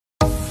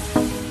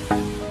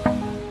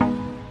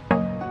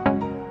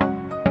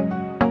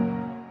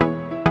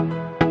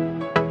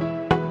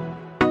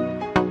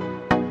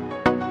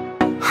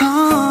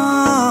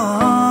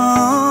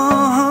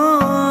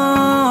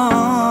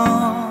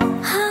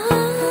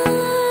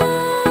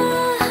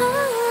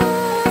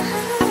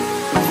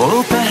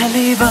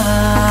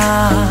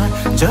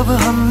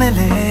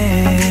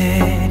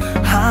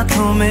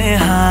में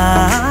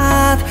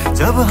हाथ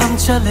जब हम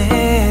चले,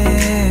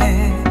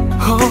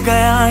 हो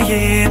गया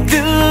ये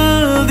दिल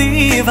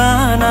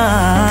दीवाना।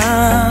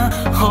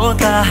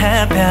 होता है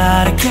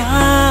प्यार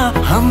क्या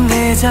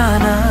हमने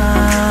जाना।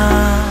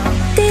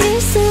 तेरी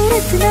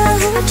सूरत ना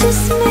हो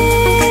जिसमें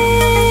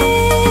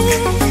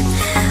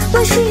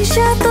वो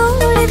शीशा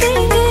तोड़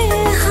देंगे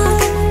हम।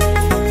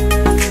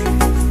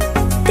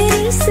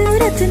 तेरी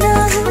सूरत ना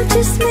हो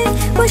जिसमें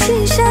वो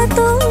शीशा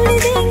तोड़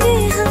देंगे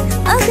हम।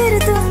 अगर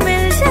तुम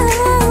मिल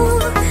जाओ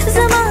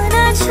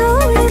जमाना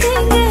छोड़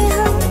देंगे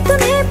हम।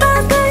 तुम्हें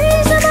पाकर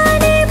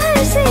जमाने भर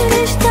से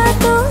रिश्ता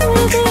तोड़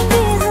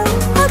देंगे हम।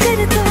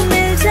 अगर तुम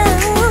मिल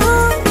जाओ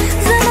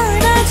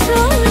जमाना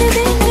छोड़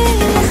देंगे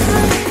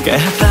हम।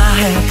 कहता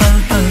है पल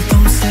पल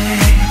तुमसे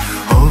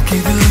हो के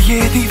दिल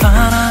ये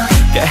दीवाना।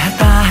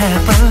 कहता है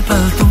पल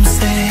पल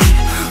तुमसे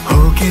हो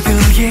के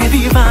दिल ये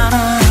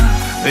दीवाना।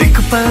 एक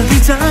पल भी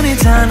जाने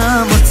जाना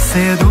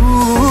मुझसे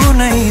दूर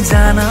नहीं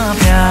जाना।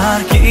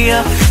 प्यार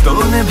किया तो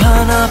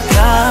निभाना,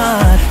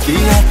 प्यार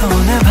किया तो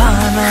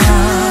निभाना।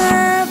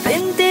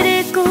 बिन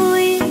तेरे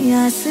कोई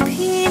आस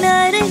भी ना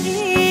रही,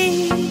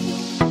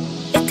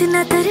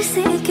 इतना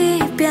तरसे के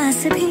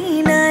प्यास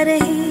भी ना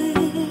रही।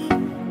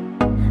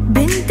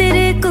 बिन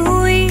तेरे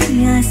कोई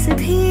आस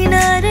भी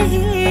ना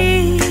रही,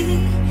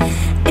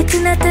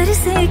 इतना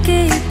तरसे के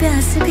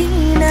प्यास भी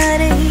ना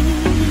रही।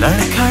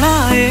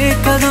 लड़खड़ाए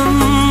कदम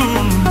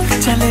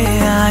चले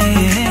आए,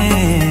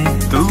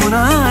 तू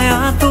ना आया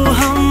तो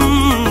हम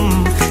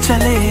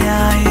चले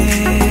आए।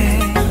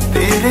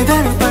 तेरे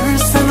दर पर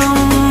सनम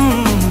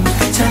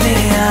चले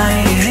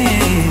आए,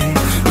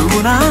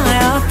 तू ना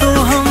आया तो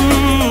हम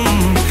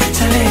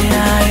चले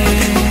आए।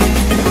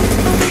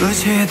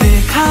 तुझे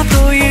देखा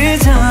तो ये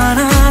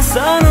जाना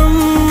सनम,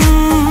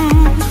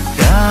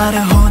 प्यार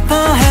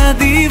होता है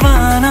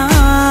दीवाना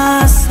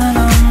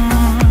सनम।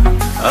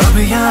 अब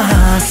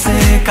यहाँ से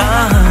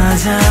कहाँ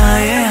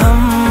जाए हम,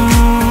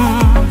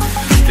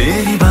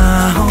 तेरी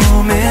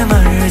बाहों में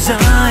मर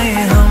जाए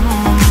हम।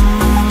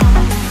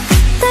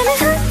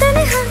 तन्हा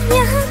तन्हा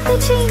यहाँ पे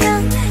जीना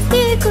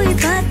ये कोई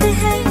बात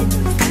है।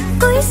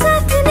 कोई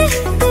साथ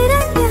नहीं तेरा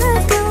यहाँ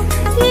तो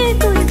ये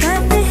कोई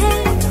बात है।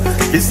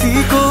 किसी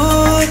को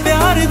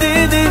प्यार दे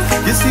दे,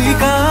 किसी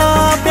का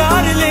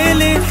प्यार ले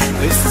ले,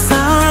 इस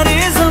सारे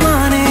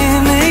जमाने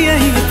में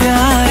यही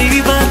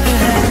प्यारी बात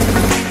है।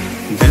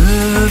 दिल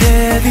दे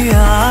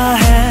दिया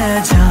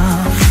है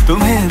जहाँ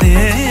तुम्हें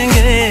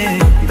देंगे,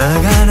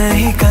 दगा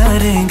नहीं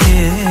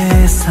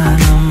करेंगे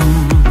सनम।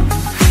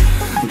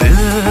 दिल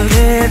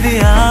दे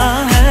दिया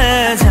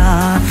है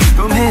जहाँ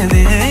तुम्हें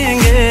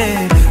देंगे,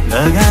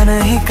 दगा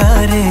नहीं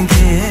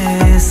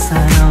करेंगे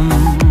सनम।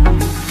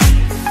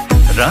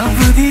 रब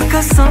दी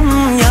कसम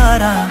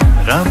यारा,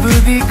 रब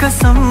दी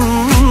कसम,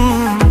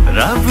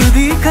 रब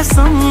दी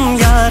कसम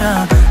यारा,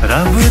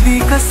 रब दी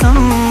कसम।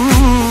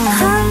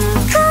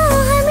 हमको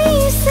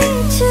हमें से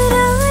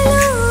चुरा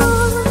लो,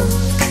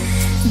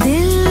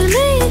 दिल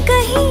में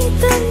कहीं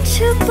तुम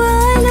छुपा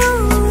लो।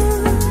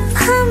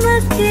 हम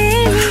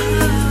अकेले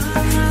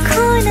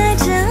खो न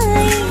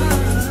जाए,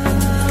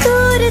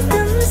 दूर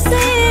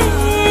तुमसे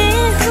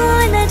हो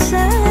न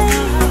जाए।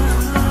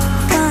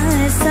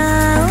 पास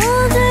आओ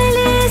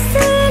गले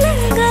से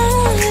लगा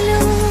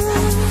लो।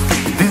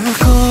 दिल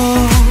को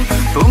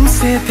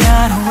तुमसे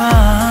प्यार हुआ,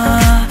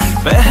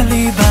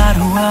 पहली बार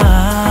हुआ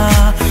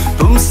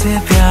तुमसे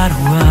प्यार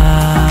हुआ।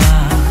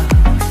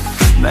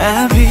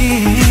 मैं भी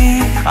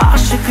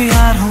आशिक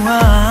यार हुआ,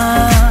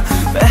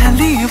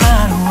 पहली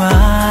बार हुआ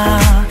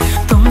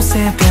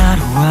तुमसे प्यार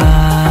हुआ।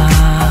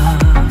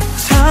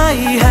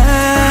 छाई है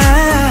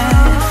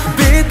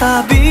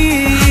बेताबी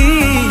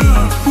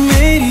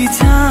मेरी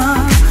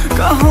जान,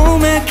 कहूँ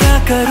मैं क्या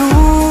करूँ।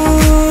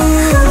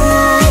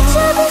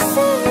 जब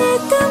से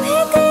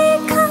तुम्हें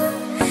देखा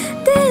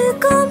दिल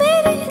को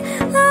मेरे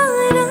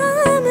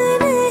आराम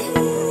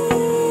नहीं।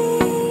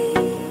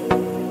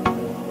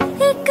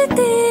 एक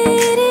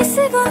तेरे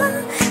सिवा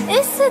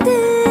इस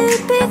दिल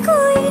पे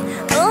कोई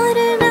और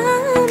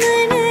नाम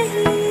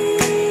नहीं।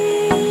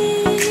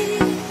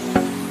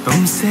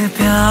 तुमसे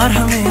प्यार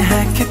हमें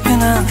है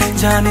कितना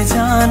जाने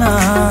जाना,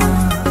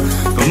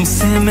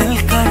 तुमसे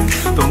मिलकर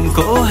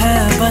तुमको है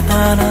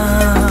बताना।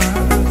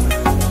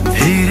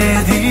 धीरे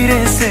धीरे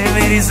से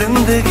मेरी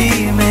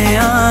जिंदगी में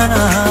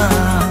आना,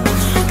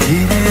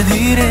 धीरे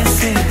धीरे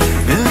से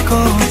दिल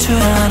को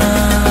चुराना।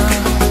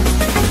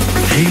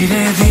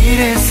 धीरे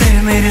धीरे से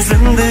मेरी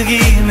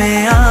जिंदगी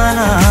में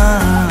आना,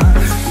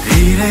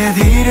 धीरे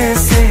धीरे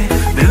से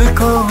दिल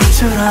को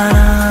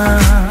चुराना।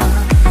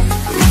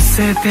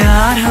 तुमसे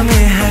प्यार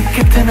हमें है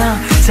कितना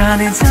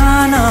जाने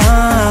जाना,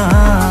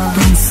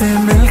 तुमसे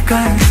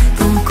मिलकर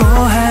तुमको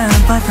है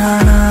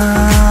बताना।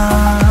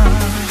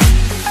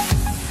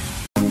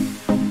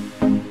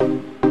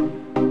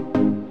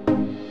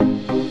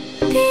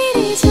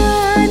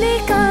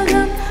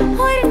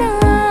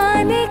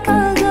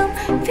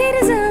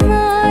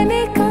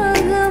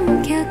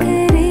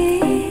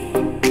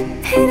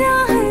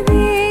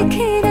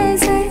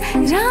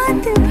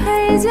 रात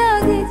भर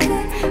जाग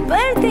कर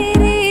पर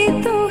तेरी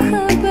तो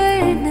खबर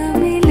न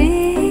मिली।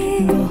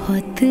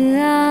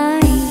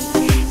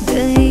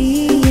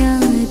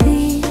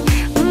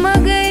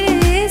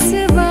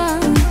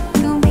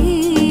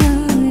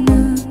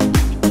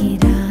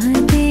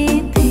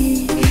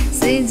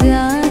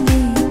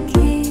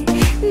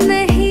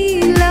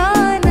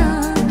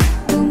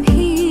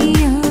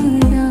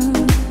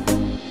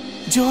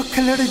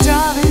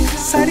 जावे,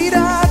 सारी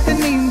रात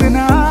नींद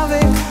ना आवे,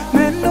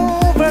 मैनू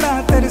बड़ा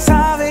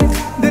तरसावे,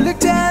 दिल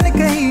चैन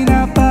कहीं ना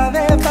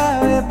पावे,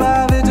 पावे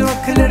पावे जो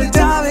अख लड़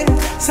जावे,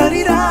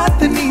 सारी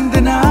रात नींद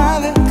ना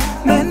आवे,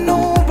 मैनू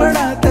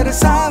बड़ा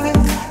तरसावे,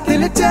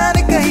 दिल चैन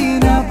कहीं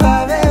ना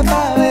पावे,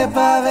 पावे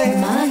पावे।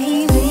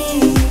 माही वे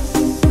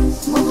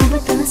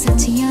मोहब्बतां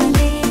सच्चियां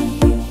ने,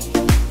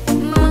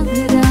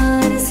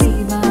 मगरार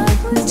सिवा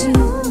कुछ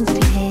और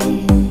है।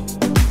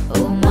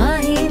 ओ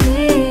माही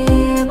वे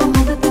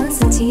मोहब्बतां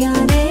सच्चियां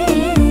ने,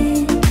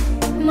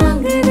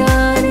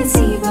 मगरार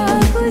सिवा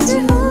कुछ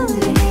और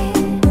है।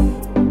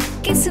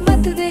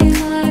 किस्मत दे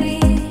मारे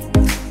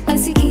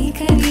असीं की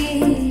करिए,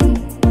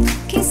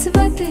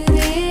 किस्मत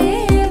दे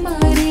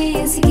मारे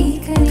असीं की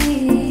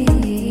करिए,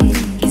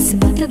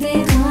 किस्मत दे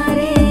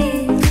मारे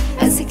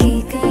असीं की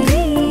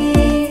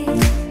करिए,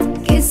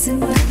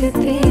 किस्मत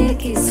ते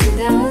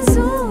किसदा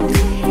जोर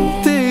है।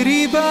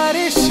 तेरी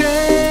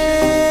बारिशें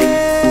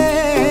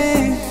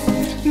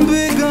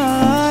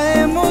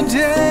भिगाए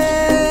मुझे,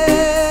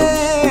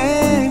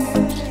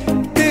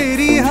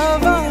 तेरी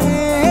हवाएं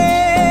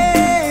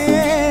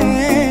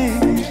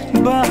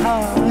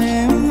बहाए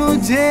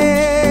मुझे,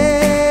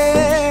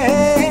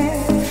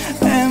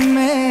 ऐ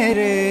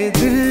मेरे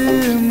दिल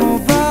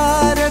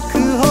मुबारक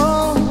हो,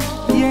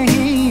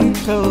 यही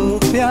तो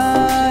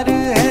प्यार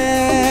है।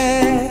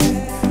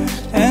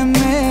 ऐ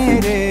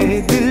मेरे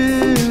दिल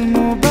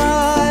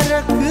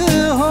मुबारक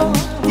हो,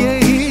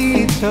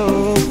 यही तो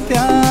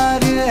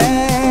प्यार है।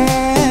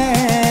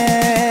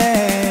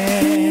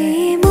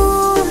 ये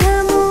मोह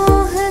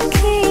मोह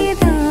के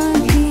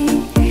धागे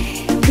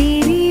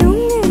तेरी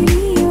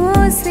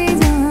उंगलियों से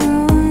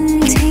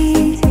जाऊंझे,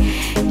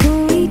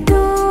 कोई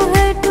टोह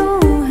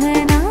टोह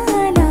ना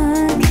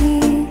लागे,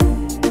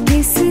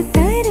 किस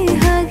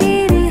तरह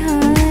गिर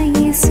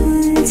ये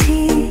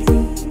सुलझे।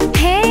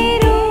 है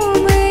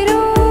रोम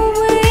रोम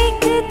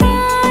एक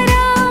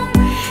तारा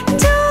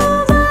जो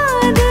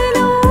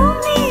बादलों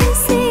में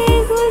से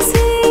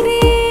गुजरे,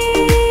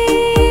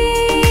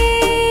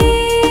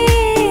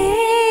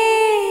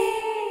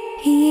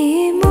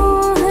 ये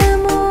मोह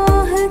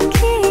मोह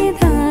के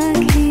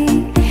धागे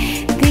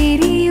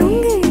तेरी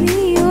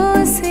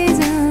उंगलियों से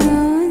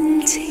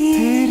जाऊंझे।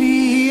 तेरी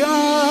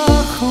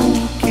आँखों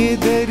के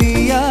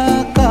दरिया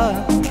का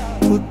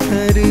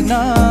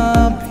उतरना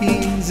भी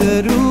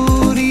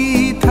जरूरी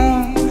था,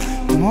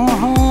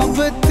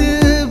 मोहब्बत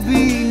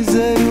भी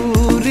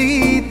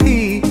जरूरी थी,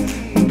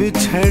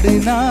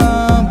 बिछड़ना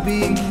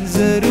भी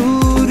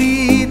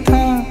जरूरी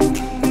था,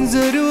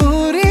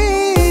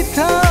 जरूरी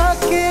था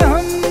कि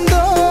हम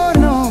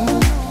दोनों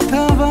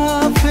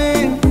तवाफ़े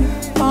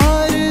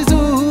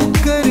आरज़ू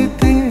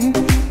करते,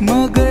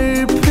 मगर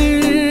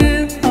फिर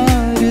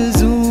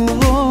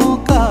आरज़ुओं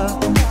का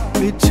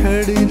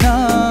बिछड़ना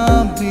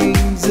भी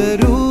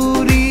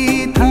जरूरी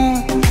था।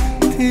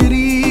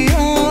 तेरी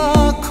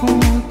आँखों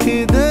के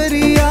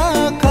दरिया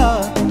का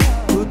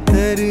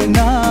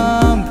उतरना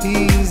भी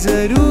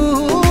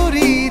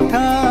जरूरी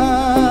था।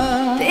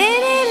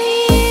 तेरे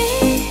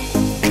लिए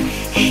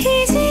ही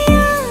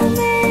जिया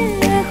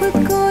मैं खुद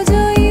को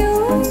जो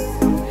यूं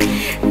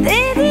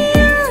दे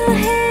दिया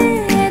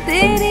है,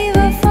 तेरी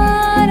वफा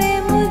ने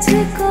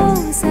मुझको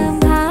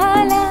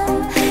संभाला,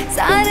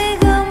 सारे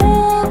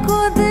गमों को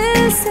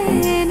दिल से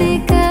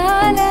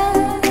निकाला।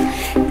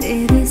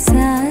 तेरे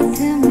साथ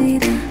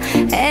मेरा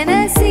है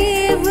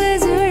नसीब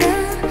जुड़ा,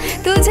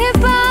 तुझे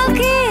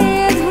पाके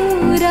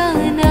अधूरा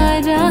ना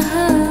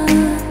रहा,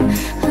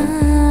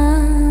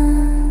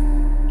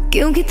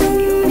 क्योंकि तुम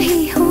ही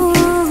हो,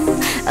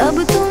 अब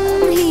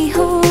तुम ही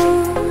हो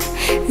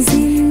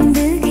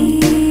जिंदगी,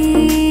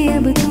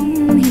 अब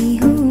तुम ही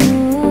हो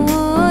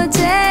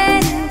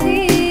चैन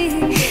भी,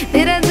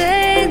 मेरा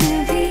दर्द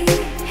भी,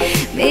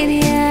 मेरी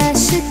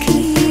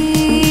आशिकी,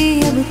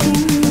 अब तुम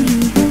ही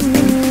हो।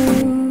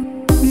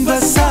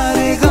 बस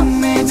सारे गम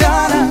में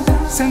जाना,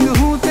 संग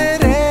हूँ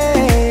तेरे,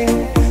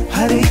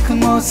 हर एक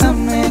मौसम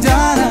में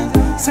जाना,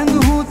 संग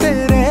हूँ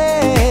तेरे,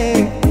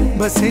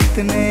 बस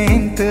इतने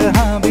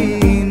इंतहा भी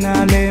ना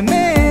ले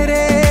मेरे।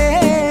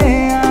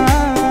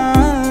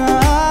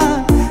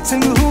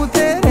 संग हूँ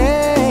तेरे,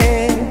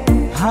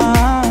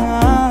 हाँ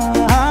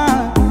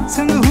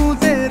संग हूँ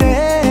तेरे,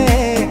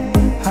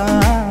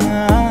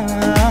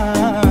 हाँ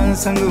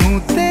संग हूँ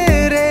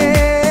तेरे।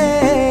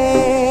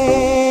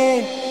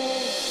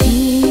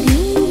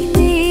 तेरी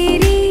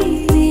मेरी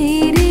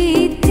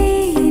मेरी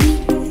तेरी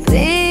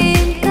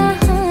प्रेम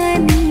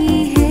कहानी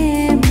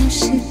है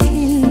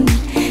मुश्किल,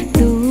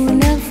 दो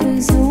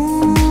लफ्जों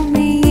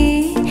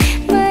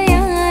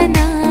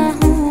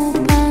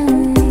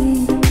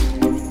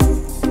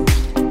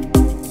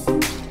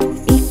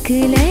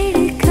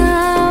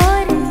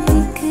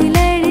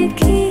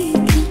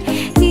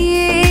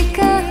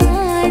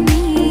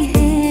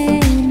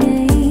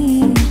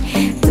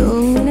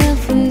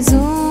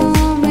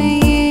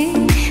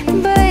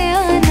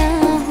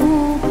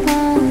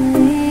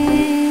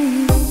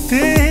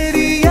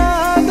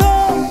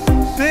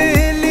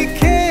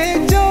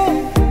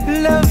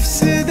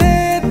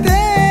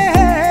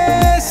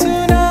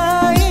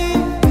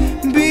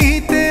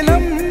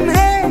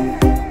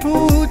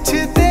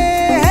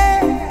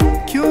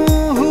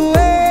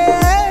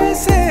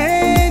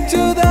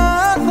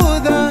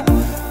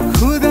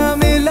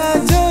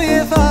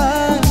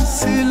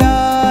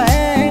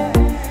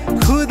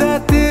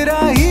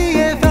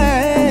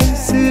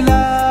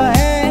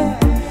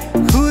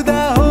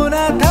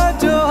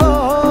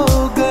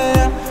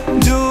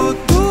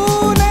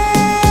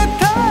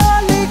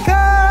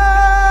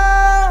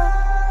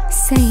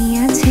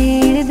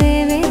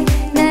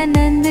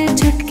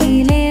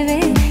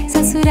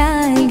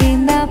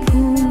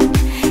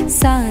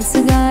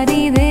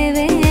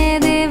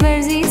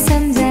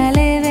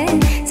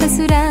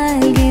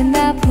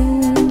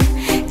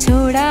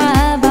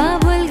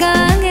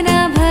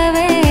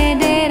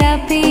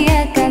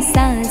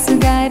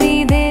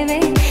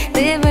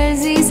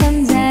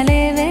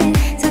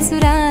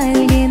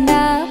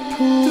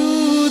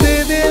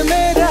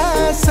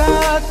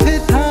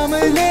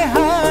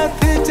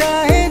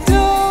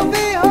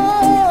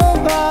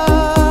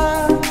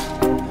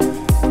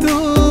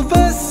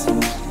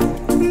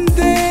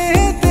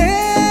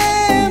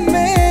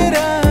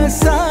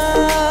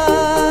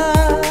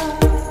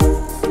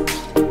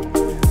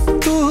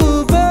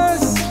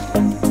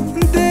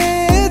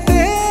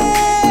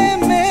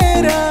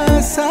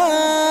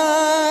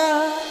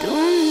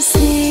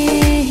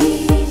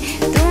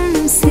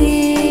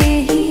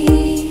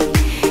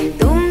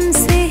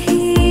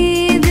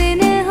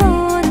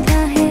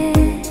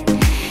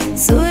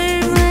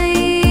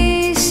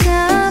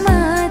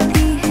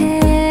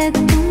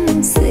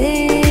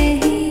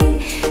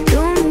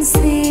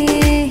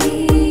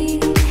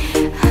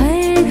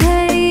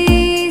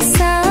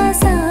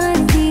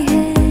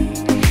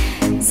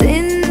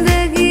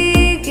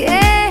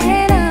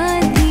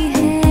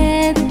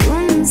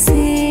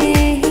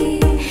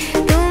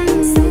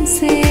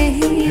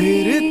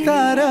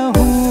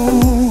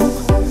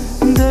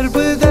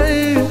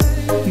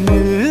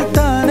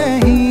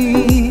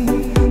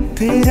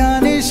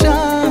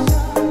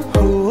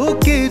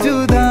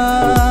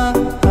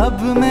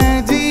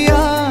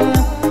जिया,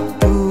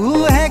 तू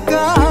है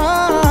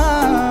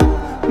कहाँ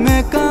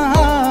मैं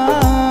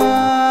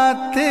कहाँ,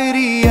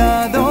 तेरी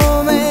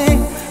यादों में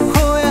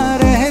खोया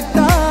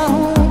रहता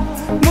हूँ,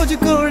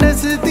 मुझको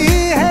डसती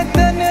है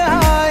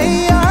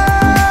तन्हाइयाँ।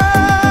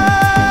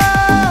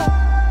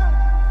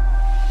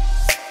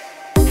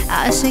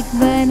 आशिक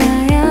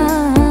बनाया,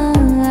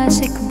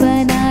 आशिक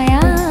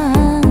बनाया,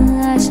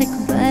 आशिक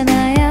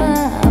बनाया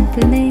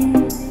अपने।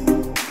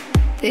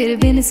 तेरे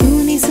बिन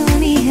सूनी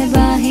सूनी है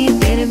बाहें,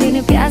 तेरे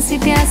बिन प्यासी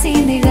प्यासी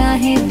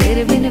निगाहें,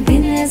 तेरे बिन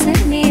बिन नजर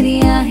मेरी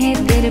आहें,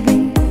 तेरे बिन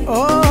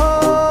ओ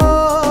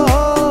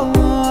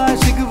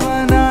आशिक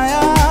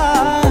बनाया,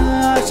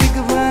 आशिक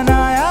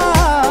बनाया,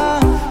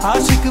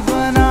 आशिक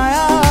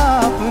बनाया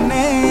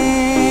अपने।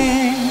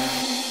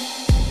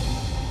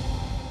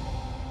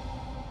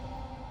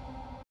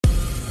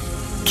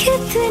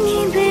 कितनी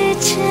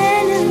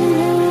बेचैन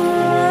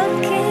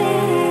होके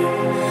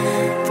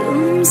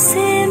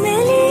तुमसे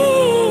मिली,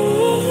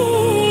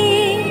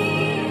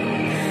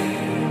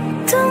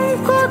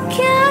 तुमको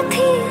क्या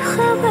थी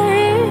खबर,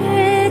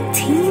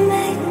 थी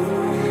मैं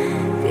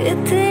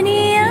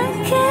कितनी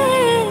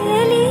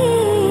अकेली।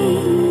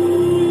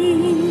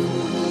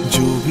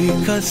 जो भी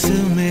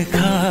कसमें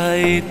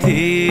खाई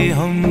थी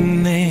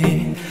हमने,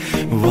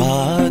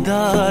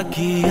 वादा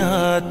किया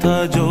था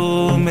जो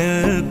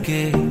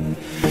मिलके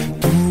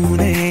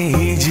तूने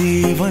ही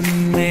जीवन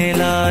में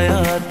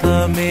लाया था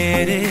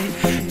मेरे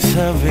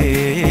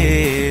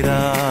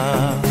सवेरा।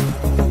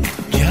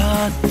 क्या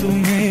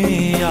तुम्हें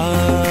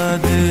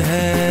याद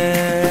है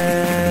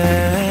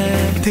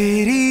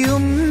तेरी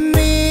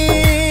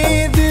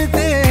उम्मीद,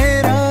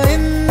 तेरा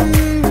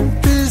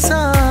इंतजार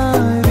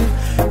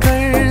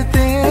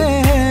करते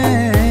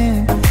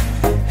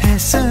हैं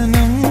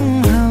सनम,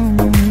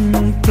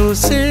 हम तो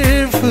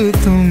सिर्फ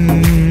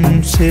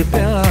तुमसे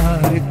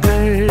प्यार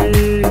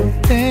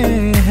करते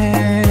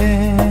हैं।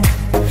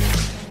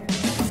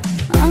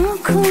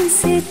 आँखों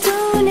से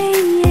तूने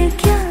ये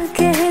क्या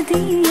कह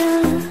दिया,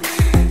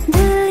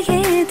 दिल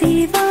ये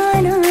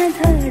दीवाना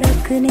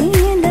धड़कने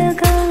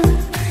लगा।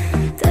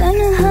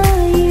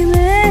 तन्हाई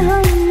में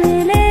हम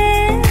मिले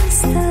इस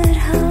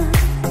तरह,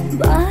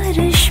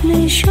 बारिश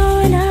में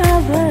शोला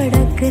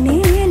भड़कने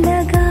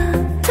लगा।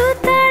 तू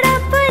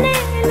तड़पने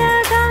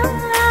लगा,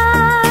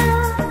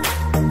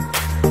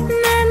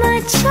 मैं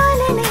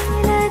मचलने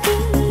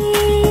लगी,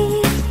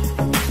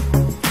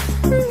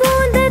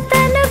 बूंद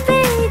तन पे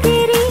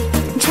गिरी,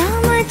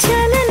 जाम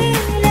चलने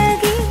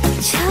लगी।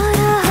 छा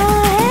रहा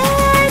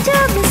है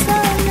जब सा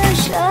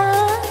नशा,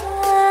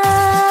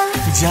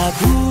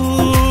 जादू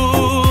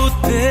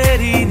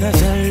तेरी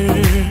नजर,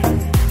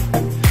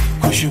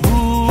 खुशबू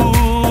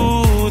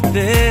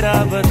तेरा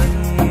बदन,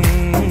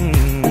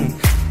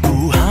 तू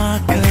हाँ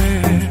कर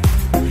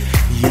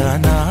या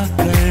ना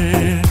कर,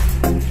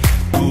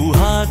 तू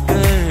हाँ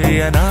कर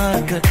या ना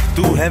कर,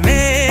 तू है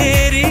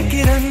मेरी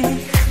किरण,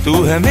 तू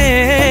है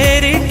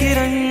मेरी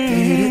किरण।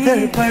 तेरे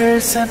दर पर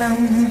सनम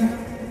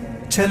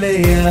चले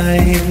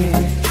आए,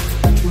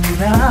 तू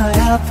ना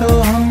आया तो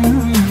हम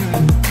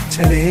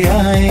चले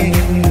आए,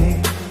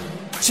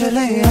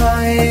 चले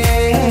आए,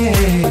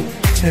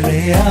 चले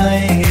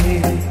आए।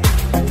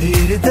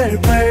 तेरे दर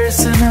पर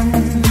सनम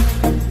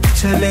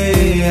चले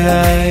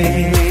आए।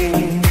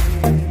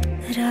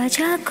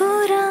 राजा को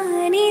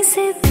रानी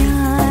से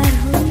प्यार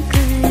हो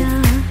गया,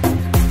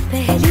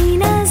 पहली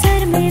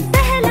नजर में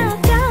पहला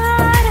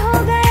प्यार हो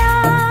गया।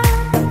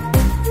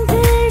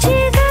 दिल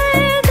जिगर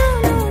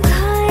दोनों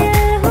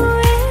घायल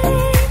हुए,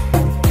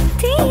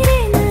 तेरे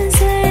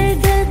नजर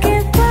दिल के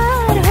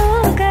पार हो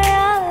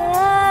गया।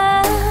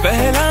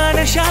 पहला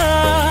नशा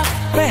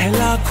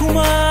पहला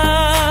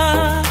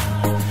खुमार,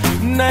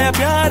 नया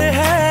प्यार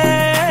है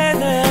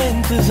नया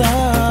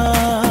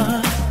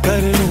इंतजार।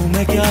 कर लूं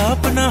मैं क्या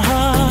अपना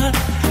हार,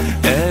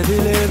 ऐ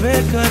दिले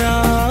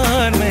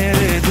बेकरार,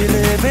 मेरे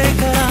दिले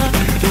बेकरार,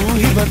 तू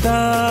ही बता।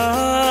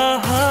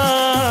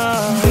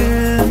 दिल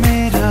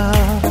मेरा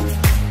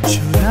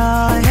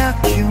चुराया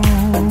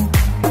क्यों,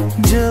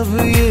 जब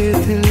ये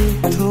दिल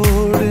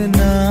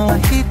तोड़ना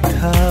ही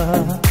था,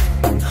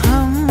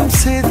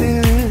 हमसे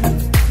दिल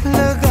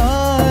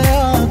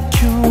लगाया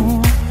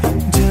क्यों,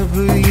 जब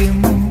ये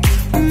मुंह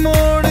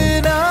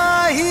मोड़ना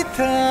ही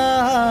था।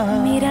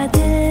 मेरा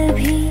दिल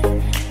भी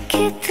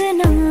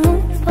कितना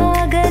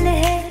पागल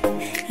है,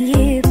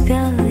 ये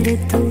प्यार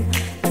तो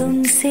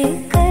तुमसे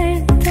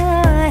करता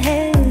है।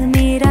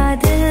 मेरा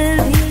दिल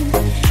भी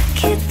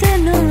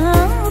कितना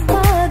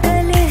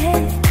पागल है,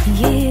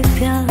 ये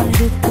प्यार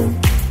तो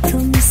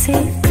तुमसे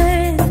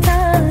करता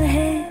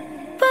है।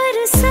 पर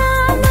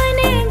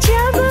सामने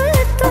जब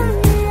तुम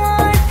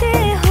आते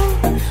हो,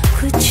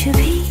 कुछ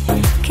भी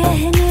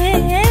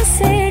कहने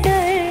से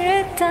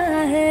डरता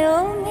है। ओ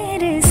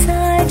मेरे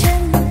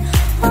साजन,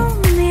 ओ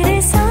मेरे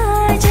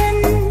साजन,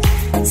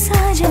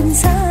 साजन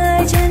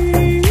साजन,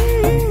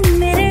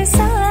 मेरे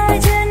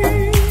साजन।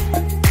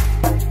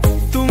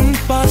 तुम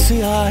पास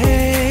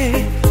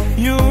आए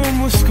यूं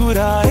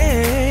मुस्कुराए,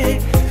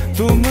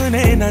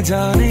 तुमने न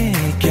जाने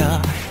क्या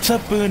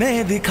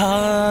सपने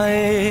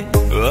दिखाए।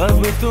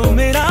 अब तो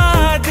मेरा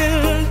दिल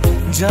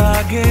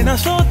जागे न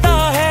सोता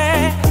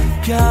है,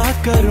 क्या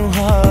करूं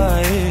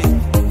हाय,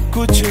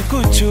 कुछ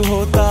कुछ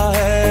होता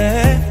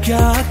है,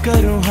 क्या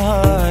करूं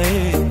हाय,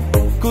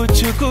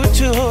 कुछ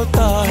कुछ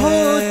होता है।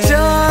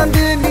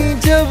 चांदनी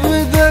जब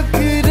तक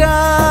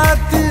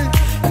रात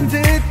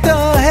देता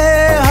है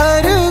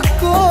हर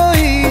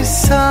कोई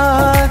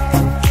साथ,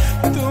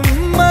 तुम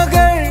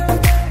मगर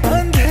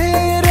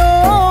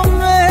अंधेरों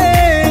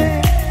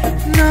में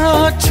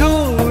ना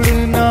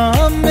छोड़ना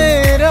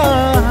मेरा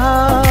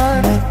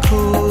हाथ। न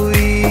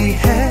कोई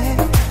है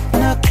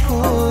न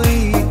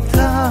कोई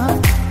था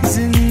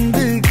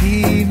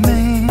जिंदगी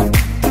में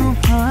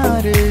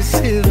तुम्हारे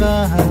सिवा,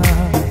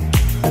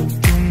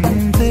 तुम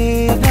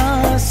देना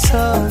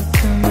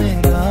साथ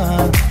मेरा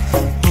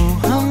वो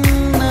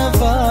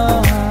हमनवा।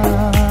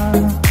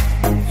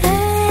 है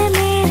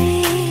मेरे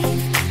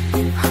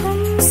हम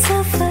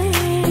सफर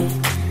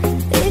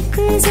एक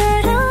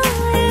जरा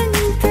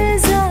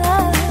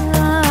इंतजार,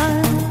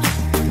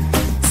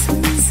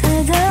 सुन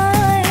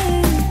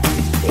सदाएं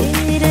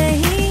दे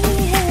रही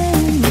है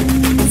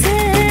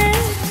मंज़िल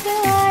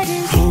प्यार की।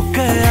 हो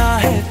गया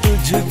है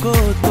तुझको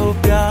तो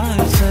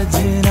प्यार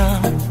सजना,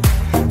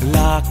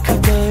 लाख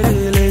कर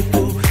ले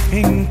तू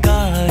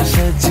इनकार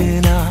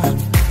सजना।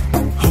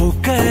 हो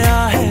गया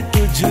है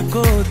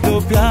तुझको तो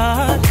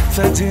प्यार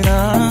सजना,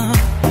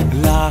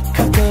 लाख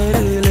कर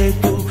ले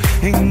तू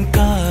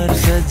इनकार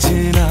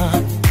सजना।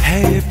 है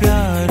ये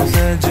प्यार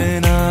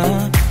सजना,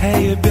 है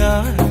ये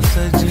प्यार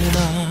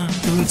सजना।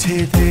 तुझे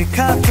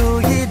देखा तो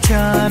ये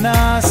जाना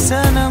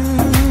सनम,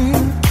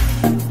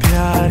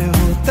 प्यार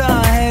होता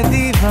है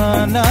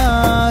दीवाना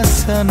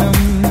सनम।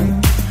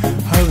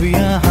 अब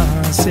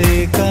यहाँ से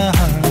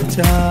कहाँ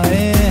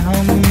जाए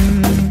हम,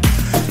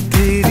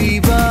 तेरी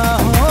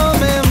बाहों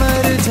में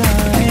मर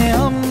जाए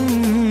हम।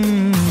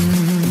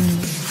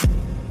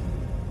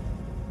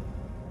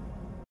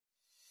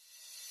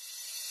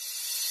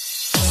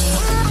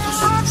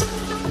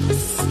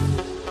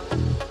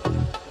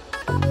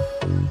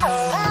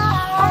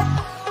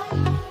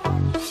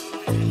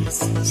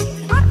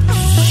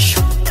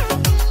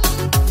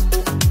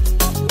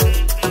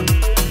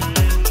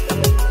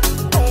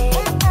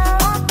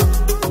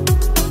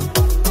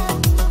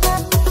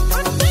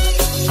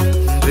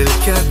 दिल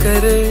क्या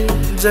करे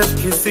जब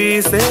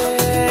किसी से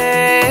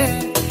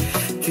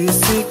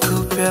किसी को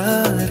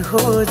प्यार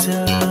हो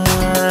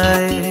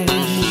जाए,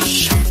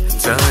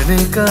 जाने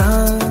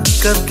कहाँ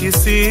कब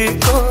किसी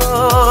को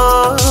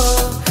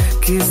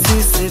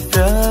किसी से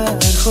प्यार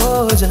हो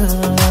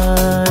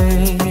जाए।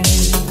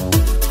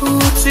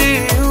 ऊंची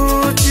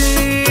ऊंची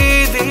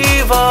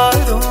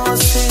दीवारों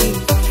से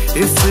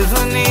इस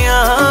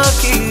दुनिया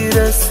की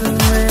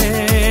रस्में,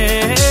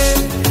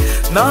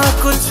 ना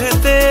कुछ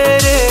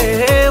तेरे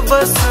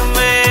बस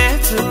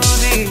में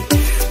चूरी,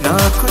 ना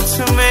कुछ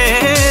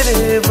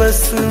मेरे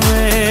बस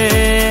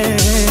में।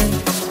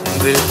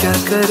 दिल क्या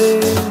करे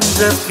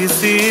जब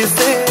किसी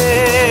से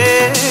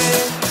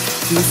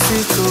किसी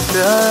को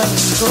प्यार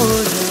हो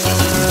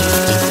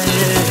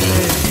जाए,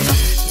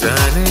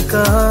 जाने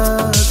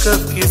कहाँ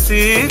कब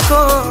किसी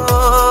को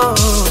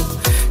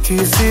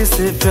किसी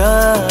से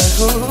प्यार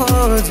हो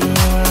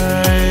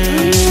जाए।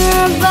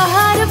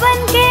 बाहर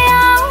बन के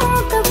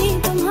आऊं कभी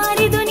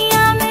तुम्हारी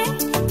दुनिया में,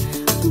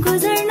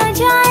 गुजर न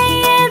जाए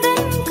ये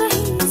दिन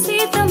कहीं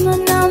सी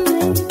तमन्ना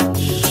में।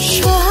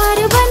 बाहर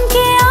बन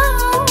के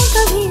आऊं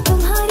कभी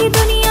तुम्हारी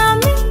दुनिया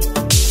में,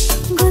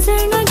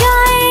 गुजर न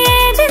जाए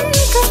ये दिन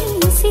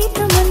कहीं सी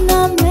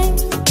तमन्ना में।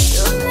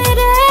 तुम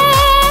मेरे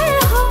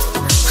हो,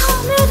 हाँ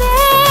मेरे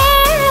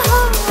हो,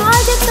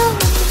 आज तो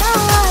ना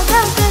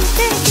वादा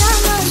करते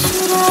जाना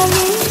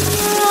शुरानी।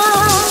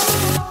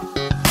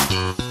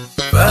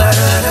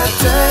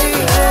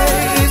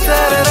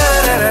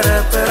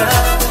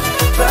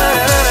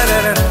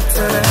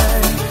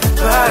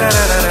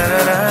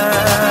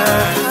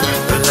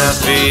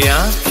 गुलाबी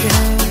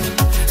आंखें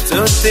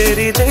जो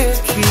तेरी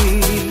देखी,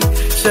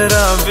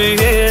 शराबी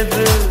ये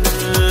दिल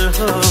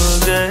हो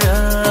गया।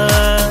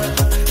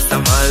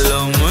 संभालो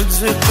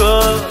मुझको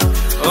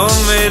ओ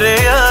मेरे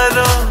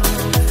यारो,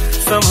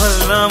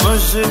 संभलना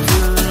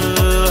मुश्किल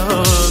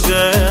हो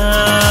गया।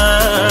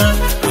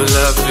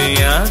 गुलाबी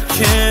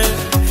आंखें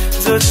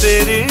जो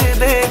तेरी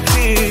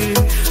देखी,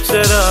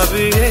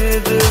 शराबी ये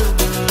दिल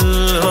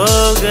हो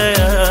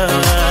गया।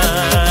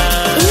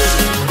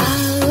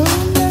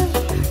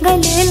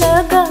 गले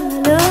लगा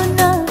लो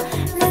ना,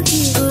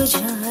 लगी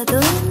बुझा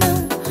दो ना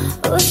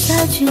ओ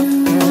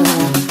सजना।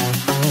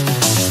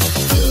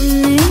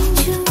 तुमने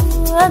जो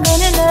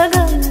अगन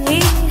लगाई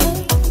है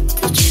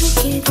तो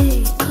छुके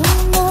देखो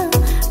ना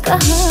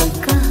कहाँ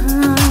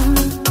कहाँ।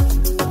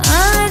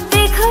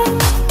 देखो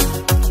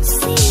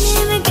सीने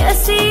में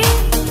कैसी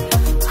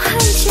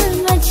हलचल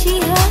मची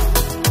है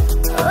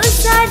ओ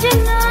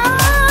सजना।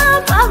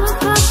 पाप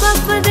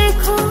पाप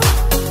देखो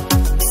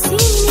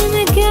सीने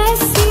में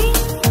कैसी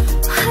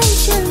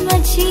हलचल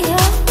मची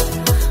है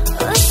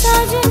ओ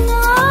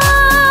सजना।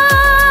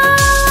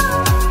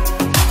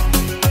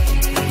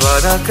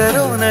 वादा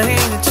करो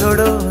नहीं छोड़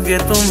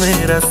लगे तो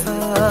मेरा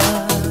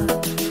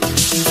साथ,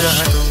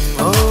 जहाँ तुम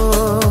हो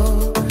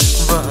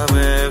वहाँ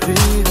मैं भी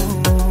हूँ।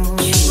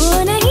 वो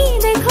नहीं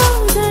देखो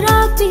जरा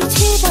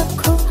पीछे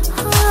रखो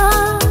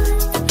हाथ,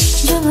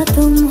 जहाँ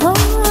तुम हो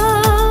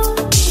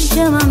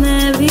जहाँ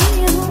मैं भी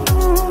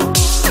हूँ।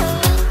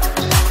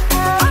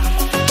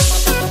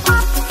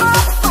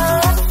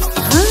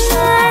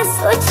 हाँ,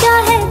 सोचा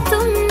है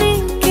तुमने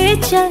कि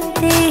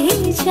चलते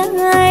ही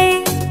जाए,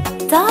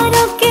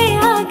 तारों के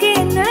आगे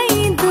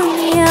नई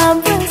दुनिया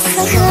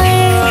बसाए।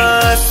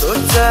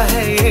 सोचा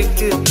है ये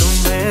कि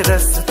तुम्हें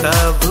रास्ता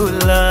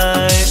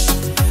भुलाए,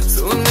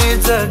 सुनी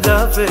जगह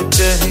पे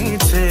कहीं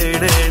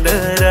छेड़े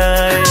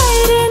डराए। हाय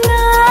रे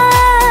ना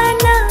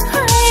ना,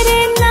 हाय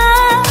रे ना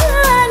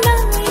ना,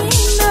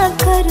 ये ना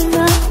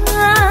करना।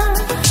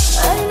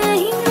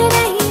 नहीं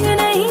नहीं नहीं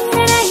नहीं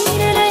नहीं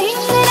नहीं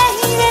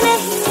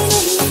नहीं।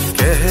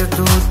 कह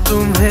दूं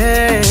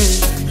तुम्हें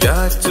या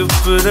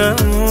चुप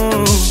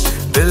रहूं,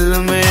 दिल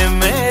में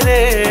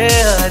मेरे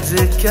आज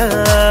क्या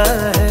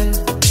है,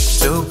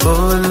 जो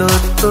बोलो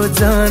तो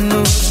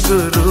जानू,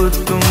 गुरु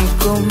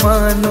तुमको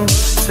मानू,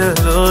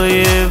 चलो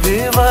ये भी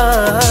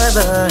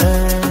वादा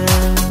है।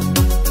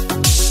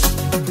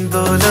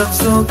 दो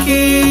लफ्जों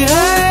की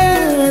है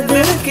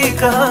दिल की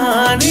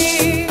कहानी,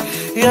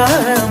 या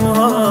है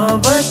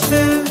मोहब्बत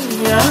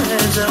या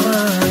है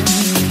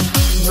जवानी।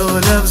 दो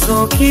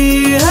लफ्जों की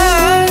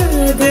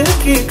है दिल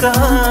की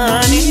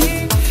कहानी,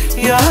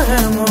 या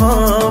है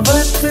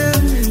मोहब्बत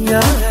या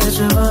है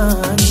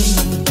जवानी।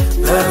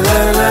 ला ला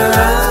ला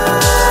ला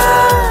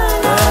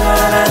ला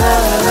ला ला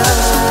ला।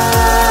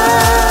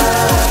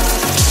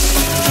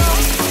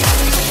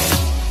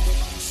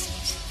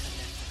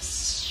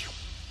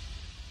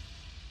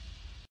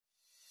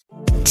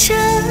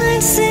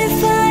 चाँद से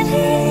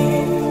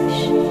बारिश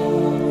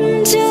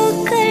जो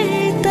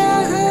करता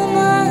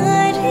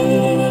हमारी,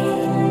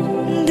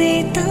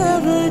 देता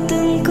वो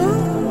तुमको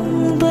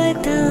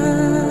बता।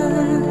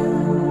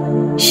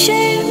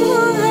 शर्मो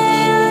है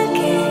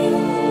आगे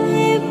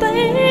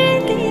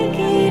पर्दे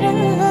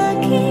गिरा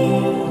के,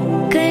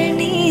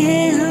 करनी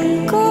है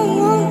हमको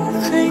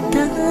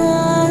खता।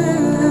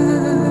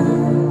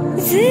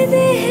 जिद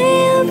है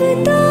अब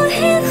तो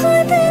है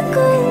खुद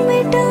को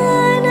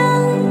मिटाना,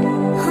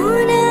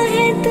 होना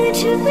है तुझ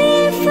में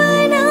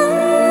फना।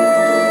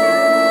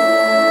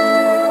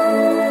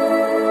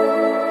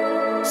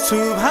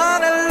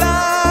 सुभान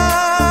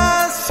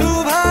अल्लाह,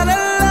 सुभान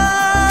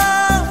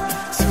अल्लाह,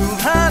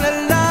 सुभान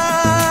अल्लाह,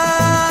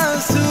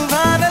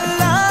 सुभान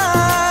अल्लाह,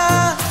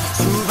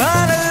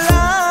 सुभान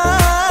अल्लाह,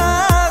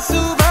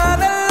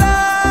 सुभान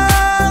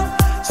अल्लाह,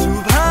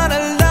 सुभान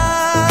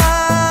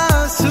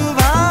अल्लाह,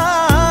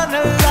 सुभान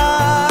अल्लाह।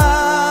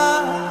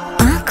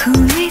 आँखों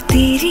में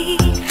तेरी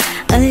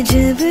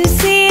अजब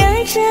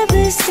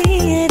सी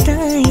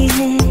अदाएं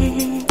हैं,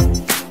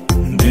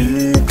 दिल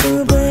को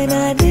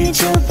बना दे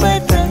जो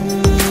पतंग।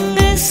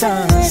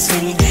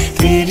 सांसें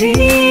तेरी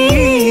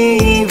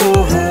वो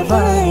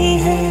हवाएं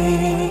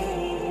हैं,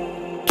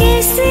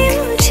 कैसे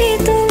मुझे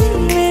तुम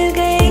मिल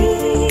गई,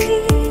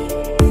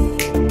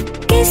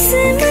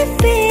 किस्मत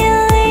पे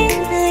आए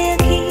न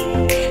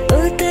यकीन,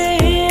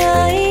 उतर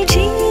आए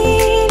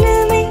झील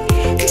में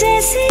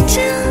जैसे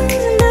चांद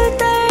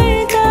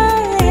उतरता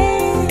है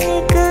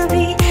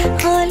कभी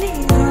हौले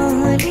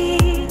हौले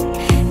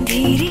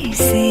धीरे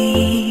से।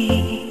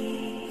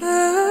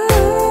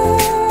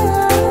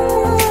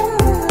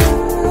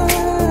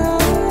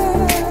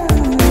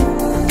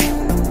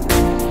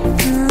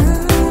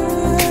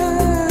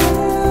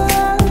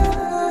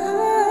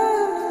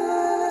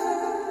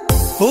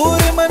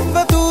 और मन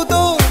व तू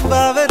तो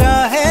बावरा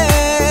है,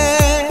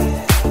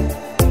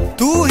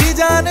 तू ही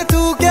जाने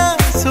तू क्या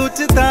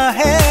सोचता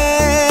है,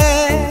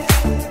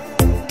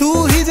 तू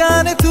ही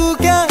जाने तू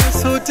क्या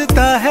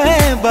सोचता है।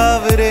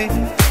 बावरे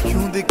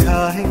क्यों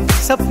दिखा है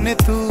सपने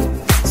तू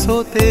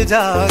सोते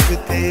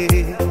जागते,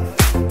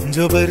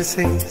 जो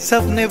बरसे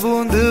सपने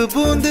बूंद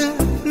बूंद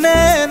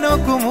नैनों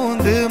को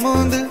मूंद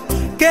मूंद।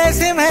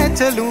 कैसे मैं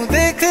चलूं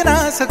देख ना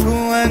सकूं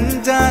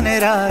अनजाने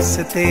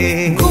रास्ते।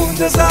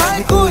 गूंज सा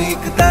है कोई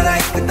एक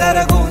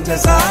तरह गूंज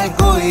सा है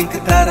कोई एक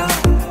तरह,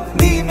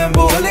 दी में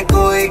बोले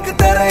कोई एक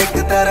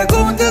तरह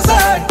गूंज सा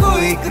है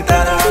कोई एक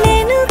तरह।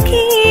 नैनों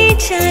की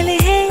चाल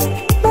है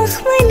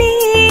मखमली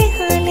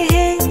हाल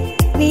है,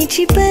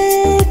 नीची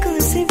पलकों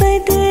से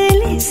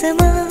बदले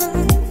समा।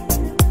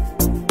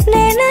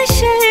 नैना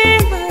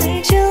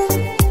शर्माए जो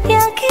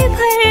या के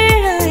भर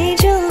आए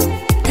जो,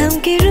 थम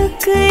के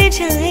रुक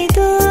जाए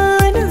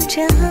दोनों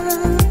जहां।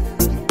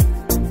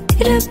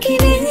 रब की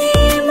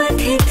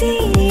नेमत है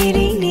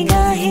तेरी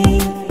निगाहें,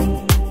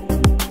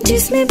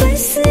 जिसमें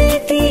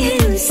बसती है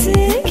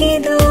उसकी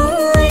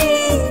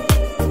दुआएं।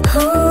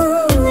 हो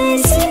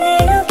ऐसे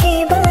नैनों की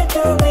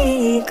बातों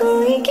में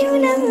कोई क्यों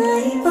ना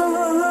आए।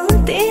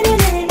 ओ तेरे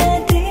नैना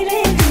तेरे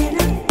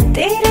नैना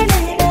तेरे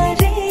नैना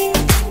रे,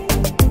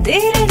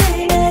 तेरे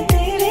नैना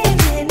तेरे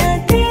नैना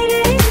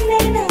तेरे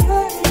नैना।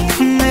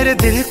 मेरे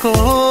दिल को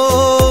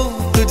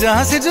तू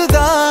जहाँ से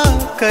जुदा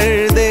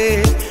कर दे,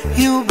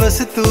 यूं बस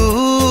तू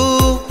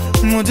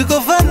मुझको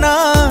फना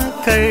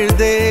कर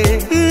दे।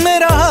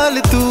 मेरा हाल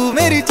तू,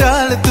 मेरी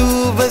चाल तू,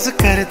 बस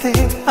कर दे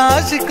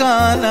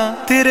आशिकाना।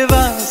 तेरे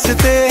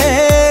वास्ते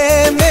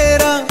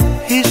मेरा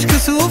इश्क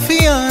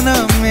सूफियाना,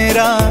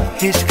 मेरा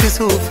इश्क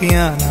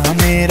सूफियाना,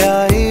 मेरा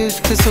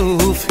इश्क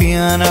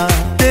सूफियाना।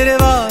 तेरे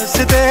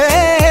वास्ते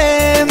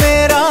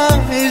मेरा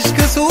इश्क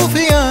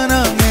सूफियाना,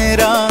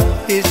 मेरा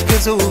इश्क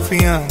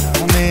सूफियाना,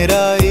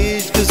 मेरा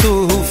इश्क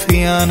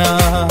सूफियाना।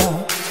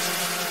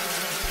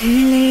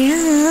 ले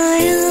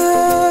आया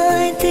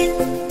दिल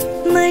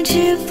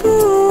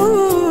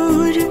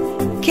मजबूर,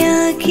 क्या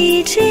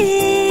कीजिए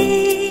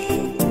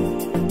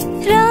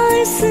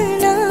रास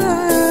ना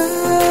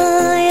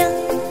आया,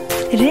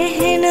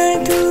 रहना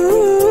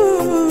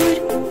दूर,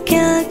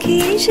 क्या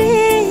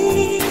कीजिए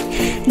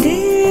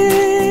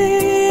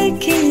दिल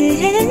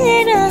कह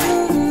रहा,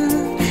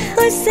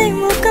 उसे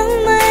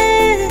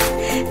मुकम्मल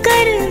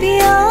कर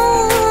दिया,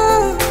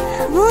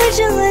 वो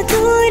जो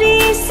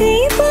अधूरी सी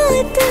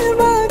बात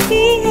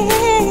बाकी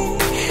है,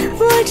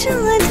 वो जो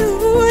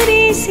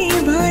अधूरी सी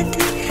बात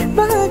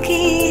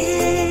बाकी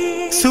है।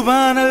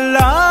 सुभान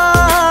अल्लाह,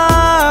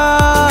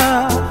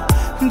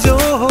 जो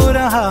हो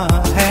रहा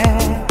है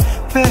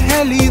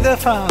पहली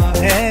दफा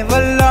है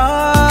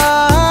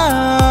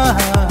वल्लाह,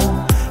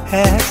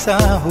 ऐसा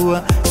हुआ।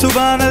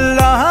 सुभान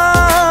अल्लाह,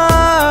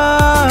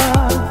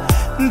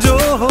 जो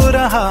हो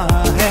रहा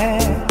है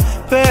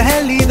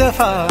पहली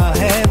दफा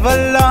है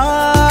वल्लाह,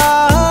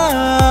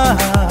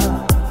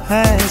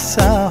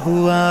 ऐसा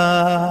हुआ।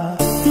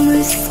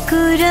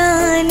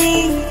 मुस्कुराने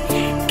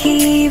की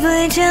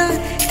वजह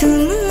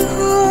तुम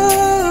हो,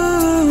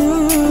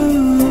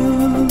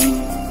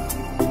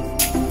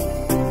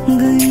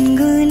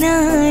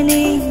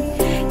 गुनगुनाने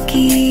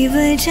की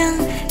वजह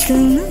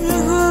तुम हो,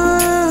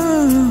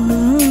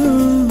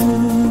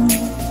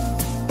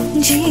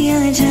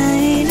 जिया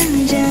जाए ना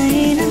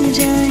जाए ना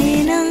जाए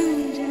ना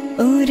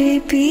और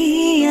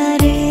पिया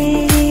रे,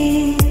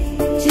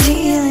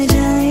 जिया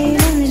जाए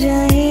ना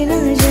जाए ना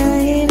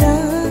जाए ना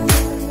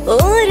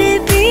और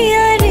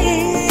पिया रे,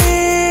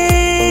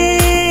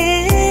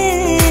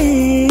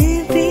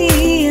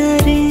 पिया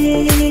रे।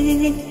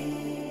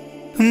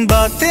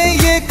 बातें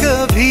ये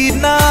कभी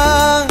ना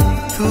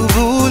तू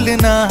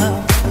भूलना,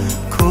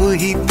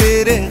 कोई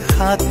तेरे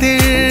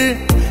खातिर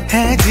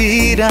है जी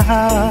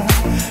रहा,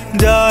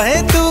 जाए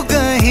तू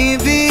कहीं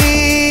भी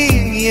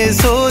ये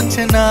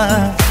सोचना,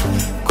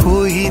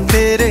 कोई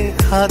तेरे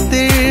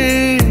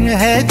खातिर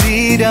है जी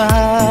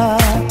रहा।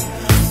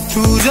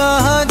 तू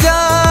जहाँ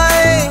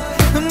जाए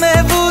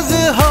महफूज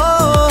हो,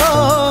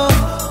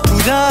 तू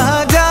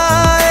जहाँ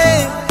जाए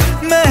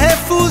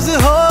महफूज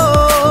हो,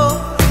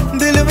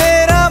 दिल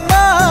मेरा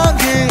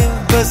मांगे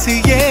बस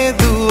ये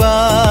दुआ।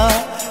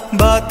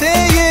 बातें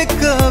ये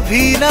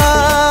कभी ना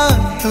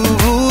तू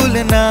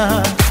भूलना,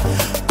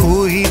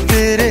 कोई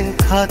तेरे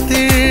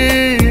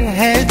खातिर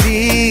है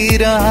जी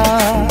रहा।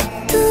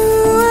 तू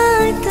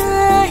आता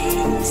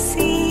है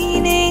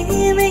सीने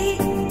में,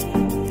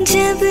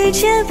 जब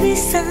जब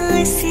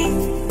सांसें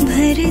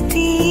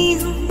भरती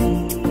हूँ,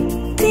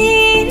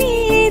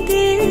 तेरी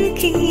दिल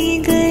की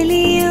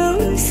गलियों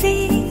से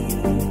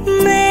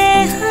मैं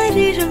हर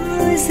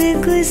रोज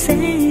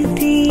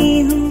गुजरती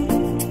हूँ।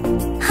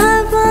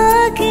 हवा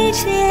के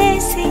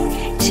जैसे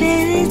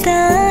चलता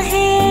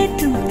है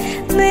तू,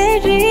 मैं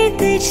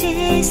रेत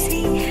जैसे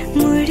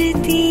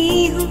मुड़ती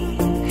हूँ।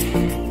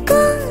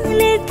 कौन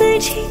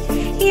तुझे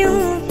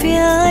यूं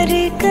प्यार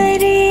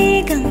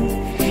करेगा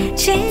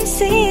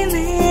जैसे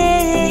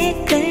मैं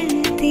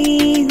करती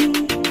हूँ।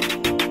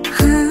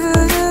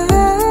 हाँ,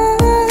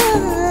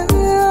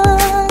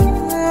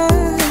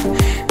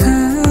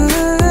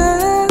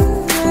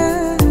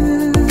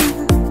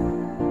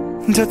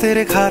 जो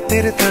तेरे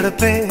खातिर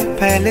तड़पे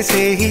पहले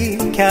से ही,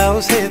 क्या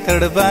उसे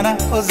तड़पाना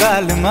ओ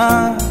जालिमा,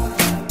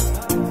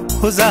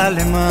 ओ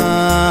जालिमा।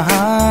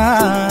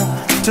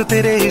 जो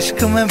तेरे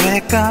इश्क में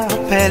बहका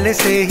पहले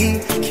से ही,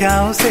 क्या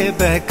उसे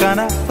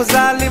बहकाना ओ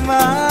जालिमा,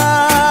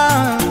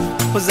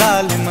 ओ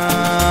जालिमा।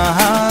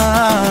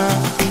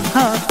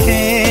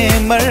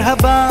 आँखें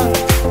मरहबा,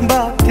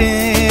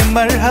 बातें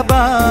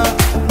मरहबा,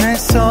 मैं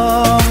 100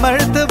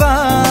 मर्तबा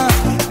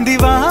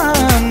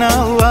दीवाना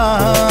हुआ,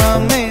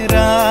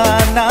 मेरा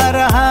ना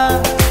रहा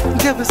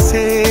जब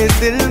से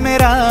दिल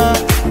मेरा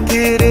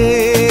तेरे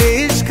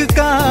इश्क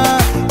का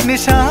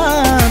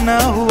निशाना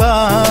हुआ।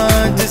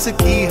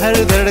 जिसकी हर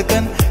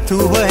धड़कन तू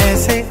हो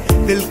ऐसे,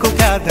 दिल को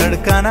क्या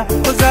धड़काना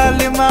ओ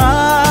जालिमा,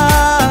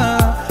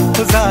 ओ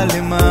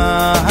जालिमा।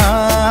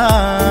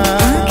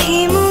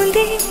 आँखें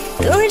मूंदे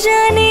तो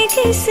जाने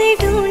किसे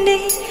ढूंढे,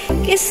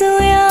 कि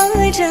सोया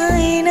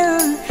जाए ना,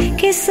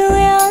 कि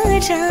सोया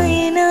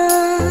जाए ना,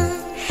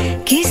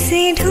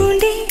 किसे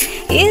ढूंढे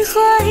ये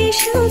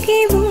ख्वाहिशों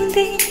की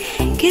बूंदे,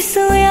 कि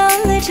सोया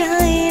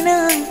जाए ना,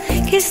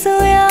 कि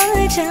सोया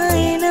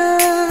जाए ना।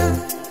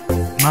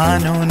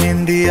 मानो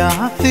निंदिया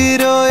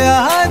फिर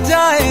रोया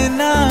जाए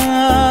ना,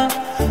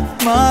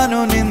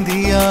 मानो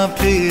निंदिया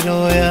फिर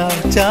रोया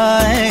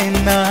जाए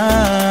ना।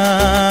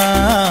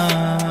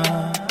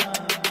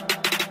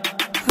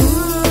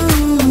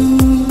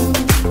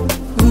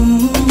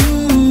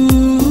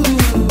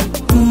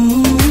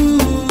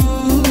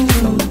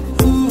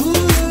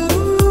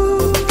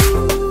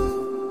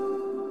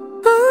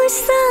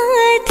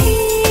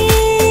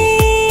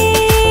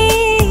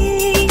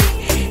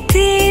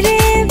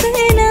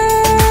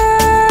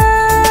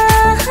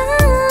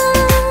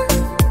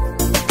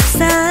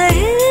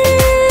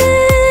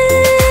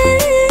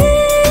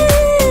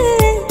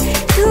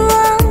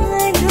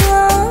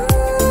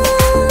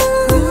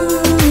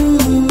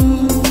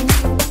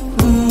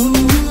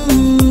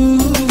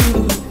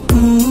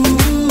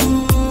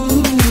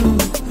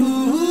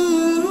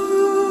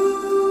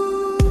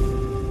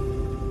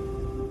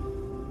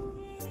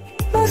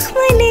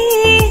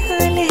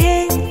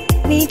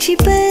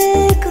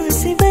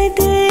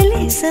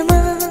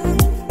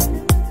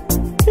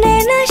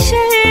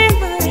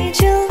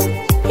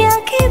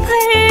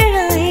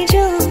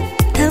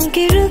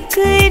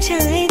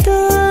 जाए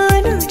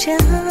दोनों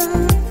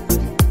जहां।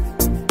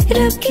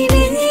 रब की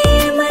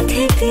नेमत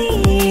है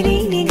तेरी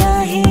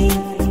निगाहें,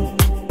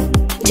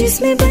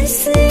 जिसमें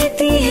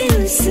बसती है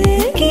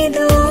उसकी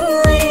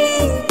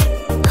दुआएं।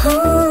 हो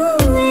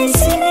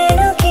ऐसे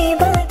नैनों की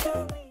बातों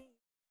में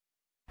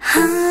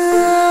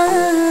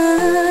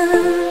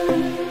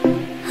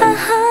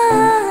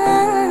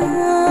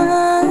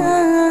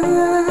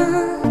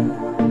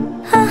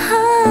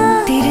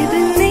तेरे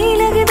बिन नहीं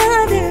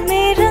लगता दिल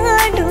मेरा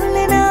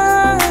डोलना,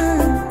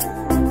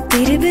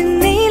 तेरे बिन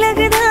नहीं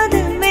लगता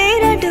दिल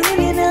मेरा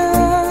डोलना।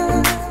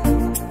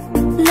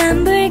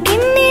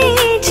 लैम्बोर्गिनी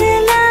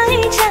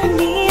चलाई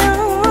जानियो,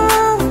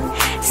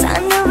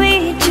 सानू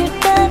विच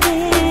टावे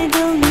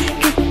दो,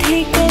 किथे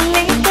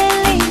कले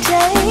कले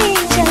जाई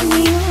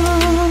जानियो।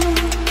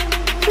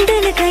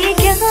 दिल का ये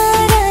क्या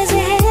राज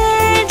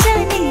है,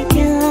 जाने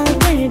क्या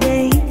कर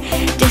गई,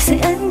 जैसे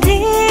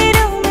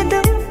अंधेरों में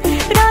तुम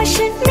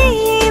रोशनी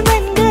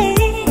बन गए।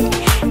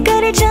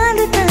 कर चांद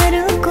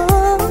तारों को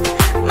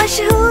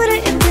मशहूर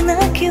इतना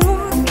क्यों,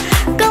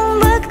 कम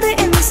वक्त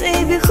इनसे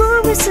भी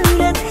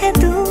खूबसूरत है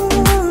तू।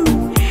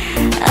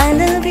 I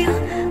love you,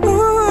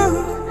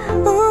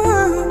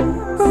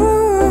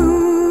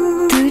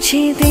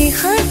 तुझे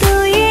देखा तो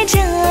ये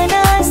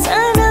जाना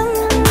सनम,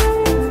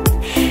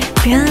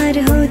 प्यार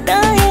होता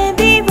है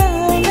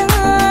दीवाना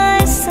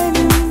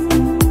सनम।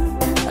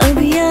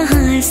 अब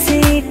यहाँ से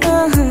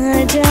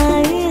कहाँ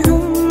जाए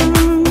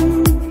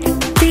हम,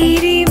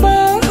 तेरी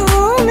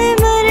बाहों में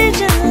मर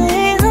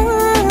जाए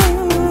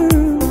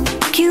हम।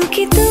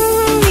 क्योंकि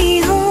तुम ही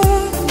हो,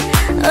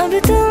 अब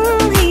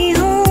तुम ही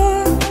हो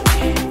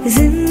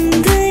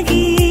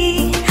जिंदगी,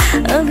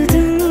 अब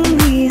तुम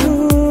ही हो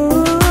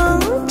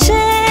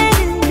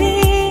चैन भी,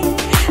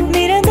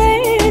 मेरा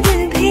दर्द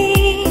भी,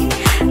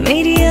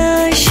 मेरी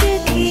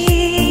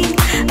आशिकी,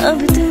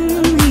 अब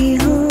तुम ही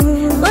हो।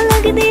 वो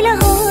लगदी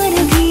लाहौर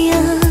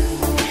दिया,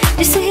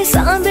 जिस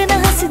हिसाब ना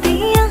हंस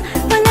दिया,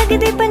 वो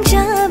लगदी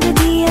पंजाब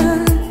दिया,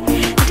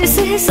 जिस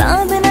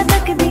हिसाब ना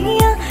तक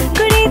दिया।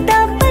 कुड़ी दा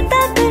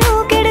पता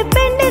करो केड़े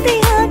पिंड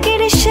दिया,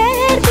 केड़े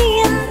शहर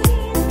दिया।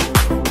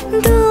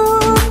 दो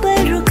पर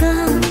रुका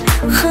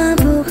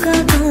ख्वाबों का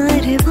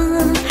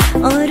कारवां,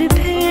 और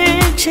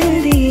फिर चल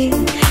दिए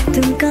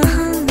तुम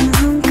कहाँ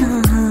हम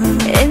कहाँ।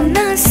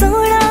 इतना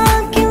सोना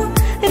क्यों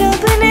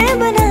रब ने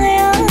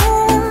बनाया,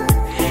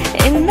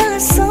 इतना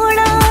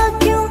सोना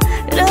क्यों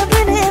रब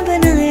ने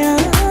बनाया।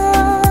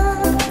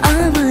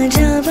 आवा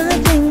जावा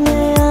ते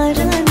मैं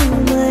यारा नू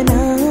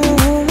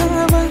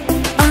मनावा,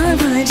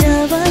 आवा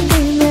जावा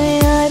ते मैं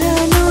यारा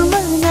नू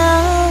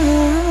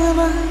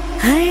मनावा।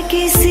 हर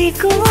किसी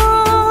को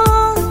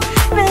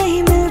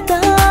नहीं मिलता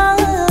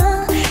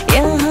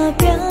यहाँ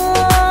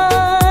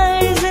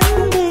प्यार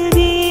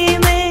जिंदगी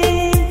में।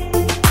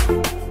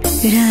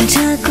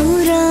 राजा को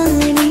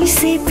रानी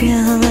से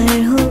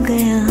प्यार हो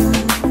गया,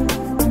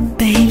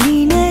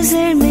 पहली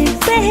नजर में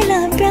पहला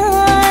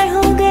प्यार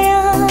हो गया।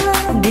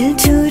 दिल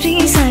चोरी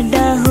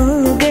साडा हो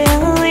गया,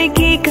 ओए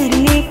की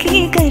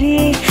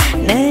करिए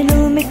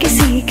नैनों में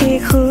किसी के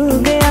खो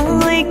गया।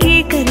 ओए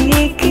की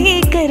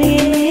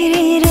करिए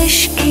मेरे रश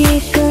के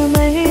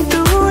कमर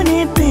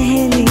तूने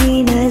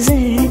पहली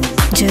नजर,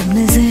 जब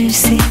नजर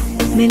से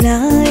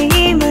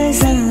मिलाई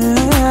मजा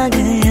आ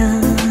गया।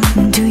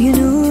 Do you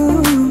know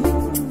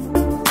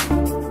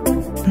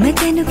मैं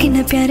तेनू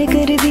कितना प्यार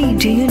कर दी,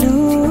 do you know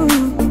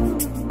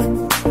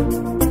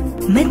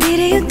मैं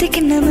तेरे उत्ते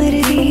कितना मर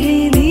दी।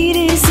 धीरे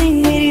धीरे से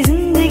मेरी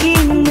जिंदगी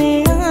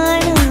में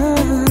आना,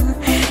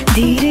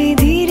 धीरे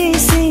धीरे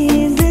से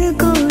दिल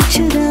को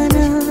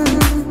चुराना।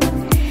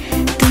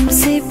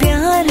 तुमसे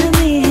प्यार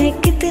हमें है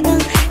कितना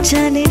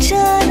जाने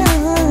जाना,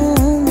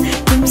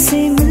 तुमसे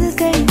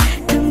मिलकर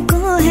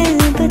तुमको है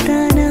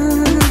बताना।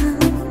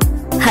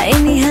 हाय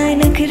नी हाय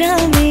नखरा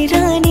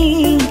मेरा नी,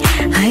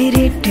 हाय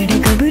रेटड़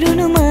गबरू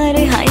नु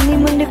मारे, हाय नी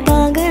मुंडे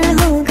पागल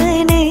हो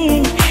गए ने,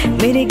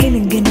 मेरे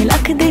गिन गिन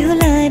लख दे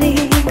हुलारे।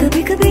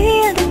 कभी कभी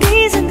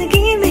आदती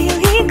जिंदगी में यूं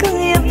ही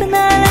कोई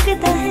अपना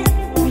लगता है,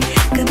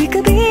 कभी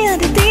कभी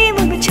आदती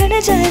मुझ में छड़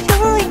जाए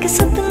तो एक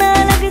सपना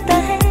लगता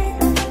है।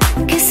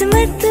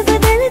 किस्मत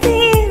बदलती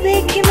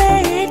वेखी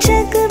मैं,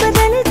 जग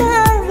बदलता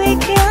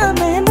वेख्या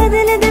मैं,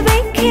 बदल दे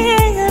वेखे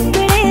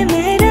अपने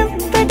में रब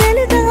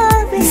बदलता।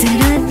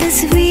 जरा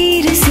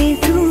तस्वीर से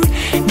तू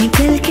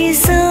निकल के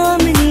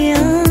सामने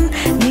आ,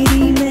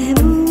 मेरी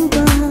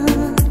महबूबा,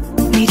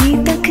 मेरी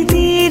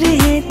तकदीर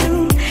है तू,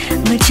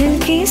 मचल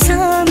के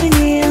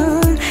सामने आ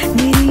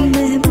मेरी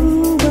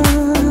महबूबा।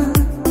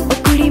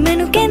 ओ कुड़ी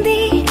मैनू कहंदी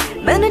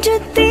मैनू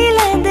जुत्ती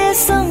लै दे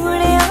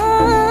सोहणिया,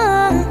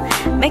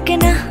 मैं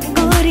कहना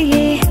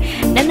गोरिए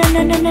ना ना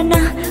ना ना ना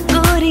ना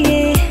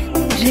गोरिए।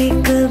 रे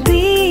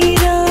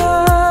कबीरा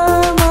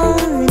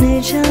मान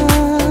जा,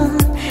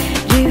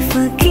 रे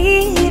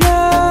फकीरा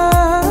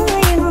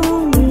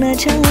यूं न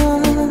जा।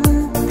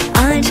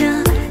 आजा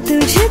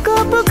तुझको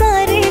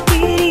पुकारे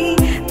तेरी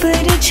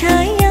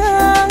परछाइयाँ,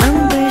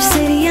 अंबर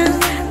सरिया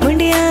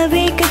मुंडिया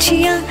वे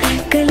कचिया,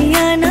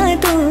 कलियां ना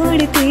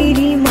तोड़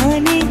तेरी माँ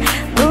ने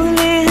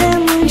बोले हैं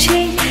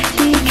मुझे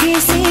तीखे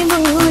से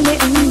बोल।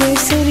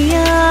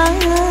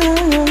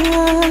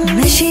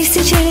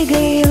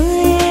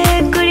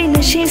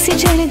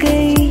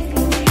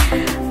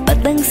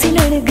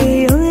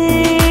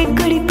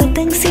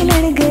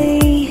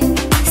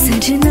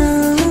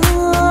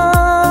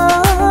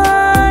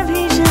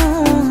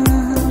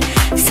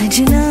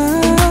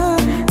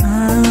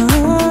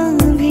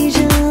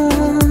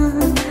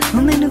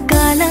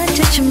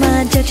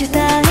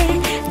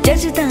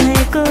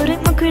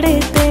 मुखड़े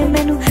ते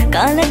मैनू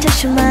काला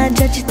चश्मा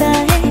जचदा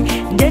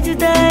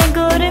है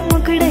गोरे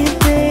मुखड़े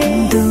पे।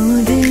 दो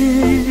दिल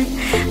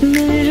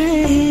मिल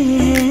रहे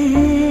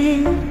हैं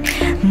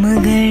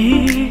मगर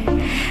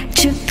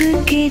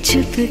चुपके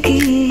चुपके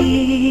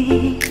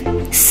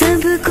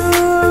सबको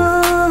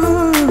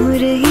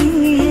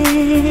रही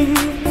है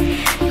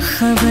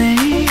खबर।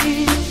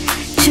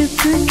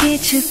 चुपके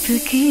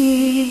चुपके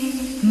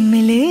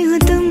मिले हो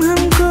तुम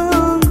हमको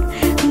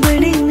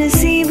बड़े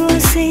नसीबों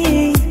से,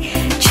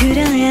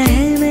 चुराया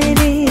है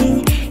मैंने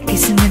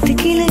किस्मत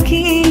की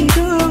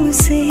लकीरों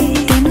से।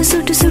 तेनू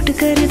सुट सुट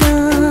करदा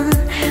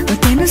ओ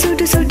तेनू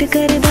सुट सुट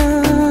करदा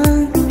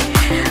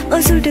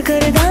ओ सुट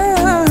करदा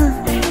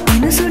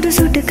तेनू सुट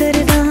सुट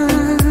करदा।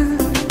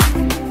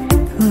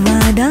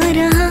 वादा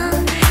रहा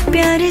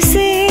प्यार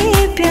से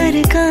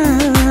प्यार का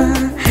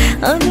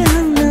अब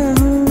हम ना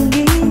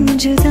होंगे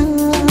जुदा।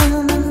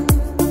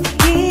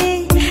 ये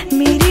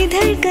मेरी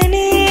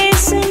धड़कने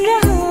सुन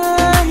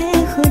रहा है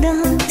खुदा,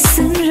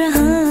 सुन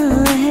रहा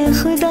है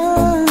खुदा।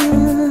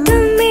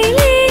 तुम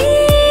मिले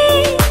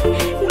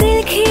दिल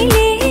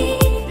खिले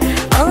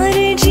और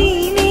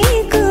जीने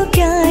को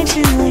क्या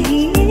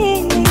चाहिए।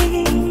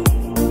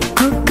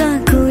 कोका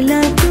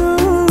कोला तू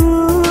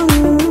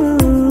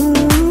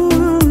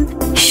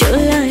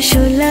शोला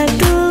शोला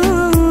तू।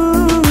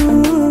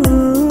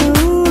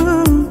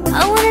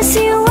 I wanna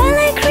see you well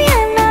like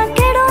Rihanna,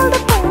 get all the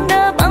bummed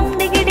up,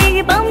 diggy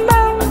diggy bum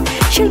bum.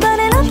 She'll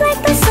burn it up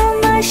like the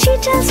summer, she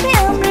tells me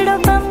I'm rid of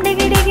bum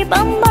diggy diggy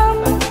bum bum.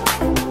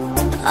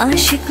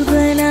 आशिक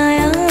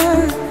बनाया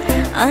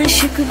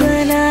आशिक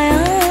बनाया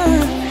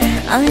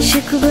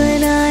आशिक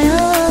बनाया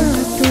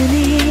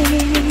तूने।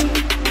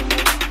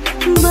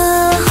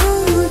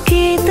 बाहों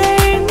के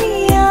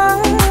दरमियां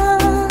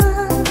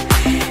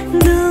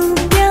दो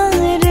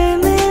प्यार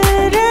मिल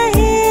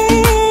रहे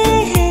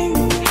हैं,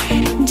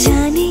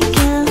 जाने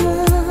क्या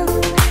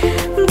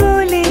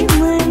बोले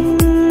मन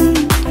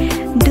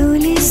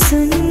डोले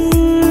सुन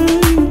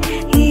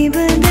ये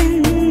बदन।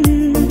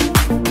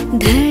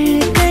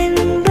 धड़कन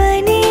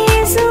बनी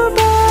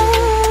जुबां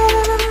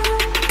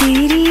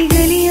तेरी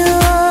गलियां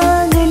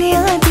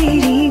गलियां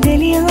तेरी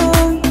गलियां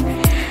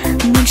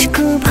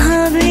मुझको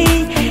भावे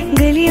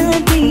गलियां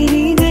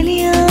तेरी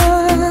गलियां।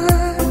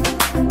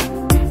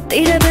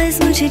 तेरा बस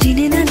मुझे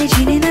जीने ना दे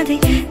जीने ना दे,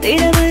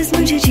 तेरा बस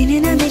मुझे जीने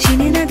ना दे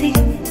जीने ना दे।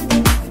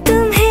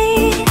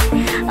 तुम्हें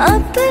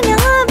अपना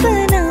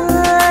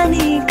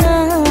बनाने का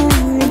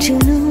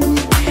जुनून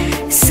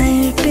सर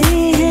पे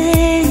है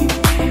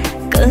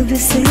कब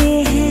से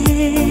है।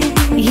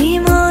 ये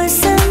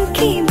मौसम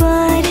की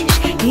बारिश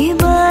ये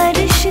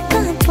बारिश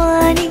का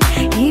पानी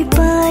ये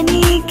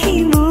पानी की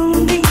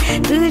बूंदे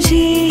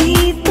तुझे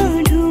ही तो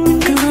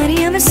ढूंढ।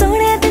 कवारियां में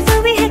सोने ते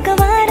तू भी है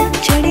कवारा,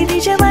 चढ़ी दी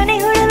जवानी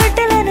हुड़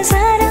लुटला न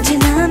सारा।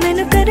 जिना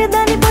मैनू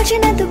करदा नी पहुंची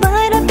ना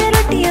दोबारा, ते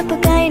रोटियां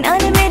पकाई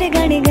नाल मेरे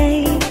गाने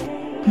गाए।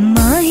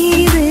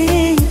 माही वे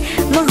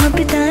मां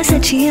पिता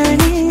सचिया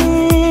ने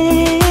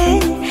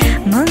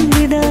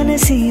मंगदा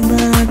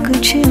नसीबा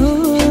कुछ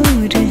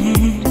और है।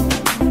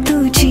 तू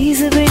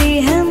चीज बड़ी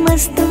है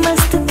मस्त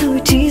मस्त, तू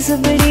चीज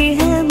बड़ी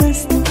है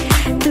मस्त,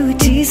 तू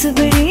चीज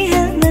बड़ी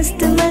है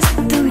मस्त मस्त,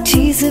 तू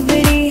चीज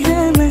बड़ी है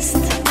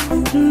मस्त।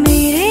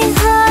 मेरे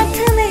हाथ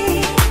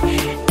में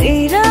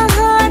तेरा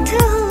हाथ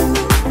हो,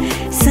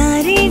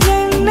 सारी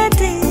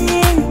जन्नतें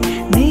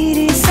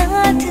मेरे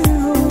साथ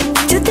हो।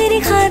 जो तेरी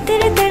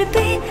खातिर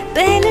तड़पे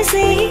पहले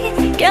से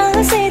ही क्या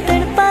उसे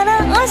तड़पाना।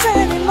 ओ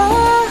जालिमा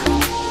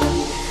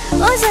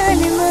ओ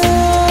जालिमा।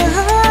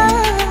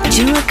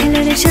 जो अख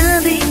लड़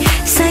जावे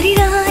सारी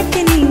रात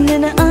नींद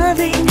न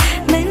आवे,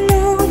 मैनू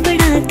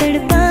बड़ा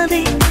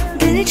तड़पावे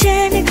दिल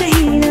चैन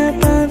कहीं ना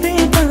पावे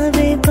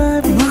पावे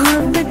पावे।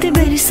 मोहब्बत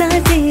बरसा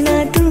देना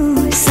तू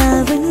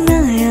सावन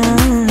आया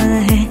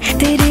है,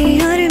 तेरे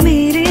और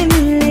मेरे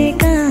मिलने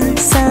का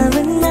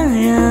सावन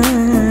आया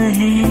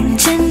है।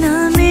 चन्ना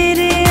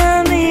मेरे आ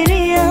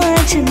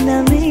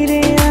चन्ना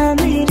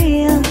मेरे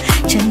आ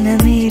चन्ना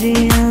मेरे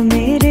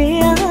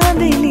आ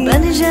बेली।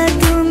 बन जा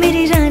तू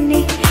मेरी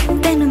रानी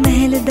तेन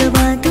महल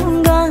दबा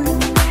दूंगा,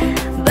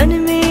 बन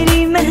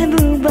मेरी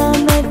महबूबा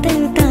मैं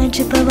तेन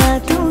ताज पवा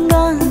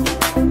दूंगा।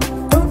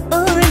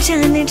 ओ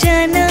जाने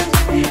जाना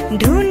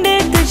ढूंढे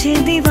तुझे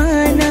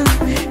दीवाना,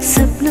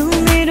 सपनों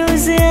में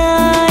रोज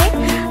आए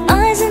आ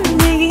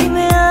जिंदगी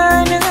में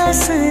आना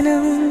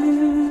सनम।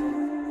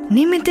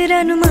 नी मैं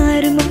तेरा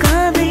नुमार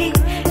मुकावे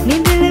नी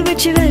दिल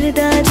विच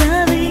वरदा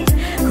जावे,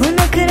 हो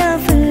नखरा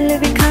फुल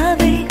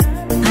विखावे।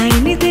 हाय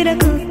नी तेरा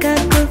Coca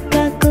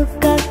Coca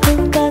Coca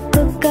Coca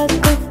Coca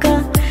Coca,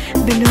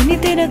 बिनो नी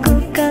तेरा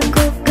Coca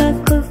Coca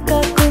Coca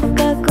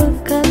Coca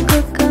Coca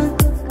Coca.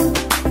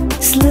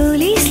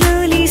 Slowly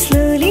slowly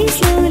slowly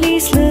slowly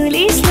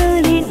slowly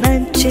slowly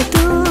नच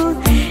तू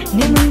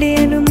ने मुंडे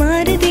नु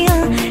मार दिया,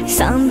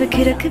 सांभ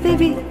के रख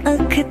बेबी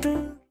अख तू।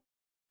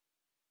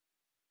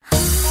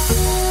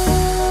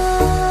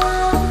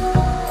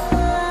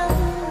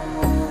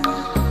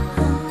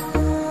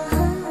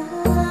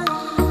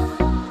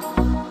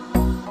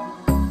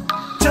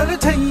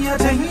 छैया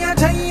छैया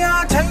छैया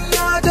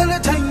छैया चल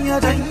छैया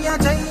छैया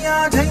छैया। छैया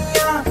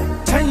छैया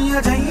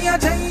छैया छैया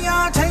छैया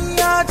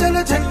छैया चल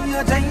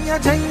छैया छैया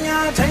छैया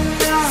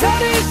छैया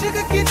सारे इश्क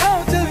की छाव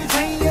चल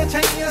छैया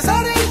छैया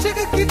सारे इश्क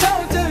की छाव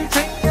चल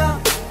छैया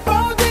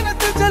पाँव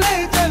जन्नत चले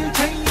चल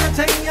छैया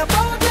छैया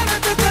पाँव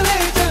जन्नत चले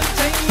चल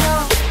छैया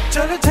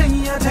चल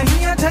छैया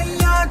छैया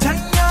छैया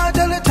छैया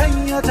चल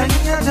छैया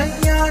छैया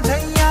छैया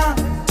छैया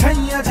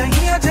छैया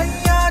छैया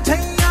छैया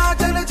छैया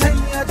चल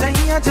छैया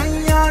छैया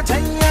छैया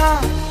छैया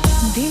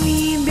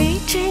दिली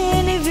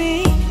बेचैन वे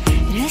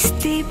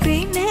रास्ते पे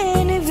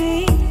नैन वे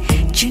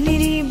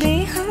चुनरी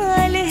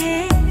बेहाल है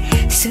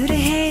सुर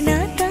है ना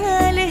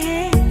ताल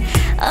है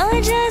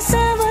आजा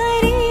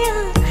सवारिया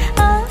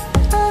आ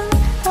आ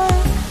आ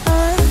आ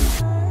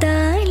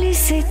ताल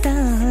से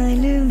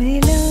ताल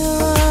मिला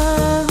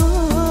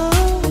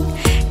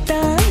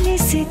ताल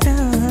से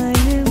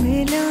ताल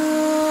मिला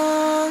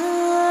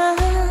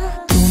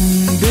तुम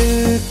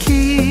दिल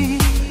की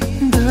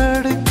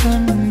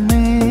धड़कन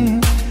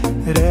में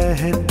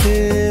रहते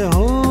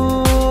हो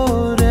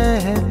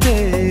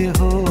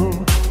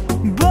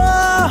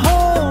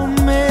बाहों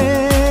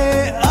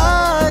में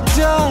आ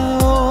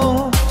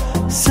जाओ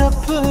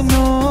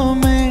सपनों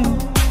में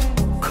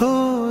खो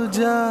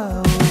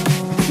जाओ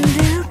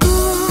दिल को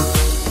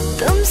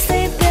तुमसे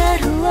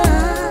प्यार हुआ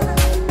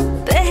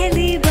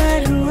पहली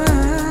बार हुआ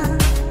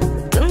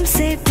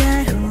तुमसे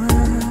प्यार हुआ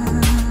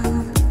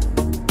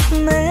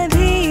मैं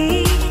भी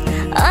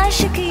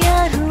आशिक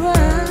यार हुआ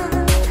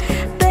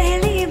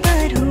पहली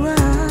बार हुआ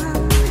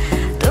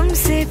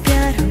तुमसे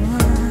प्यार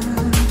हुआ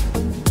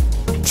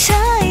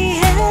छाई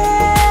है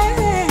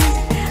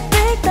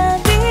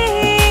बेताबी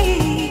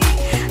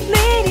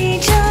मेरी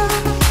जान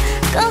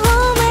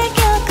कहूँ मैं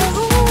क्या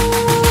कहूँ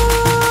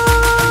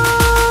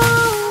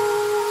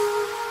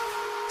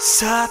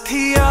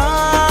साथिया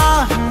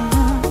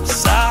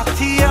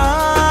साथिया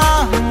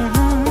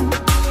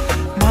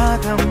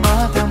मादम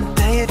मादम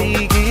तेरी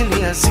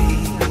गिलियासी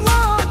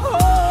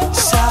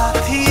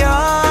साथिया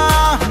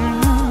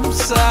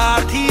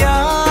साथिया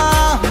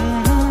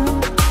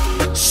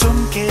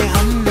सुन के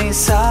हमने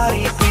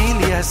सारी पी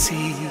लिया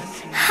सी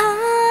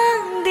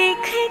हाँ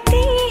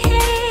दिखती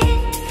है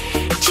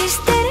जिस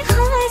तरह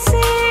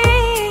से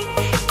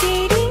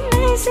तेरी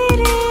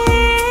नजरें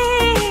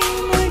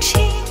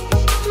मुझे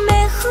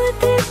मैं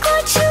खुद को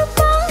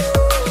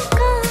छुपाऊं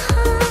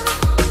कहाँ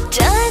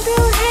जादू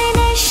है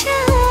नशा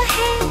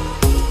है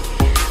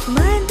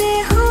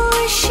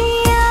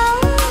मदहोशियाँ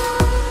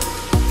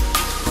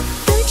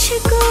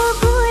तुझको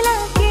भुला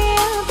के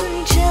अब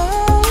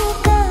जाऊं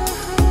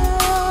कहाँ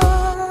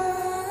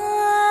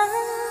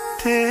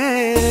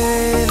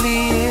तेरे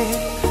लिए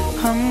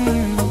हम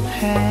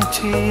हैं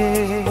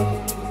जिए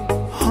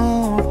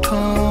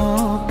होठों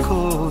को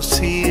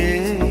सिए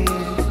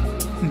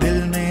दिल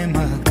में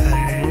मगर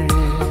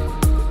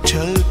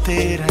चलते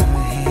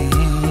रहें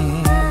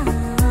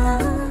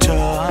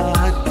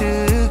चाहत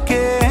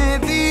के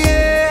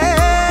दिए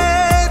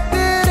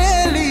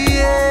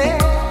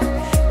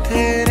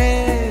तेरे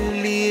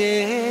लिए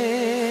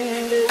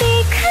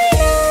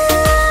देखना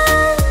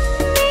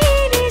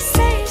मेरे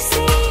सर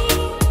से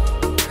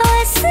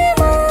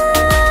आसमां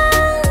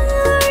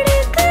उड़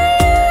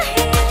गया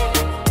है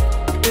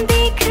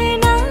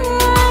देखना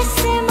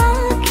आसमां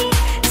के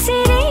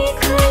सिरे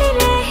खुल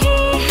रहे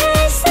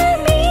हैं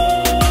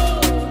ज़मीन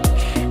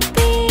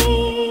पे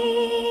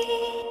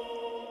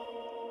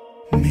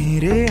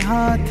मेरे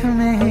हाथ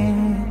में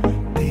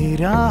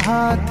तेरा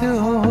हाथ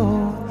हो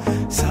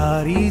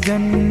सारी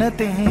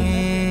जन्नतें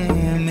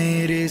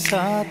मेरे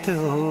साथ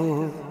हो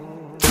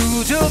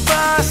तू जो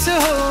पास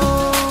हो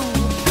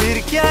फिर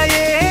क्या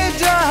ये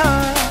जहां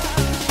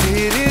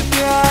तेरे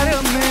प्यार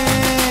में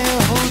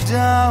हो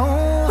जाऊं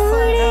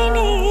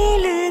उड़ने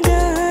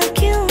लगा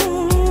क्यों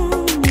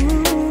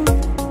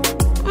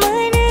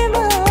मन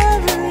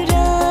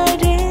बावरा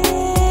रे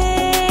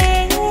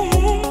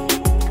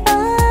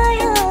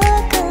आया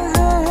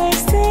कहाँ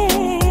से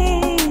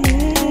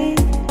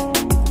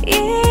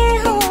ये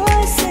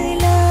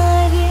हौसला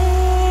रे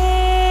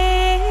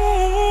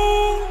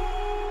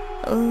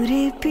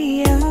ओरे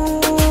पिया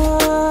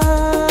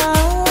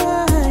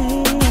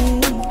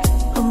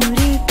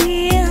ओरे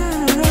पिया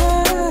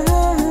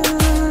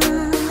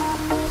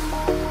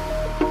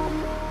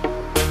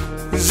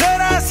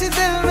जरा सी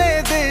दिल में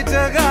दे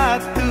जगह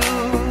तू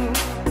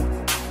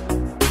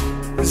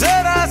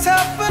जरा सा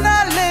अपना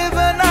ले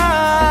बना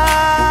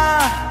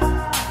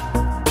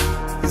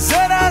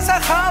जरा सा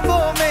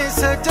ख्वाबों में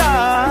सजा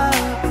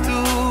तू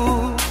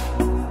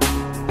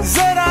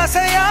जरा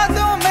सा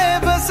यादों में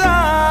बसा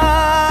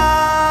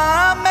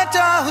मैं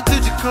चाहूँ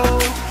तुझको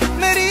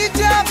मेरी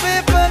जान पे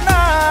बना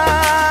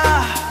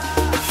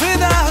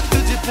फिदा हूँ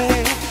तुझ पे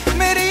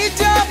मेरी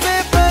जान पे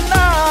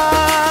बना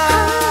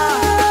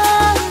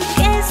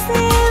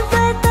कैसे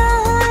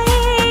बताए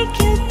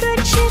कि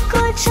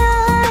तुझको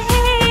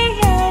चाहे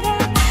यारा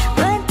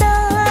बता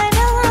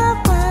ना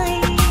पाए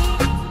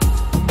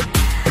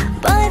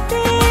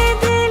बातें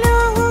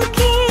दिलों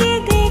की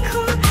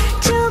देखो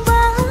जो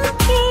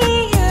बाकी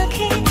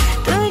आंखें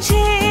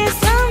तुझे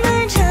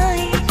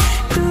समझाए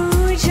तू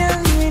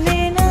जाने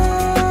ना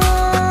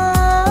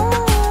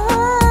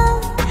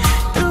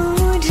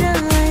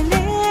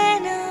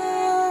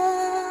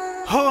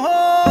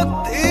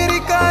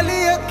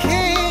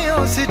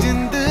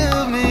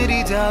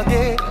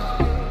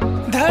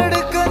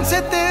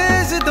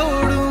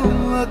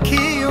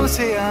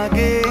से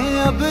आगे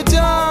अब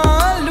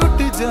जान लुट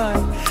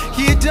जाए,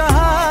 ये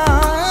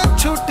जहां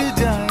छूट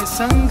जाए,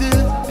 संग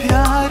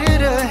प्यार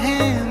रहे,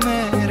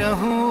 मैं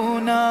रहूं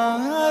ना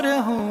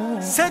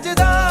रहूं।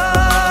 सजदा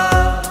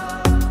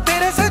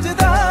तेरा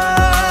सजदा,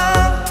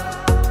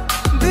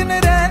 दिन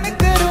रैन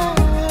करूं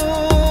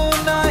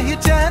ना ही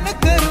चैन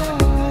करूं।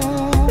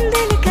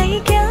 दिल का ये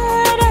क्या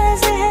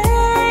राज है,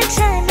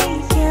 जाने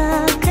क्या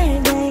कर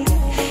गए,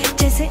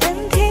 जैसे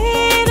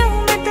अंधेरों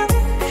में तुम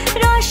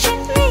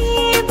रोशनी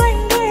बन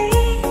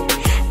गए।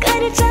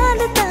 कर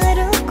चांद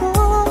तारों को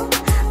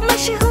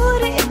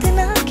मशहूर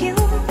इतना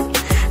क्यों,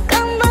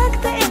 कम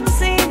वक्त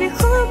इनसे भी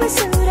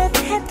खूबसूरत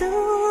है तू।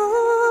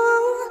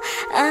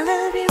 I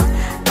love you,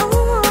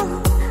 ooh,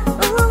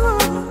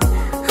 ooh,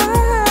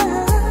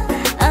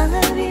 I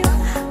love you,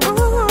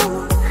 ooh,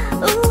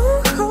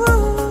 ooh।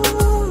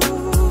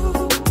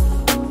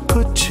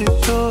 कुछ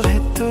तो है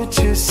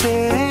तुझसे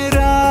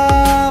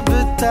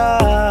राबता,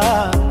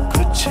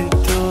 कुछ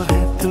तो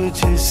है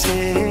तुझसे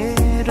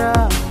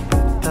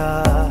राबता,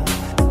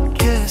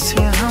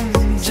 कैसे हम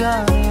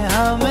जाने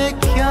हमें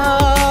क्या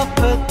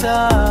पता।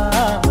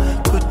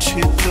 कुछ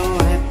तो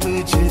है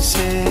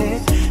तुझसे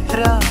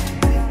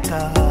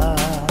राबता।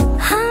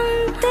 हम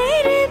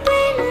तेरे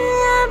बिन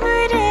अब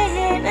रह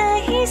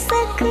नहीं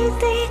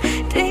सकते,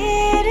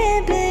 तेरे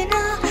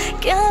बिना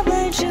क्या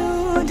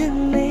वजूद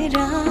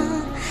मेरा।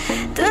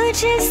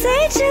 तुझसे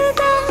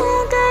जुदा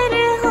अगर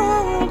हो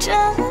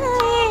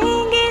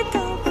जाएंगे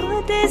तो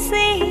खुद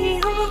से ही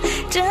हो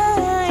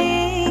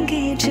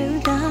जाएंगे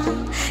जुदा,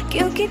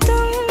 क्योंकि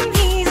तुम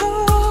ही हो,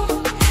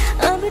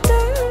 अब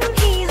तुम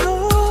ही हो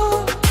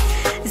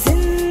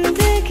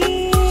जिंदगी,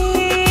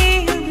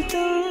 अब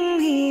तुम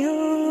ही हो।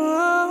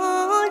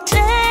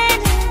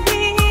 चैन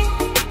भी,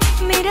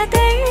 मेरा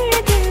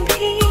दर्द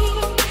भी,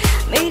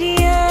 मेरी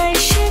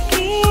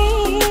आशिकी,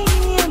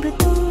 अब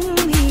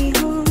तुम ही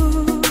हो।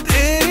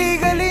 तेरी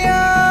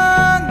गलियां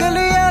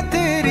गलियां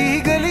तेरी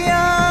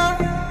गलियां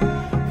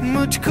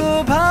मुझको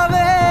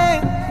भावे,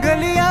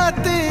 गलियां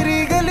तेरी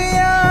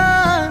गलियां,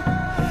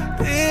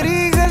 तेरी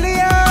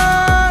गलियां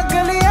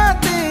गलियां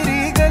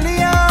तेरी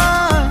गलियां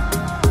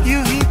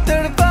यूं ही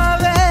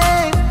तड़पावे,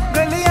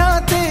 गलियां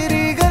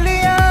तेरी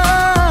गलियां।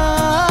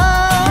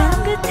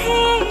 रंग थे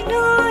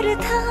नूर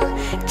था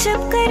जब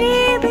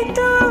करीब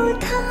तू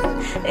था,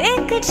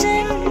 एक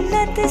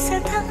जन्नत सा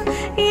था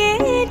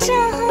ये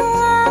जहां।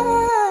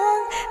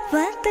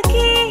 वक्त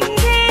की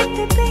रेत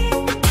पे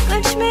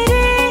कुछ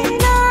मेरे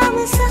नाम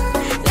सा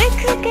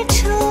लिख के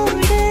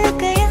छोड़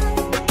गया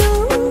तू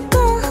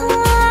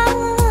कहाँ।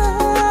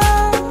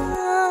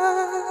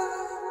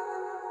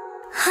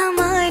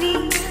 हमारी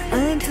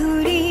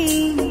अधूरी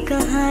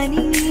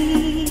कहानी,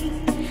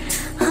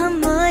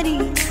 हमारी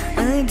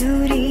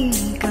अधूरी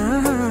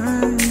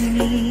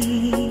कहानी।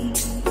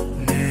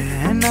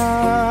 नैना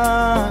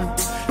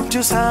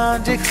जो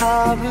सांझ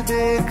ख्वाब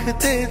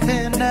देखते थे,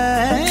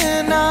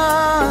 नैना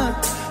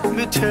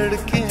बिछड़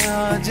के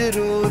आज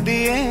रो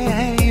दिए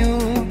हैं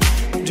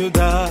यूं।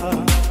 जुदा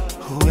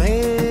हुए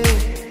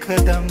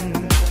कदम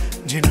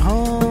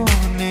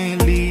जिन्होंने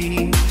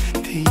ली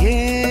थी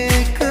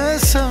ये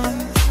कसम,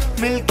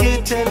 मिलके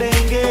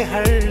चलेंगे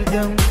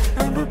हरदम,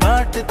 अब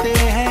बांटते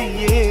हैं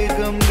ये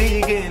गम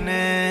भीगे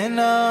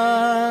नैना।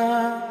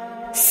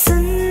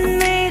 सुन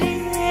मेरे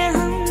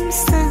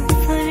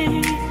हमसफर,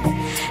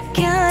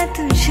 क्या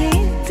तुझे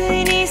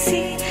इतनी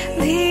सी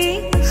भी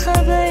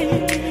खबर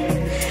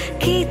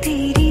कि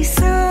तेरी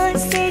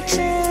सांसें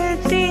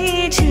चलती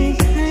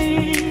जिधर,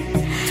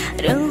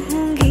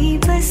 रहूंगी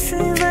बस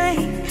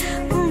वही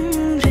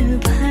उम्र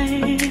भर,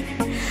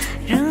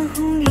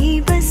 रहूंगी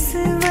बस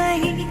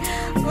वही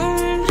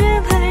उम्र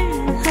भर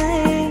है।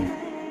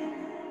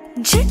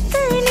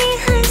 जितनी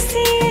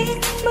हंसी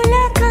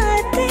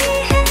मुलाकातें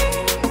हैं,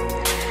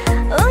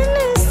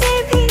 उनसे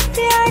भी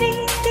प्यारी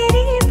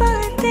तेरी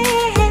बातें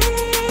हैं।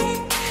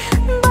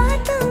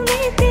 बातों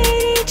में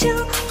तेरी जो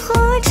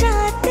खो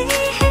जाते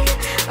हैं,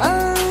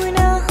 आओ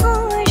ना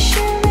होश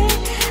में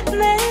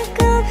मैं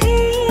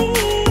कभी,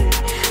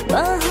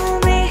 बाहों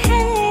में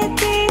है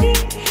तेरी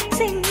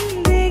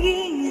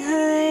जिंदगी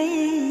है।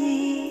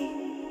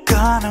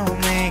 कानों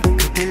में एक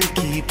दिल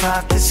की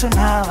बात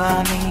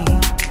सुनावानी,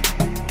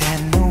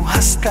 तेनू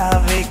हसता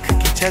वेख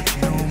के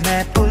जदनू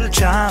मैं भुल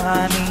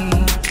जावानी।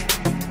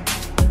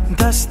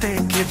 दसते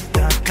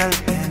कितना कल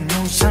तेनू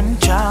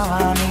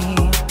समझावानी,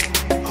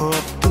 हो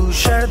अब तू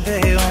शर्दे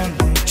ओन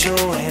जो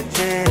है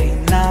तेरी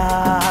ना।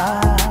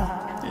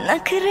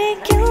 नखरे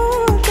क्यों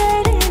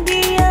कर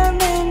दिया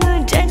मैनू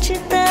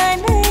जचता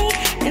नहीं,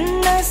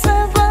 इन्ना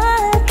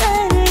सवाल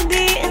कर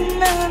दी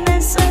इन्ना मैं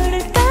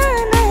सुनता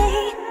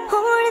नहीं।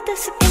 होण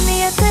दस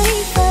किन्निया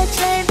तरीफा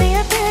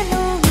चाहिदिया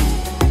तैनू,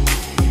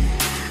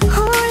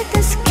 होण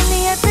दस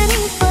किन्निया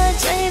तरीफा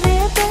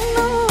चाहिदिया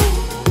तैनू,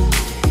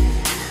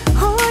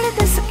 होण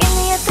दस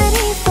किन्निया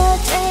तरीफा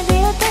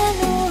चाहिदिया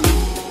तैनू,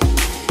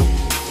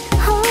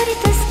 होर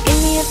दस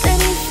किन्निया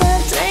तरीफा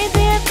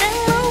चाहिदिया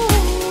तैनू।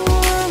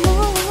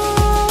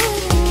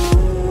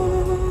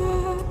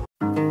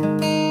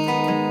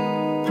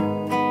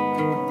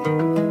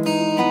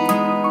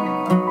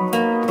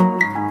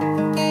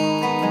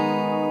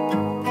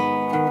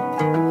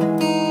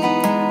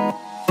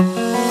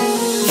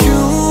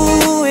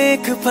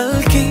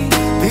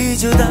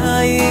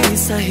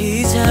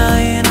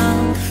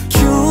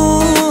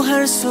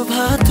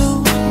 सुबह तू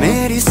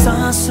मेरी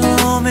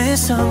सांसों में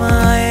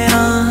समाए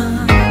ना।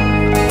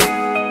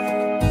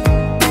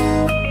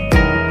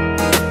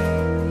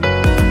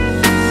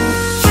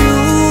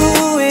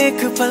 क्यों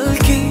एक पल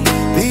की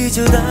भी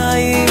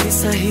जुदाई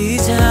सही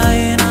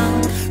जाए ना।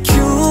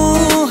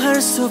 क्यों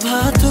हर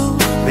सुबह तू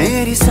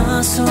मेरी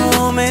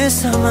सांसों में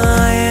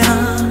समाए ना।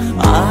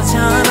 आ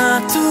जाना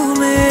तू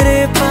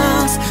मेरे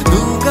पास,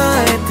 दूंगा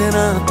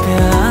इतना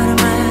प्यार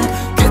मैं।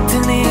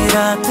 कितनी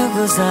रात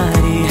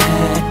गुजारी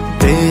है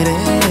तेरे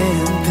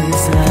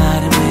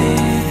इंतजार में।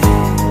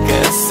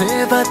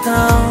 कैसे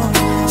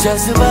बताऊं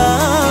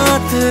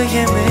जज्बात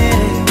ये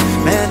मेरे,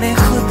 मैंने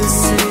खुद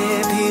से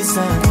भी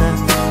ज्यादा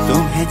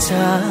तुम्हें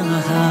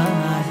चाहा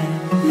है।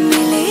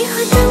 मिले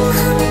हो तुम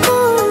हमको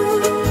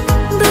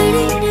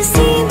बड़े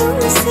नसीबों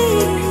से,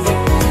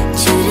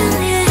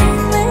 चुराया है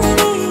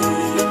मैंने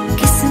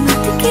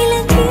किस्मत की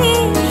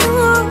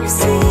लकीरों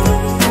से।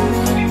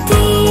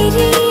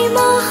 तेरी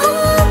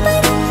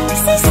मोहब्बत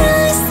से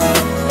सांसें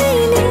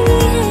मिली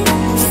है,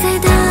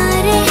 सदा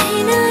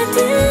रहना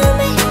दिल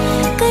में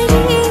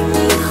करीब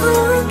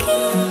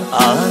होगी।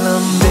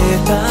 आलम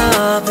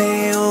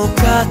बेताबियों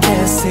का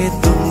कैसे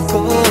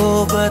तुमको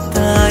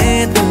बताए,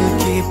 दिल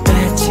की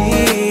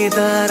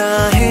पेचीदा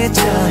राहें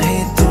चाहे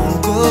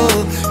तुमको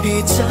भी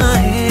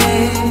चाहे।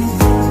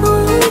 ओ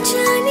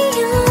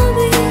जानिया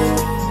वे,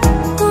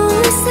 ओ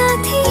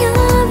साथिया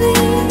वे,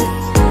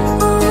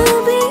 ओ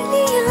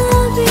बेलिया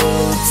वे,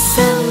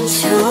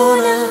 समझो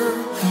ना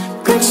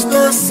कुछ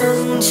तो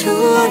समझो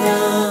ना।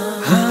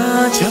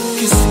 हाँ, जब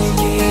किसी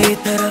की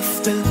तरफ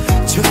दिल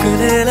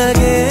झुकने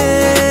लगे,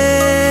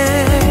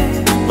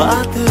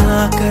 बात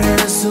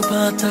आकर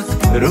सुबह तक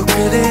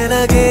रुकने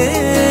लगे।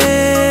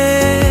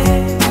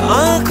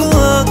 आंखों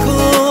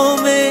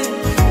आंखों में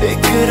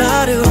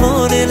इकरार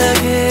होने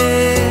लगे।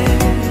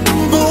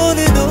 बोल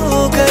दो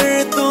कर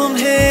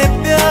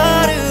तुम्हें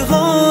प्यार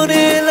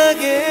होने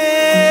लगे।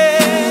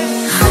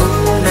 हम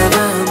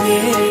नवा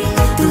मेरे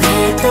तू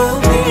है तो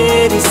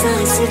मेरी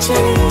सांस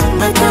चले,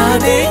 बता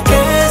दे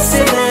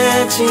कैसे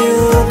मैं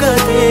जीऊंगा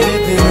तेरे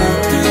बिना।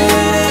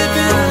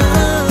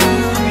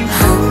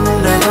 हम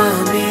नवा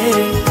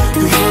मेरे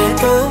तू है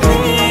तो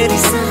मेरी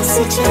सांस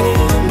चले,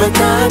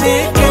 बता दे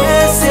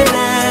कैसे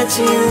मैं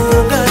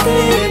जीऊंगा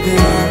तेरे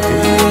बिना।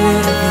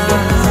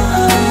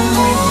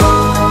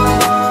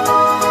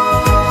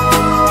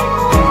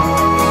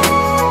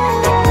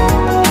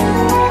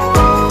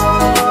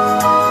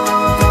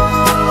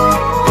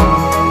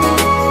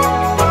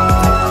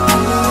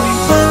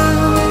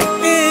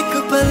 एक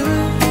पल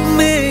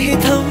में ही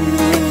थम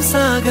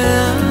सा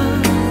गया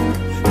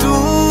तू,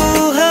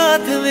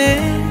 हाथ में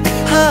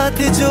हाथ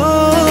जो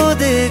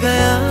दे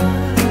गया।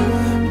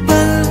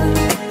 पल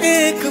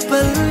एक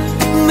पल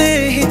में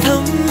ही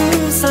थम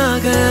सा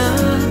गया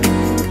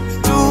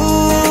तू,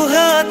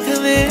 हाथ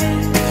में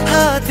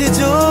हाथ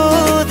जो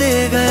दे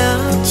गया।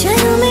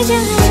 चलो मैं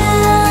जहाँ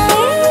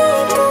जाए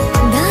तो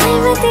दाएं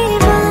में तेरे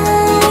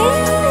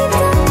बाएं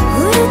तो,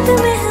 हुर्रत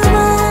में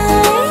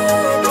हवाएं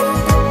तो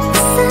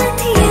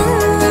साथिया।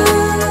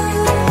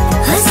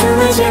 हंसू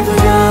मैं जब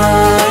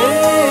गाए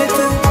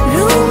तो,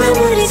 रूह में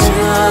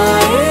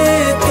मुरझाए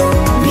तो,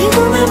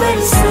 भीगू मैं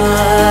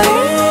बरसाए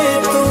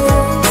तो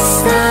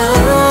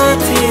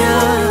साथिया।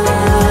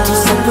 तू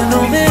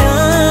सपनों में आ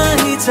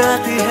ही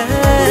जाती है,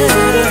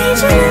 गुजारे थे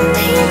जो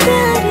लम्हे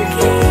प्यार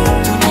के,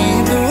 तू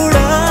नींद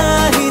उड़ा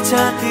ही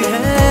जाती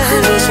है।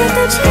 हमेशा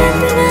तुझे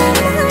अपना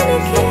मान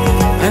के,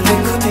 मैं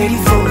देखूं तेरी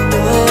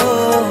फोटो,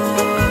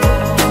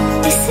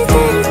 इस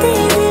दर्द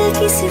दिल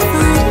की मैं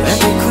सिफारिश,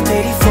 देखूं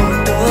तेरी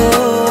फोटो,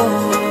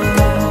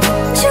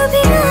 जो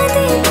भिगा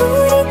दे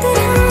पूरी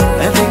तरह।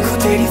 मैं देखूं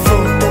तेरी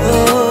फोटो,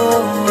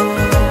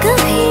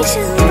 कभी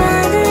जो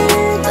बादल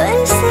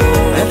बरसे,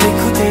 मैं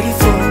देखूं तेरी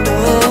फोटो।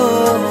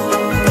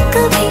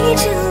 कभी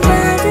जो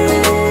बादल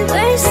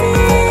बरसे।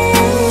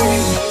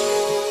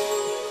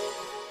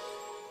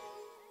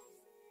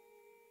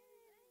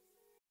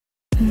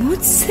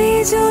 मुझसे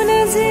जो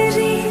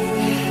नजरे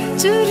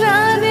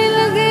चुराने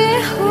लगे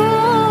हो,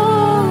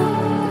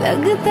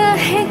 लगता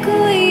है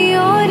कोई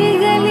और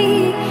गली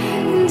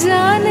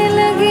जाने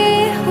लगे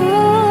हो।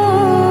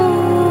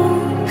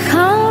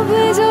 ख्वाब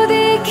जो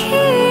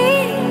देखे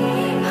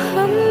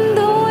हम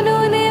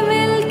दोनों ने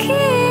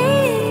मिलके,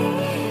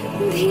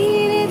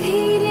 धीरे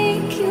धीरे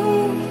क्यों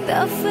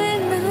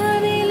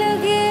दफनाने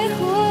लगे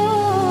हो।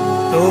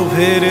 तो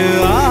फिर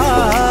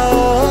आओ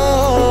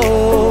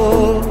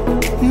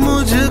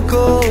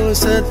मुझको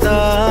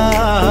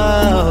सताओ,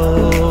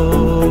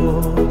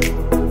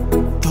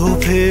 तो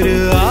फिर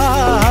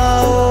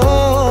आओ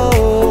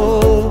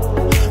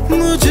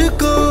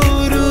मुझको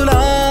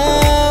रुलाओ।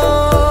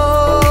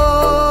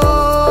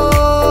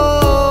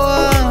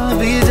 आ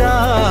भी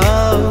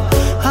जाओ,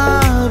 आ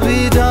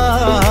भी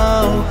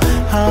जाओ,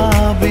 आ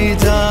भी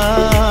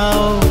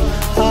जाओ,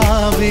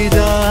 आ भी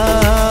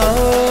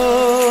जाओ।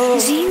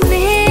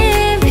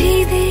 जीने भी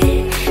दे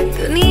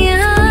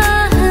दुनिया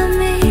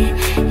हमें,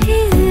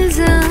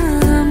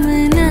 इल्जाम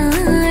ना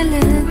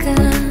लगा।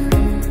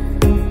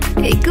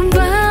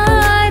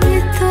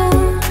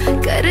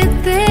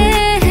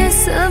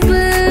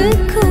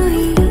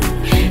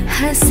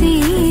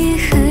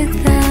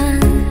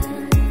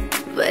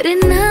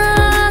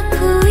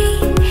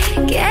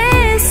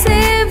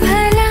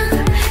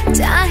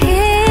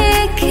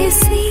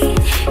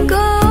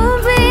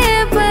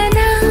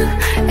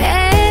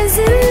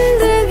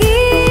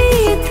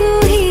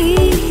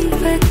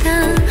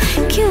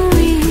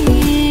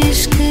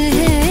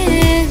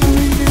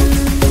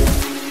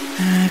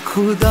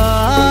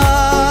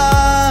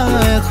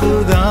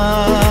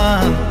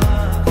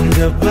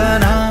 जब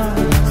बना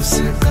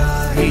उसका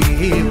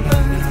ही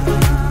बना।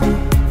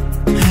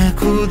 है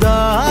खुदा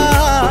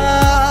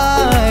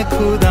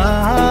खुदा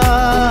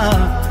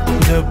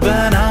जब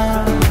बना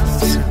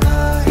उसका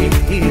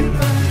ही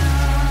बना।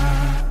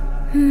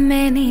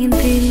 मैंने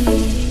दिल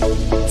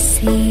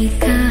से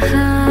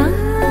कहा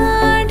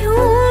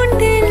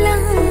ढूंढ ला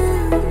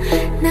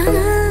ना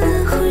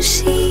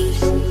खुशी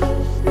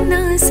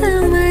ना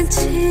समझ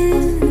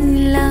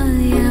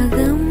लाया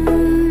गम,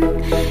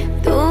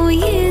 तो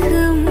ये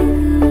गम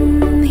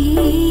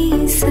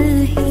ही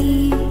सही।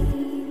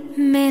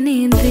 मैंने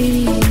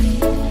दिल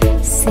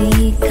से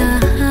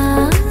कहा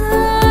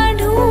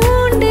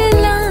ढूंढ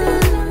ला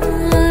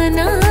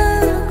ना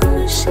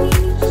खुशी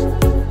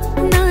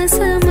ना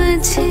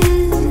समझ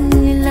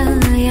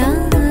लाया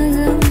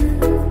गम,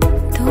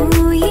 तो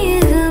ये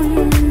गम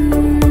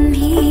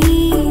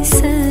ही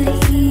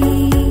सही।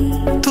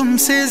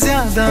 तुमसे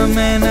ज्यादा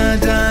मैं ना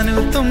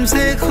जानूं,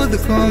 तुमसे खुद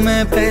को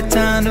मैं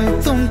पहचानूं,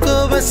 तुमको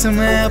बस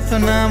मैं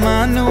अपना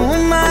मानूं।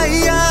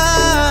 माया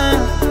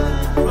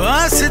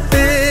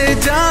वास्ते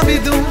जा भी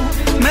दूं,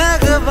 मैं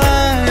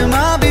गवाह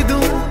मां भी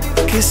दूं,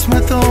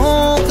 किस्मतों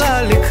का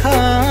लिखा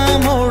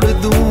मोड़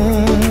दूं।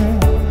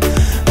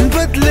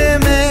 बदले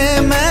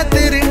में मैं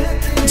तेरे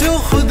जो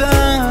खुदा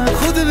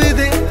खुद भी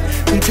दे,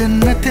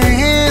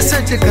 जन्नतें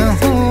सच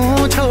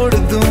कहूं छोड़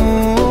दूं।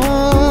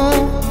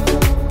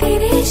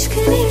 तेरे इश्क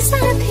ने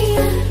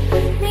साथिया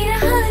मेरा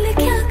हाल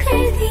क्या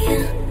कर दिया,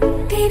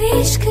 तेरे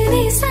इश्क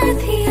ने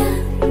साथिया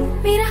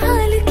मेरा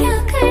हाल क्या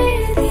कर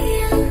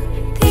दिया।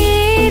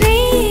 तेरे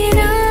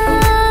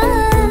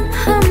नाम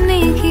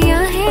हमने किया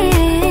है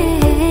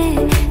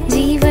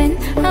जीवन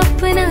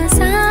अपना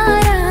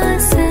सारा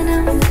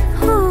सनम,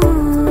 हो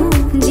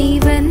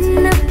जीवन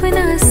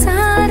अपना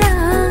सारा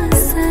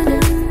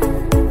सनम।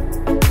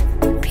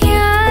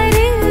 प्यार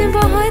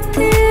बहुत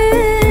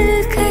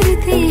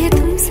करते हैं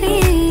तुमसे,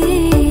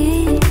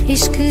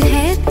 इश्क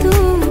है तू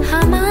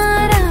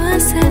हमारा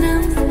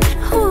सनम,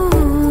 हो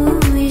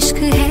इश्क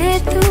है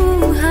तू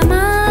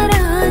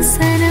हमारा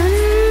सनम।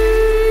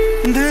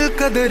 दिल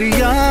का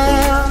दरिया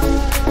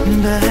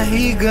बह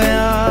ही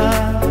गया,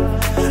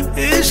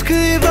 इश्क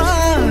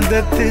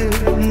इबादत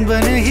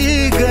बन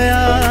ही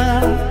गया।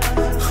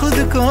 खुद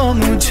को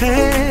मुझे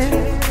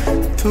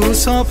तू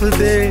सौंप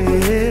दे,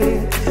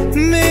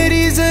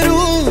 मेरी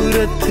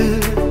जरूरत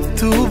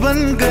तू बन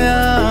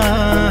गया।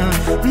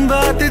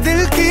 बात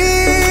दिल की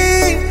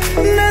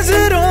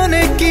नजरों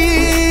ने की,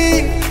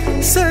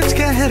 सच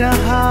कह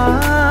रहा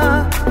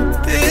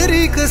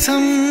तेरी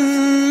कसम।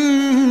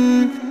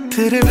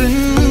 तेरे बिन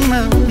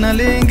न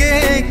लेंगे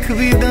एक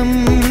भी दम,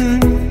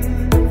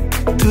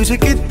 तुझे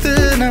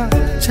कितना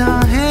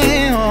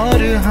चाहें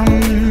और हम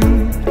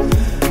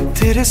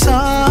तेरे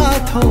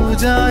साथ हो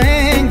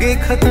जाएंगे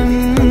खत्म।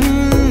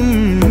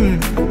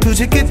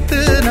 तुझे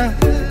कितना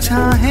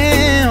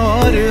चाहें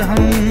और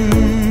हम।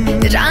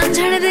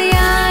 रांझण दे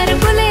यार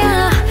बुलिया,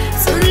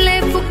 सुन ले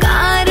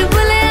पुकार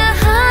बुलिया,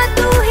 हाँ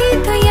तू ही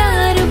तो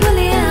यार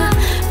बुलिया।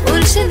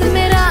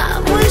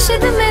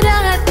 मुर्शिद मेरा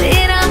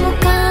तेरा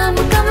मुकाम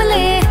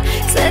कमले,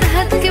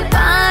 सरहद के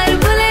पार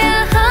बुलिया,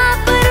 हाँ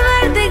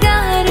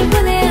परवरदिगार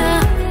बुलिया।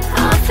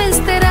 हाफिज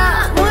तेरा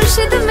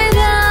मुर्शिद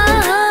मेरा।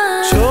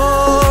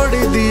 छोड़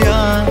दिया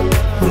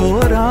वो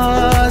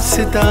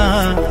रास्ता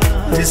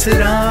जिस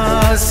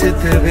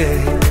रास्ते पे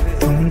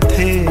तुम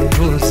थे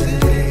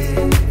गुजरे,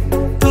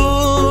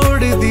 तोड़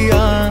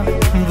दिया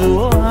वो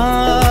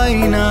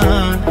आईना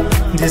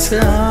जिस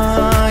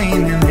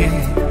आईने में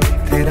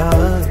तेरा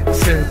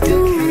अक्सर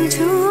दिखे।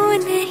 जो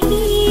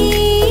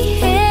नहीं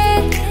है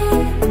तू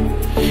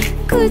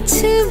कुछ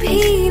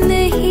भी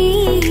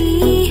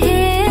नहीं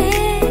है,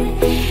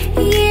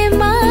 ये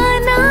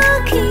माना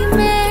कि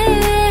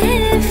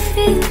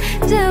महफिल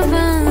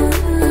जवां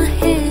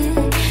है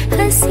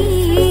हंसी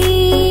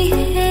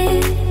है।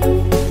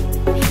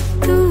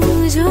 तू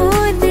जो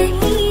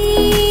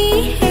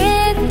नहीं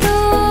है तो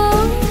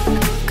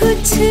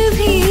कुछ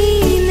भी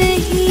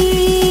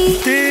नहीं।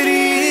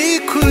 तेरी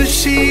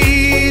खुशी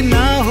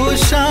ना हो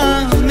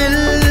शामिल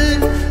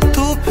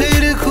तो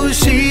फिर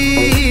खुशी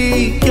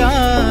क्या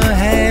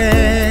है।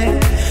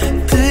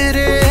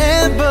 तेरे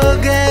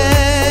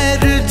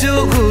बगैर जो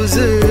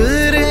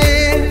गुजरे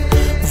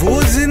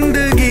वो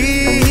जिंदगी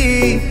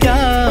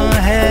क्या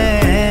है।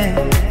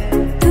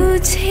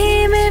 तुझे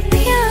मैं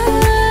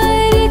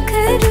प्यार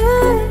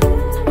करूं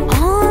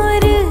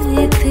और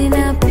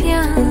इतना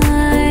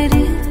प्यार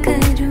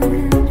करूं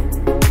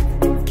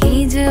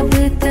कि जब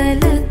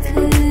तलक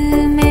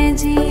मैं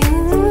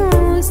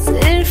जीऊं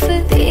सिर्फ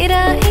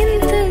तेरा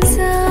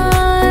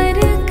इंतजार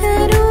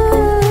करूं।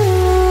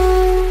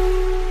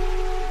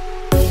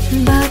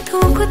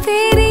 बातों को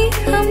तेरी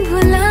हम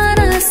भुला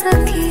ना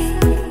सके,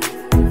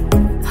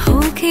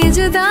 होके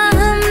जुदा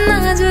हम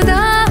ना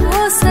जुदा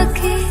हो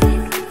सके।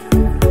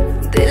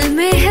 दिल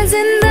में है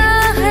जिंदा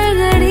हर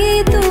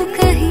घड़ी तू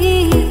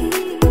कहीं,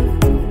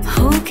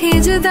 होके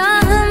जुदा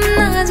हम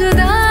ना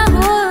जुदा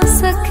हो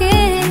सके।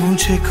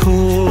 मुझे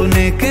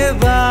खोने के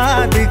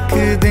बाद एक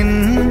दिन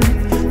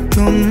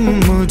तुम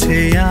मुझे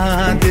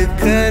याद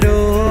करो।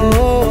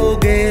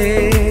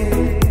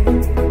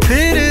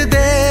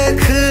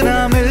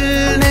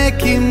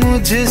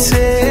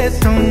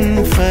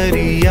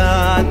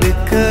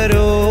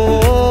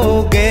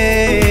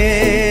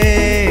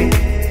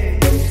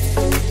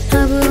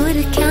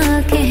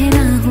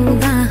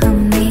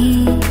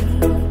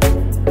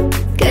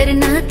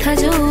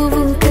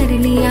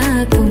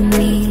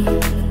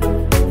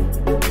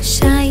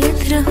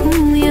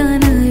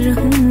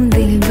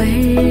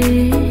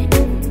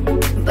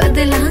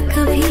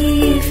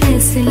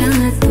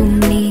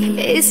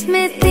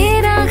 इसमें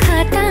तेरा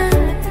घाटा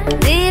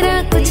मेरा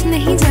कुछ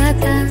नहीं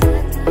जाता,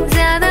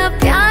 ज्यादा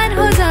प्यार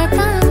हो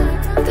जाता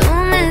तो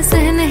मैं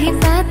सह नहीं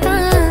पाता।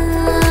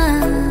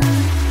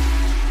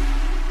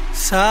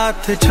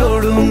 साथ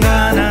छोड़ूंगा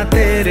ना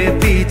तेरे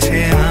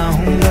पीछे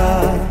आऊंगा,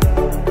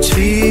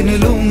 छीन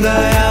लूंगा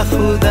या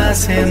खुदा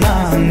से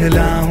मांग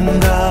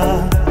लाऊंगा,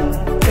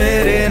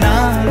 तेरे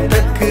नाम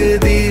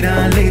तकदीरा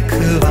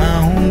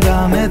लिखवाऊंगा,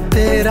 मैं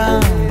तेरा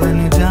बन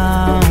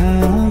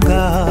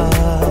जाऊंगा,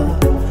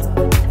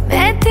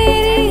 मैं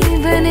तेरी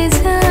बन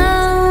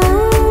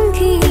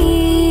जाऊंगी।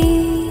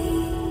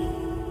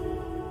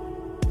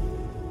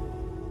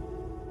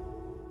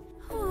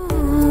 ओ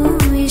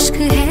इश्क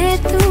है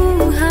तू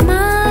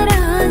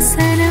हमारा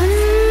सनम,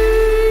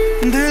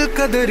 दिल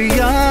का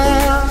दरिया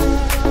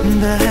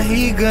बह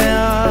ही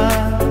गया,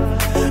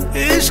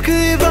 इश्क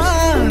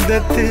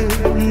इबादत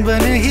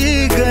बन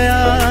ही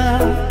गया,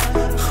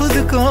 खुद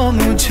को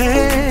मुझे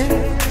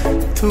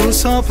तू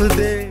सौंप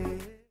दे।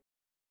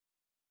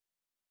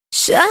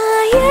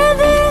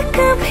 शायद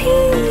कभी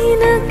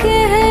न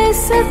कह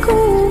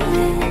सकूं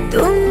मैं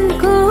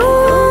तुमको,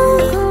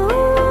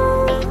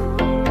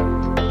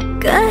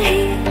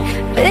 कहे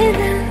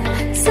बिना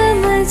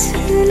समझ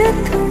न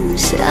तुम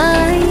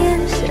शायद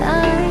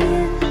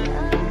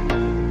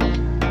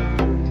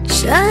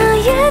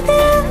शायद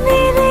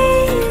मेरे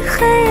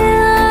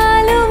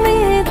ख्यालों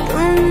में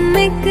तुम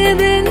एक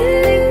दिन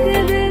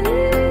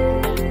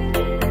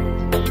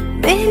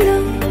मिलो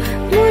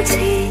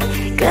मुझे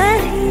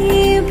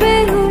कहीं पे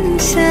गुम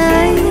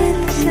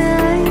शायद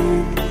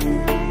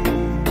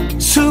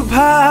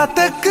सुबह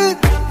तक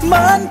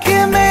मान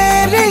के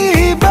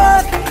मेरी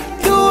बात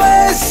तू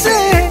ऐसे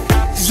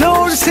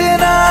जोर से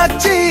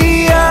नाची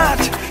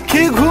आज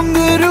कि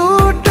घुंघरू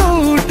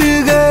टूट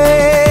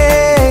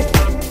गए,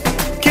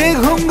 कि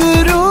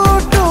घुंघरू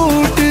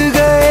टूट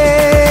गए।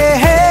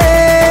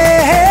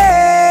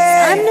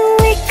 सानू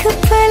एक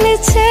पल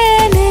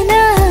चैन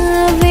ना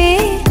आवे,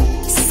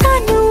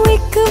 सानू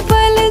एक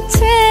पल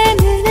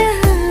चैन ना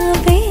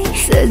आवे,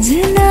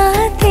 सजना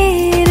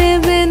तेरे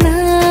बिना,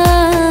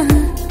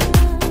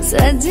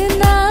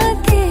 सजना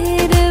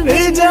तेरे बिना।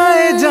 ले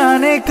जाए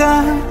जाने का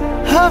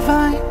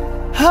हवाएं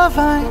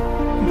हवाएं,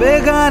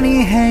 बेगानी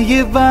है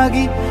ये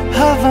बागी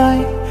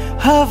हवाएं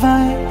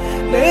हवाएं,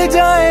 ले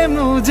जाए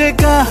मुझे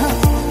कहाँ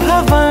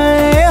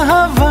हवाएं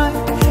हवाएं,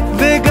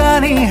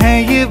 बेगानी है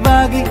ये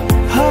बागी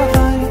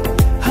हवाएं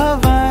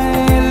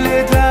हवाएं,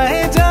 ले जाए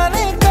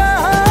जाने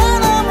कहाँ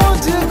ना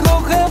मुझको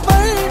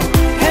खबर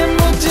है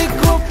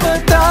मुझको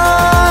पता।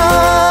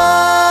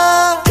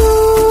 तू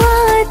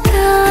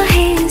आता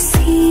है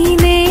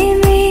सीने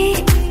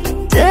में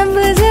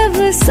जब जब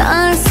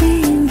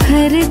सांसें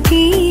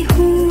भरती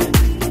हूँ,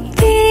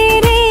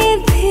 तेरे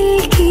दिल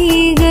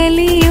की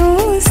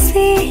गलियों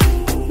से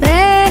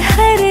मैं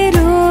हर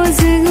रोज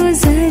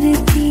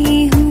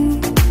गुजरती हूँ,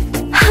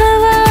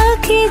 हवा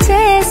की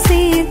जैसे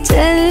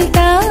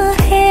चलता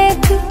है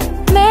तू,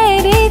 मैं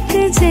रेत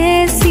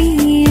जैसी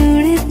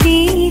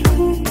उड़ती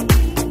हूँ,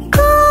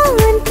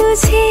 कौन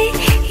तुझे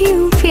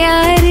यूं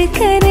प्यार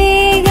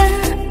करेगा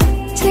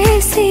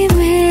जैसे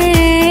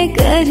मैं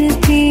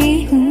करती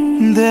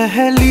हूँ।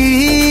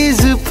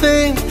 दहलीज पे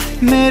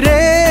मेरे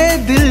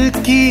दिल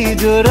की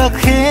जो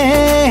रखे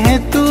हैं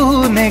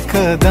तूने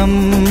कदम,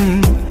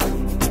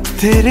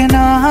 तेरे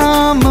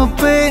नाम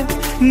पे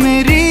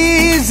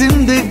मेरी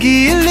जिंदगी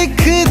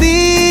लिख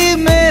दी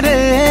मेरे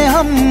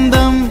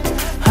हमदम।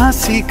 हाँ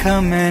सीखा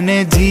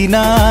मैंने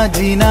जीना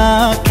जीना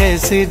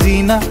कैसे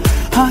जीना,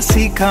 हाँ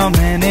सीखा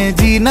मैंने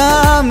जीना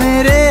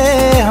मेरे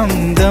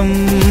हमदम।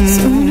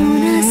 सुनो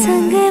ना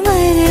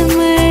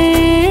संगमरमर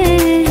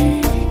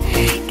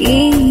के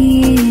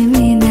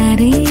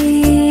मीनारे,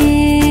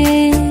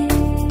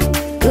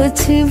 कुछ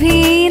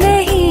भी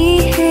नहीं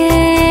है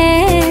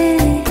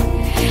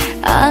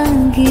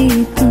आगे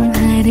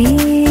तुम्हारे,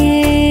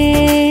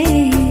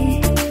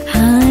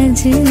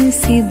 आज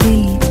से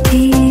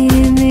देते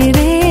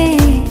मेरे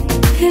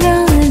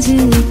राज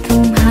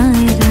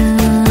तुम्हारा,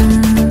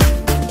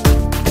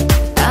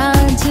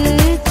 आज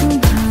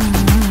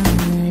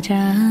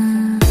तुम्हारा।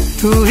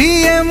 तू ही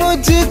ये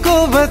मुझको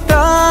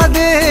बता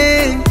दे,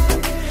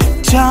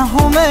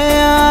 चाहूं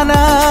मैं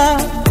आना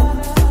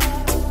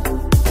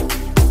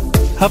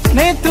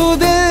अपने तू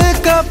दिल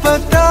का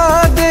पता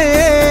दे,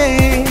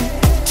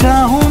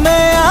 चाहूं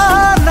मैं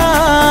आना।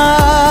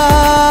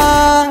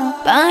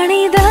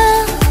 पानी दा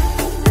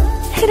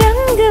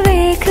रंग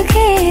वेख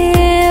के,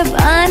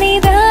 पानी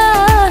दा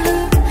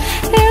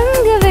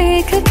रंग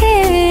वेख के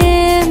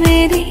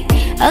मेरी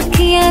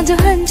अखियां जो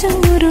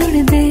हंजूर उड़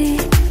दे,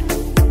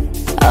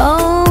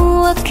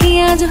 ओ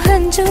अखियां जो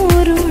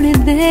हंजूर उड़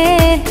दे।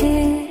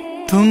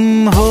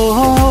 तुम हो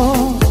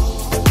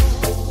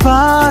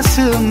पास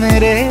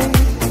मेरे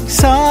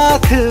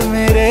साथ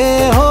मेरे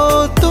हो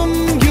तुम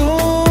यूं,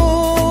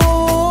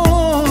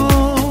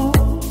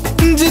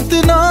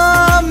 जितना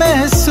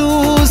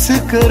महसूस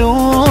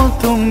करूं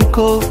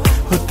तुमको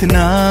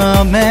उतना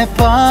मैं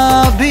पा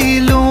भी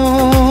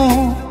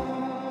लूं।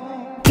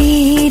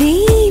 तेरी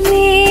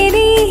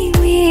मेरी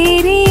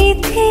मेरी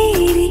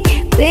तेरी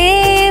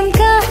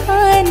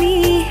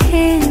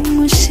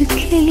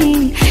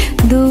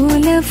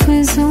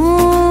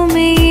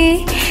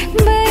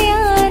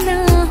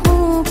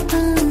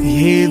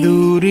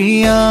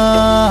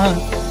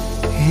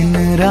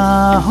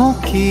राहों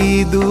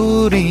की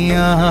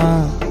दूरियां,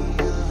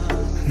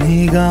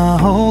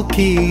 निगाहों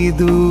की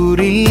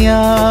दूरियां,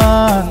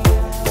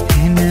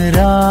 इन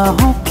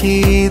राहों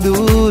की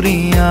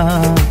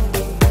दूरियां,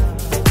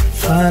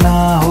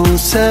 फना हो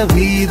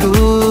सभी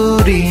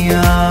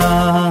दूरियां।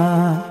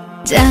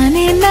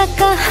 जाने ना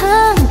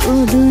कहाँ वो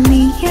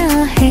दुनिया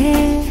है,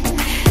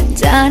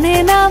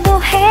 जाने ना वो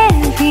है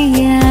भी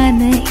या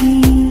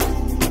नहीं,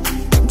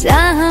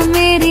 जहाँ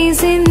मेरी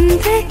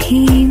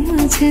जिंदगी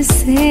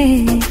मुझसे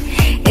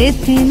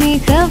इतनी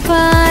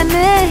खफा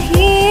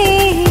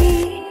नहीं।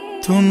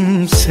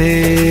 तुमसे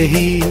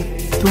ही,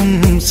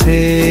 तुमसे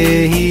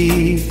ही,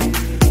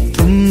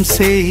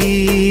 तुमसे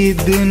ही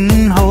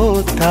दिन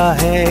होता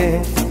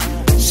है,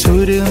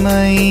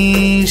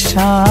 सुरमई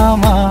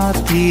शाम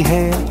आती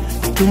है,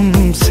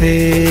 तुमसे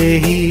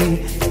ही,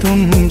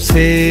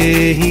 तुमसे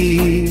ही,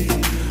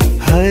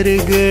 हर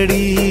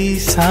घड़ी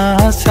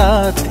सांस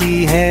आती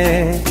है,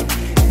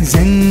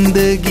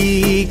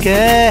 जिंदगी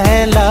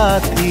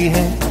कहलाती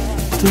है,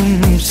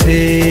 तुमसे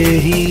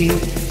ही,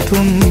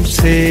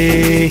 तुमसे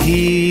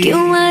ही।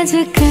 क्यों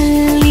आजकल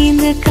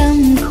नींद कम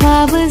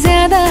ख्वाब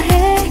ज्यादा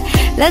है,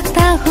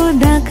 लगता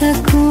खुदा का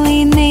कोई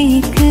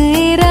नेक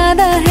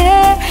इरादा है,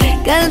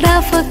 कलदा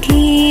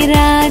फकीर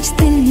आज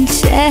दिन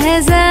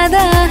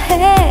शहजादा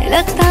है,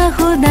 लगता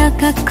खुदा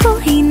का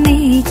कोई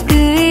नेक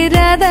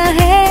इरादा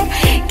है,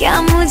 क्या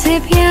मुझे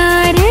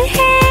प्यार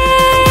है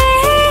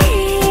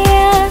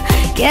या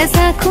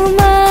कैसा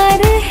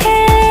खुमार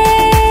है,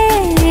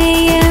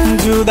 या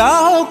जुदा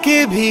होके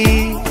भी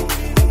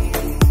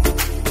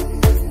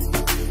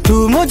तू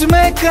मुझ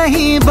में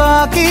कहीं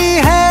बाकी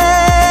है,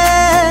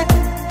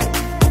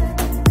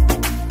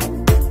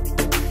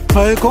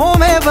 पलकों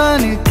में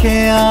बन के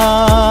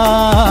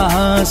आंसू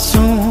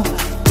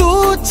तू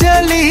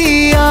चली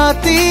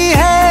आती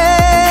है,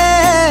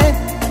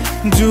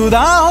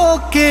 जुदा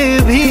होके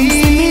भी।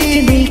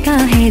 दिल का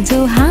है जो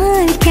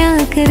हाल क्या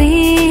करे,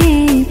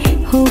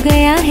 हो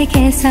गया है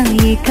कैसा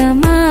ये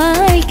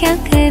कमाल क्या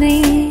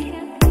करे,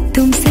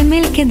 तुमसे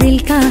मिलके दिल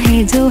का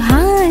है जो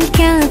हाल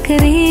क्या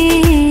करे,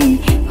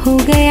 हो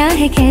गया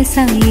है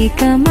कैसा ये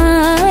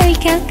कमाल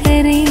क्या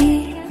करे।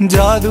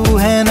 जादू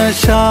है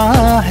नशा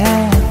है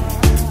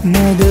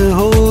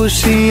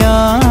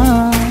मदहोशियाँ,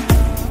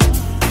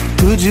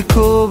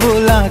 तुझको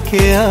बुला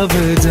के अब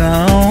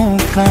जाऊं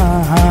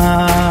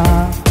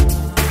कहाँ,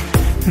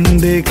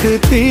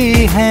 देखती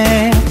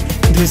हैं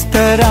जिस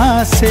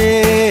तरह से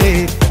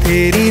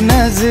तेरी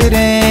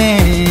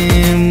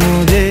नजरें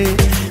मुझे,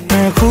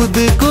 मैं खुद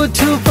को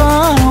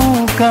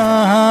छुपाऊं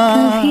कहाँ।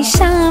 कभी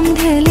शाम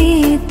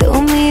ढले तो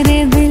मेरे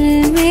दिल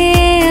में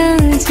आ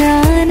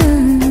जाना,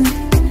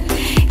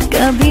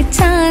 कभी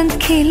चांद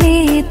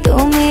खिले तो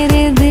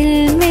मेरे दिल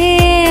में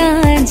आ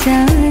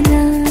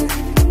जाना,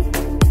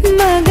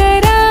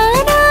 मगर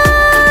आना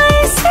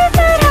इस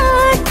तरह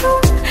तो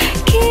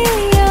कि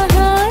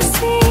यहाँ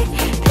से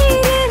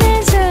फिर न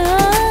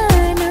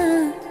जाना।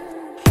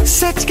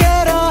 सच कह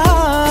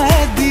रहा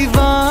है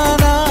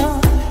दीवाना,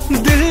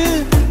 दिल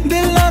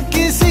दिल ना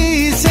किसी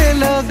से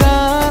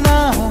लगाना,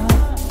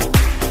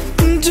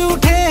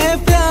 झूठे हैं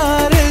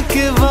प्यार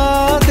के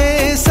वादे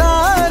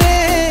सारे,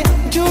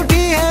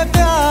 झूठी है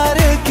प्यार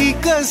की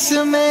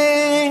कसमें।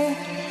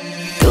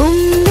 तुम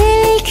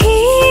दिल की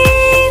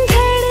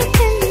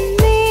धड़कन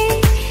में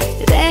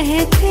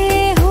रहते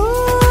हो,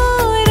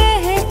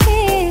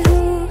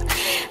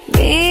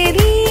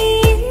 मेरी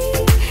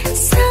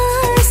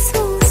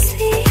सांसों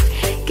से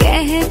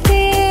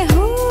कहते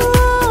हो,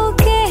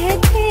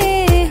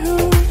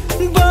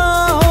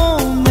 बाहों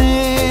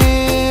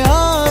में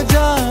आ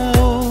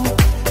जाओ,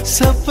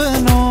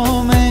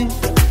 सपनों में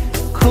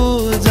खो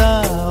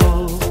जाओ,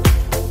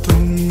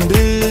 तुम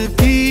दिल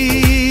की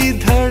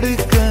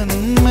धड़कन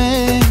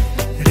में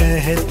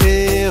रहते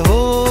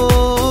हो,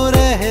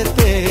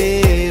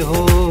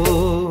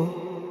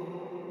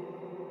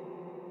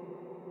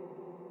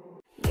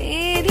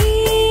 मेरी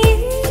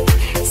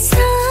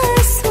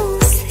सांसों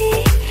से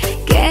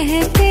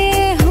कहते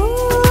हो,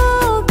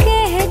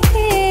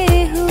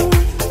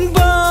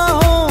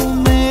 बाहों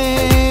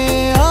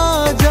में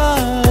आ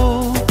जाओ,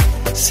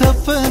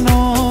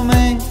 सपनों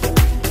में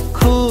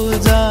खो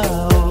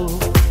जाओ,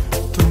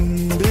 तुम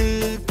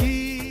दिल की।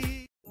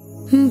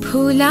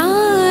 भुला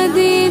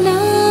देना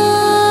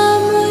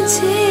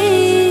मुझे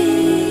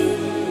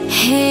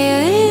है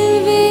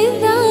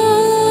अलविदा,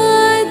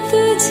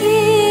 तुझे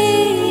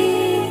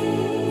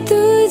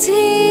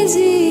तुझे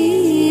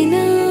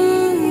जीना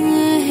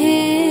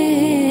है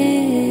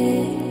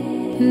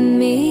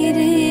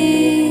मेरे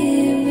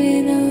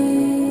बिना,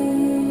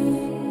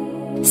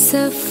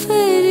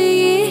 सफर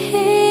ये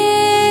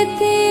है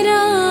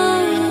तेरा,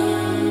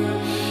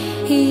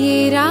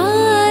 ये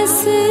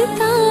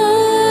रास्ता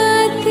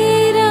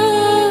तेरा,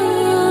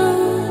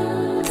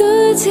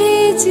 तुझे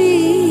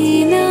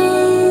जीना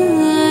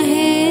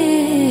है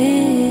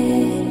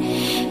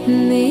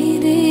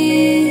मेरे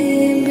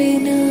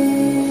बिना।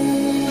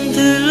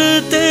 दिल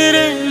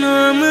तेरे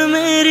नाम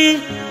मेरी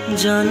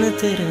जान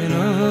तेरे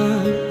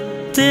नाम,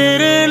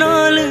 तेरे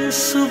नाल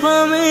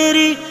सुबह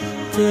मेरी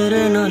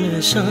तेरे नाल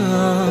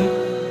शाम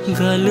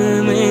गल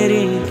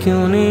मेरी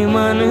क्यों नहीं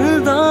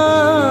मनदा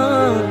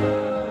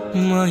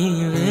माही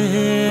वे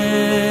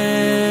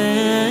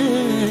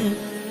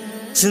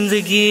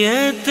जिंदगी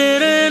है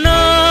तेरे नाल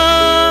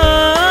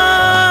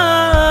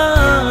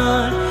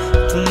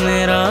तू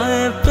मेरा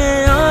है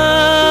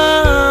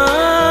प्यार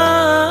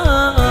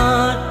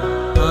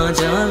आ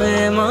जावे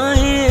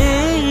माही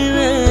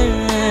वे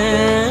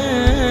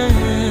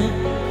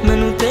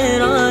मैनू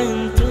तेरा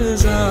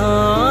इंतजार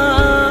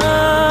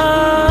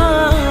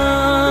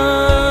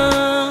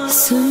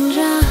सुन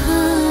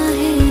रहा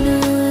है ना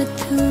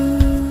तू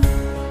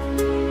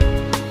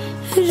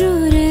रो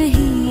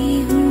रही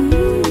हूँ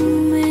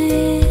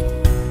मैं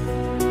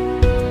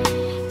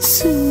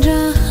सुन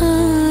रहा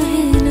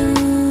है ना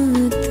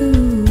तू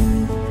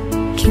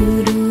क्यों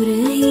रो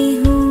रही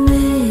हूँ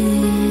मैं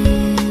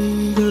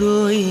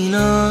रोई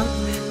ना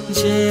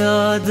जे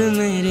याद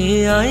मेरी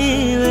आई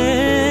वे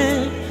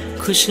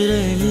खुश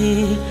रही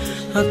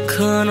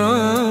अखा ना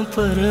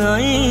पर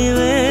आई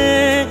वे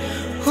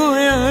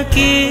होया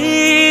कि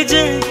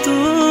जे तू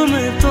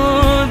मैं तो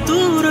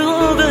दूर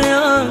हो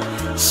गया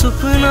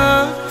सुपना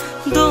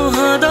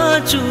दोहा दा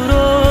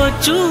चूरो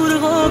चूर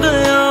हो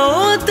गया ओ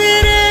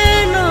तेरे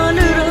नाल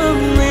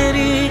रहूं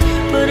मेरी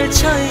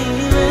परछाई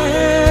वे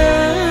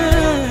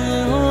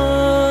हो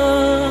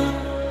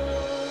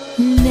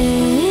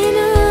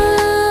नैना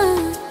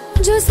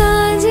जो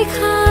साँझ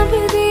ख्वाब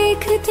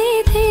देखते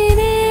थे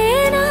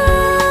नैना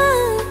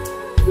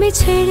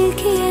बिछड़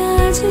के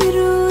आज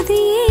रो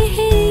दिए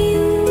हैं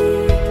यूं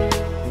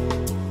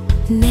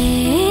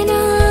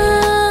नैना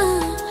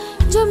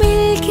जो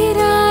मिलके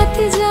रात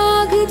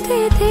जागते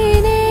थे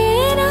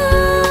नैना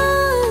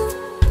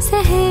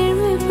शहर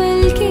में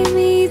पल के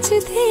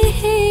बीचते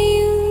हैं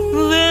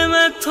यूं वे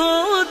मैं थो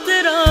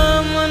तेरा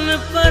मन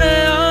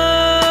परया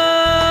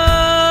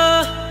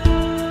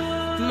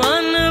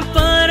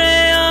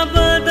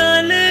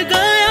बदल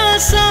गया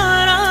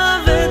सारा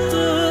वे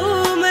तू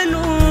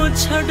मैनू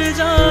छड़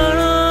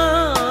जाना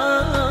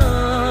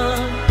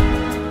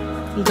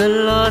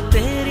गल्ला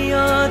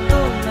तेरिया तो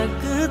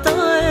लगता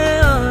है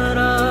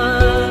यारा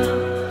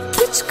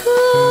तुझको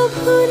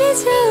भूल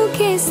जाऊं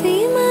कैसे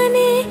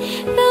माने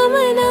ना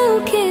मनाऊं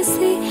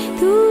कैसे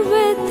तू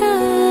बता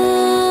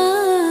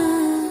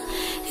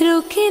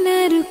रोके ना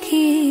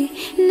रुके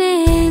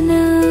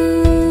नैना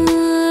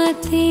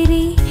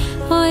तेरी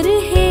और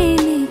है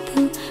नहीं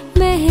तो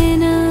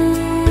बहना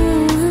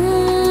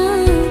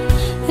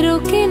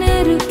रोके ना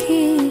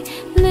रुके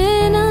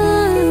नैना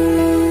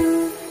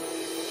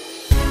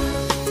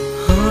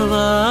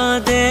हवा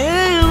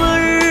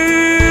देवर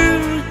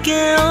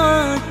के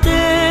आते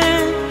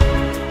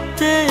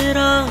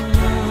तेरा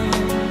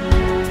नाम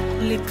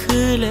लिख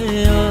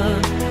लिया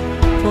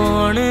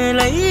पौन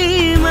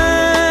लई मैं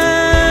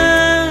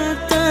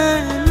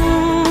तेनू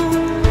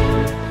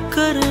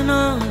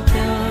करना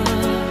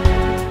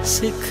प्यार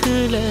सिख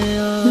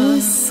लिया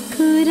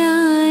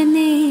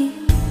मुस्कुराने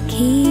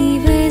की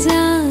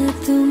वजह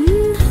तुम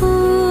हो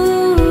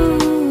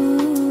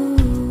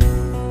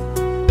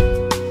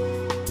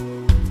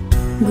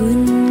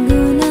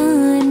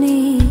गुनगुनाने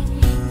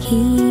की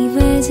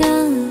वजह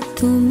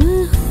तुम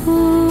हो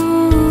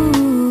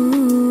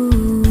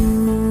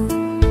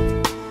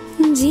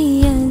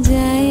जिया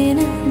जाए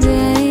ना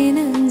जाए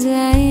ना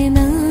जाए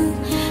ना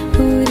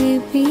और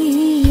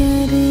पिया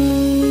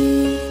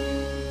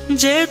रे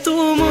जे तू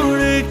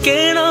मुड़ के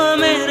ना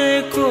मेरे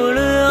कोल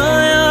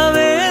आया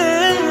वे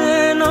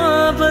ना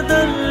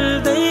बदल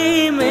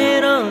दई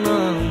मेरा ना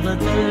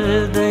बदल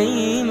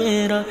दई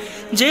मेरा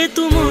जे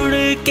तू मुड़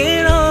के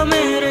ना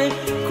मेरे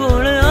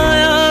कोल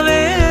आया वे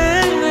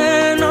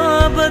ना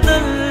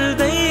बदल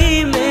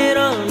दई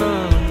मेरा ना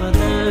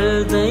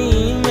बदल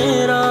दई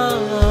मेरा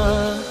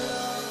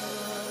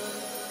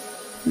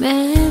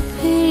मैं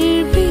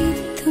फिर भी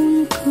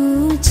तुमको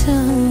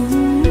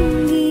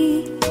चाहूंगी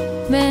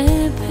मैं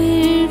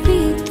फिर भी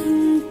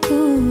तुमको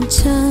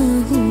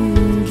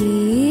चाहूंगी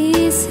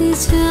इस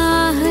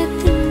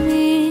चाहत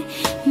में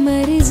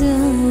मर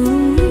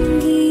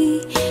जाऊंगी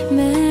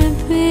मैं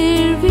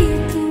फिर भी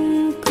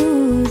तुमको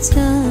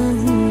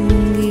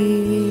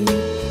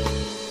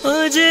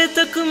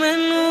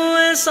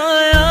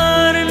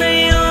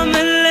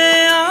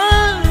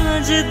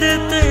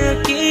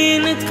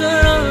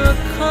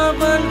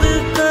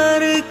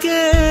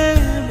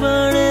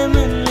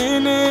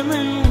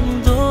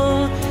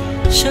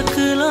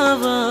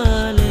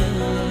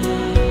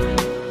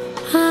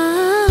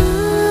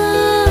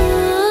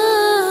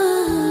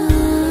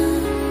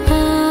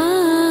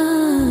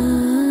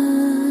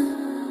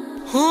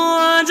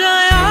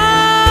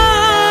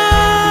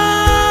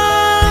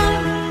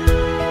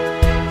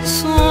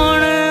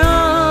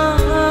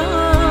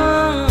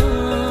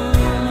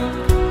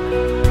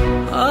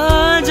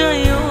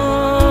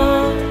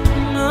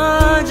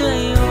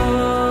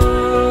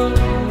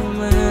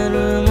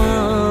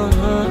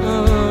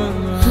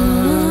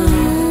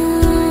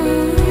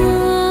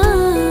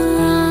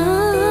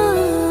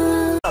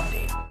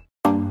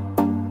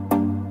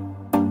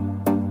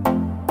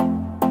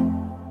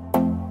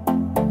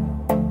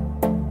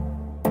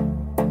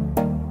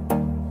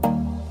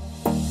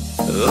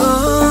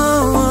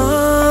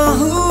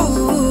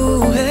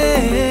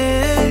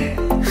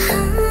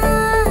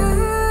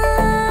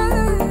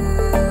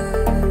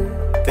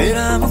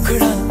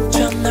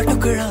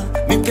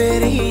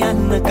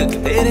अनक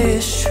तेरे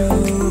शू।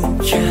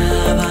 क्या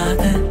बात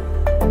है,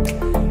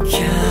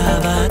 क्या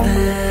बात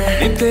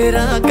है।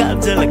 तेरा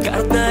काजल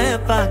करता है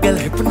पागल,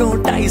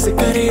 हिप्नोटाइज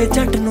करे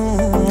जट नू।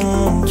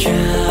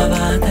 क्या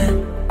बात है,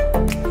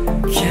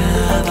 क्या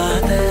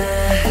बात है।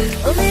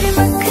 ओ मेरे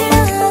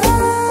मखना,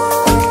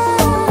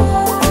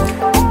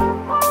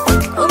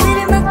 ओ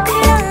मेरे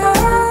मखना,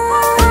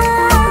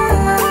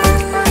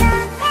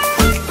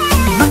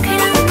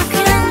 मखना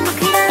मखना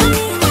मखना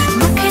नी,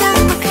 मखना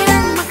मखना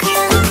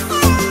मखना,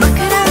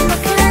 मखना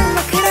मखना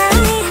मखना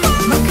नी,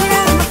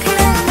 मखना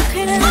मखना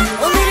मखना।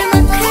 ओ मेरे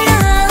मखना,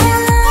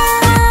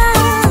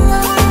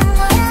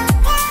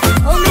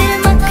 ओ मेरे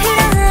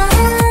मखना।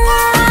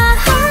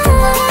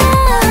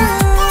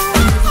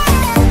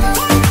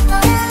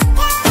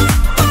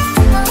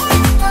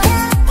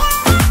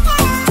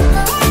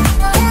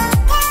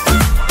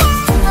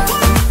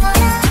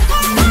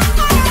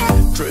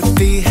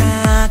 ट्रिपी है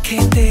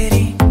आंखें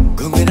तेरी,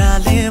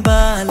 घुंघराले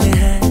बाल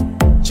है,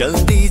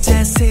 चलती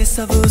जैसे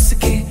सब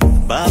उसके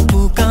बापू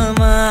का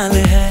माल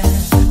है।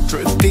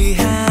 ट्रिपी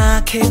है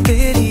आंखें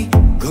तेरी,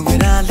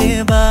 घुंघराले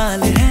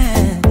बाल है,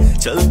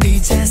 चलती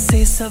जैसे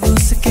सब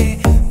उसके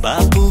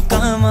बापू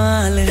का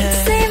माल है।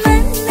 तुझसे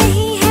मन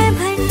नहीं है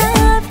भरना,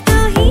 अब तू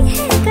ही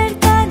है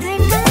करता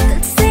धरना।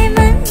 तुझसे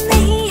मन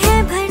नहीं है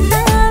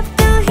भरना, अब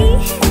तू ही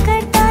है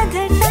करता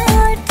धरना।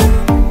 और तू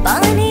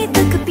पानी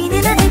तक पीने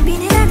ना दे,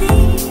 पीने ना दे।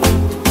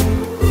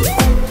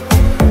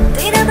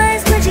 तेरा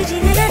बस मुझे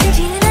जीने ना दे,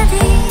 जीने ना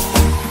दे।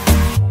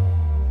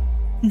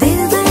 दिल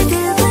भर,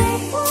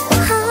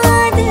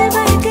 हाँ दिल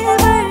भर, दिल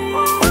भर,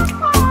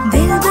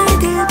 दिल भर,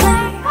 दिल भर,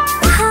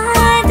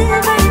 हाँ दिल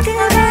भर,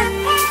 दिल भर,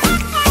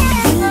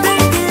 दिल भर,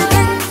 दिल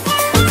भर,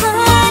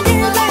 हाँ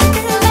दिल भर,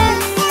 दिल भर,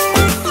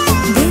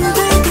 दिल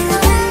भर, दिल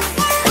भर,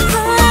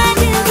 हाँ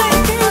दिल भर,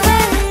 दिल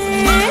भर,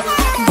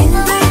 दिल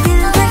भर,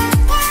 दिल भर,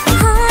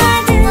 हाँ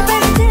दिल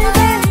भर, दिल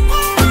भर,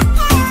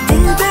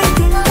 दिल भर,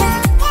 दिल भर,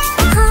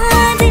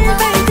 हाँ दिल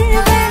भर, दिल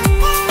भर।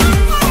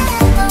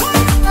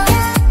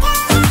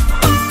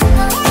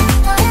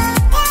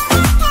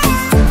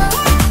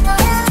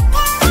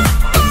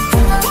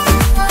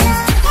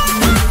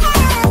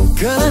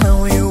 Girl, I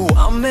know you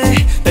want me,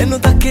 तेनू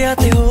तकिया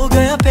ते हो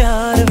गया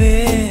प्यार वे।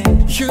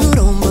 You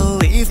don't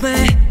believe me,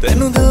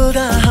 तेनू दिल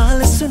दा हाल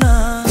सुना।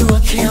 तू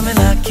अखियां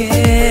मिला के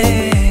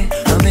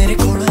हाँ मेरे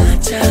कोल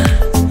आजा,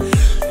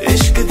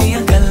 इश्क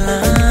दियां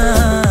गल्लां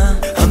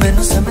हाँ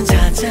मैनू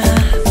समझा जा।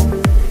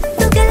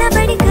 तू गला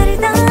बड़ी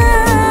करदा,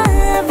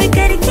 वे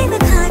करके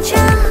दिखा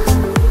जा।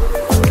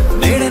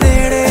 नेड़े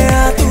नेड़े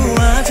आ तू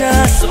आजा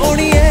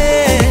सोनिए।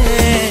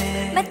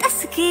 मैं दस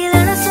की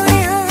लड़ा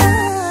सुनिया,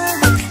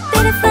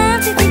 तेरे पैर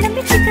से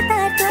लंबी चिकता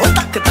तो। ओ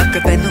तक तक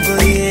तेनू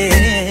गोरिए,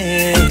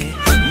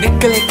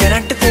 निकले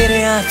करंट तेरे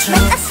आँचों।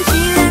 मैं दस की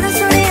लड़ा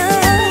सुनिया,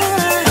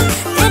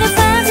 तेरे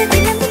पैर से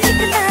लंबी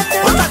चिकता तो।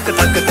 ओ तक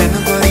तक तेनू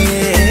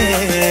गोरिए,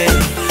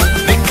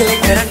 निकले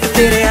करंट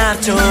तेरे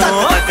आँचों।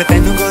 तक तक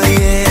तेनू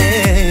गोरिए,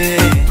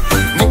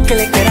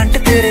 निकले करंट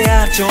तेरे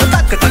आँचों।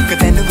 तक तक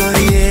तेनू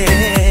गोरिए,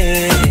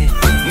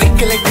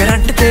 निकले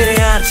करंट तेरे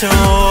आँचों।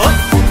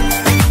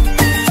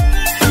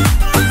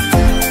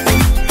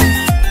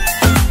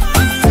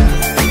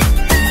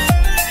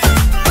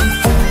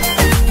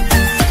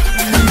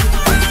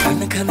 खन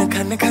खन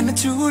खन खन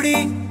चूड़ी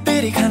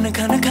तेरी, खन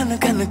खन खन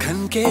खन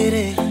खन के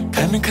रे,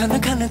 खन खन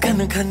खन खन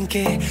खन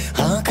के,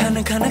 हाँ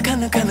खन खन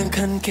खन खन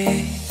खन के।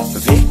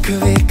 वेख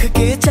वेख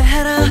के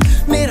चेहरा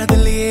मेरा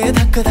दिल ये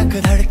धक धक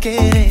धड़के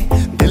रे,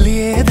 दिल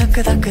ये धक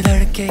धक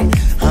धड़के,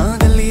 हाँ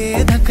दिल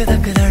ये धक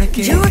धक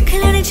धड़के। जो अख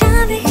लड़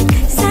जावे,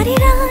 सारी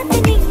रात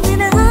नींद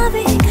न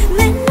आवे,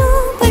 मैनू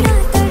बड़ा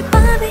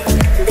तड़पावे,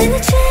 दिल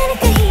चैन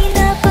कहीं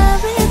ना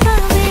पावे,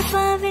 पावे,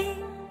 पावे।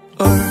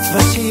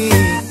 Urvashi,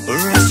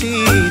 Urvashi,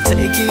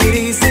 take it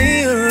easy,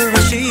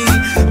 Urvashi,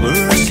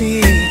 Urvashi,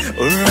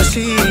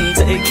 Urvashi,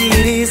 take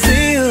it easy,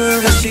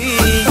 Urvashi,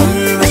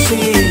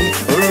 Urvashi,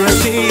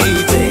 Urvashi,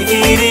 take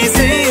it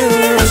easy,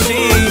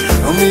 Urvashi,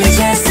 उंगली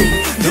जैसी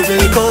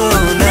दुबली को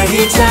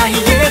नहीं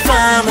चाहिए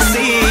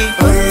pharmacy.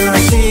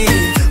 Urvashi,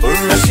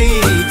 Urvashi,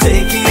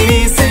 take it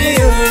easy,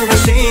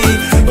 Urvashi,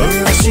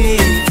 Urvashi,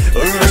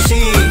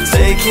 Urvashi,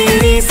 take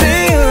it easy,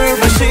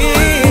 Urvashi।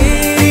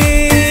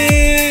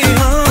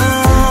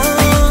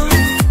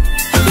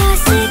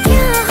 कैसे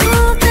क्या हो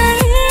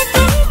गए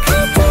देखते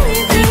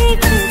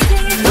देखते।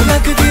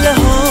 लग दिल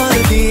होर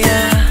दिया,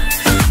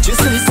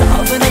 जिस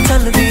हिसाब ने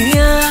चल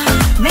दिया।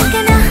 मैं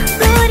कहना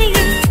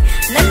गोरिये,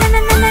 ना ना ना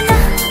ना ना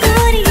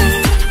गोरिये।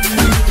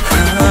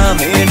 हाँ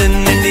मेड इन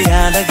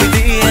इंडिया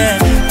लगदी है,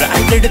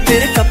 ब्रांडेड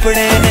तेरे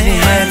कपड़े नहीं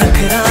है,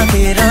 नखरा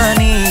तेरा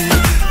नी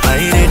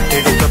हाई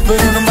रेटेड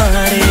कपड़ों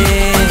मारे।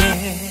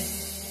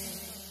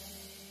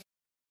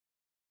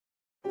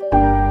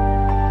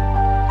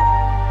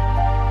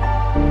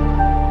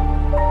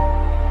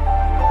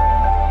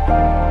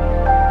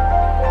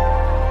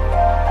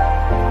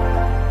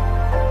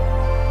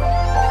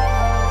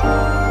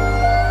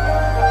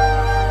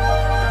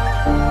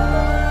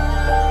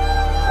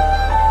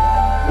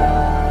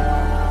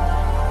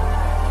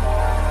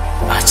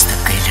 आज तक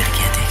कई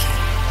लड़कियां देखी,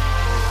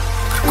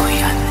 पर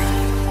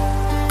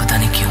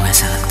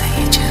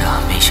ये चेहरा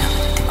हमेशा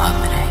मेरे दिमाग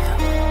में रहेगा।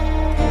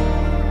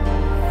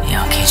 ये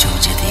आंखें जो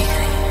मुझे देख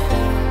रही है,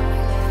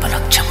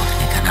 पलक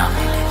झपकने का नाम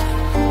ले लेगी।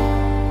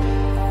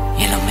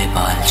 ये लंबे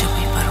बाल जो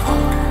भी परवाह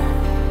उड़ रहे हैं,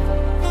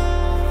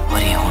 और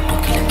ये होठों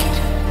की लकीर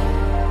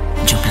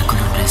जो बिल्कुल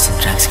उन रेसिंग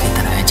ट्रैक्स की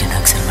तरह है जिन्हें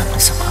अक्सर मैं अपने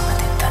सपनों में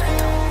देखता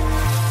रहता हूँ।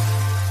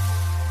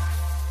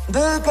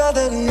 दिल का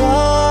दरिया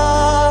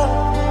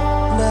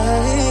बह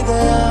ही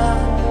गया,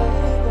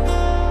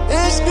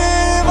 इश्क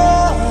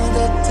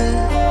इबादत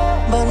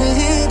बन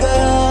ही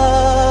गया।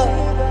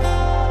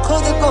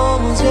 खुद को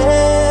मुझे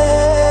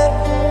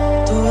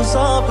तू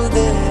सौंप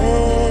दे,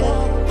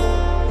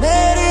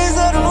 मेरी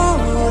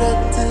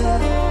जरूरत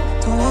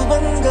तू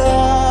बन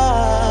गया।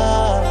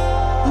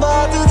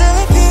 बात दिल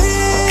की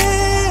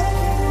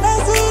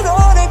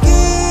नजरों ने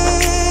की,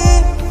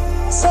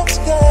 सच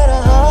कह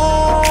रहा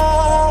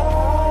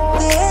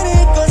तेरी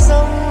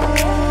कसम।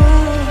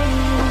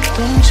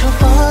 तुम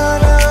छुपा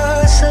ना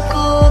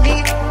सकोगी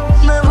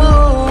मैं वो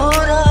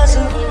राज,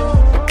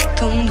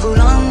 तुम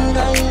भुला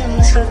नहीं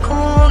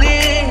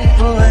सकोगे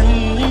वो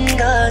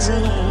अंदाज।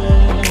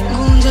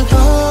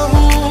 गूंजता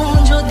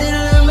हूँ जो दिल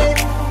में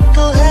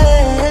तो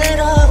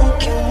हैरान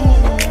क्यों,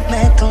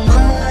 मैं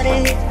तुम्हारे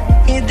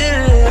ये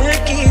दिल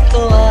की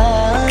तो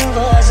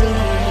आवाज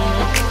हूँ।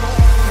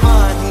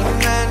 मानी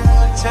मैनू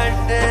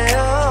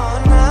छड्डियो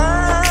ना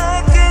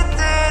कि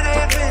तेरे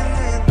बिन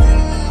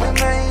दिल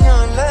नहीं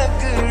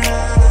लगना,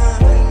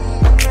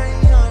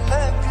 नहीं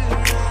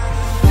लगना।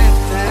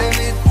 तेरे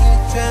विच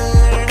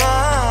चलना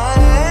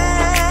है,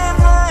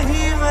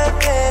 नहीं मैं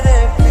तेरे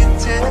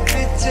पीछे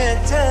पीछे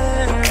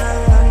चलना,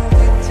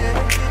 पीछे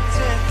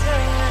पीछे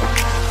चलना।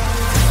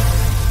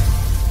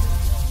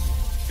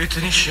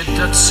 इतनी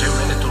शिद्दत से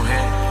मैंने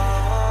तुम्हें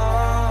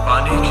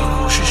पाने की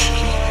कोशिश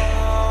की है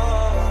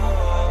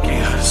कि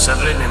हर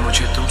जर्रे ने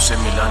मुझे तुमसे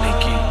मिलाने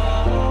की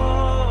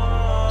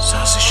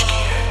साजिश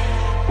की है।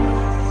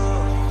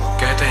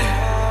 कहते हैं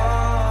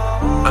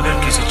अगर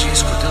किसी चीज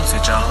को दिल से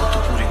चाहो तो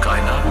पूरी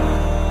कायनात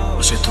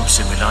उसे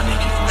तुमसे मिलाने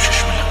की कोशिश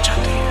में लग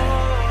जाती है।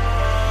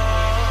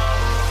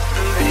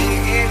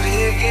 भीगी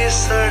भीगी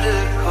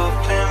सड़कों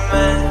पे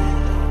मैं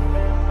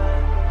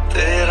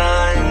तेरा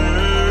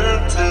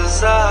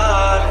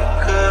इंतजार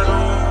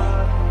करूं,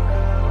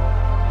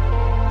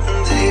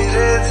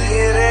 धीरे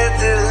धीरे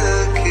दिल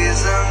की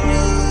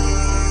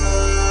ज़मीं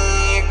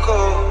को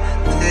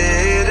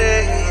तेरे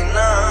ही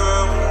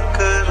नाम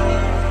करूं।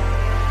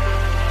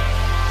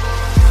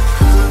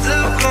 खुद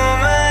को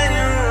मैं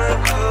यूं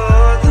खो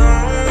दूं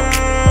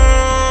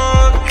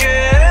कि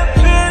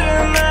फिर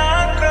ना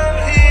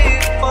कभी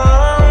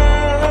पाऊं।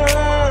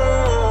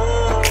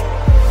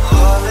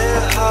 हौले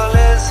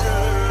हौले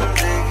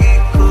जिंदगी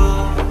को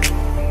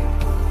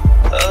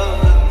अब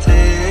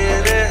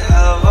तेरे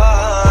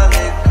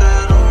हवाले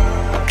करूं।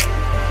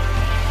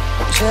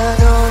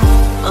 ਜਦੋਂ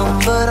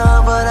ਅੰਬਰਾਂ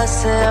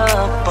ਬਰਸਿਆ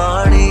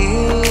ਪਾਣੀ,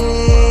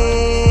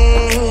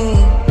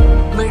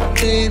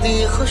 ਮਿੱਟੀ ਦੀ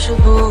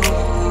ਖੁਸ਼ਬੂ,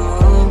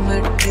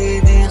 ਮਿੱਟੀ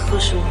ਦੀ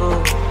ਖੁਸ਼ਬੂ,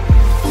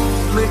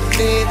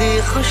 ਮਿੱਟੀ ਦੀ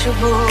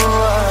ਖੁਸ਼ਬੂ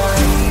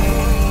ਆਈ।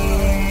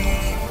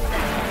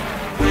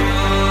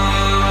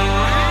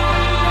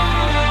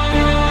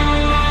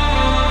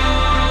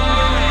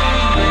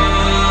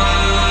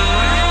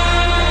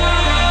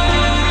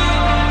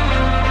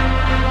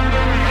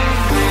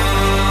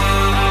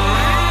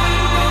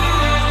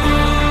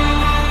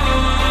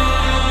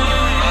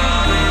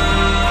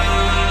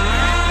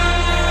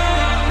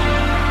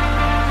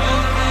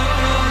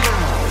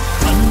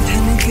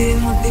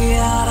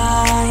 मुटियारा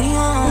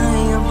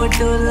आईया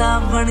बटोला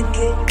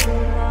बनके,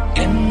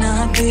 कन्ना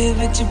दे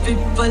विच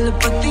पिपल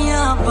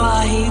पत्तियां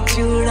पाही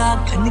चूड़ा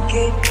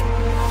खनके।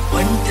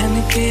 पंठन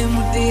के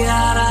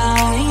मुटियारा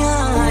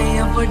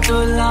आईया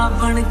बटोला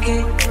बनके,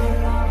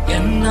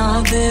 कन्ना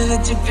दे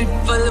विच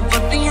पिपल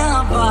पत्तियां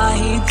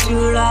पाही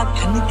चूड़ा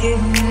खनके।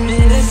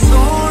 मेरे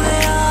सोने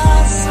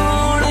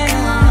सोने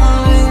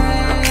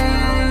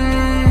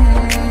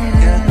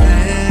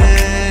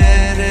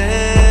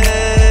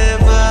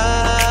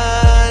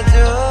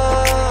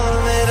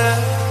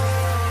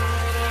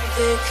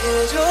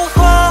जो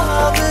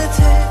ख्वाब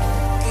थे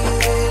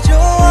गिरे जो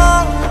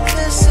आँख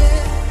से,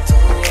 तो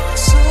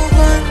आंसू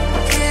बन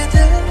के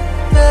दिल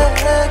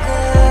बह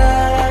गया।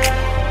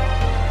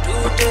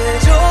 टूटे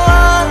जो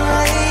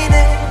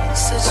आईने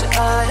सच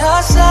आया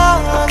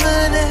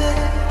सामने,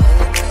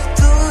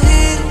 तू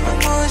ही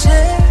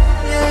मुझे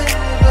ये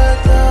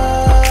बता,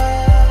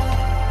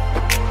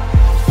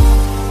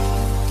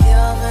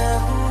 क्या मैं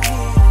हूँ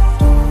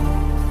हीरो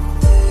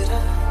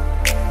तेरा,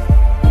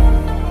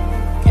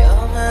 क्या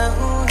मैं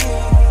हूँ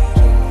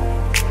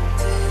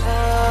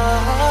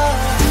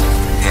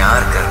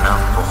प्यार करना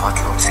बहुत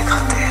लोग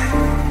सिखाते हैं,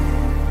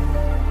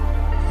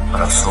 और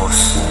अफसोस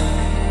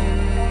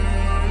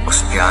उस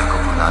प्यार को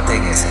भुलाते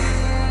कैसे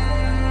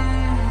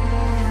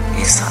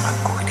ये साला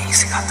कोई नहीं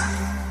सिखाता।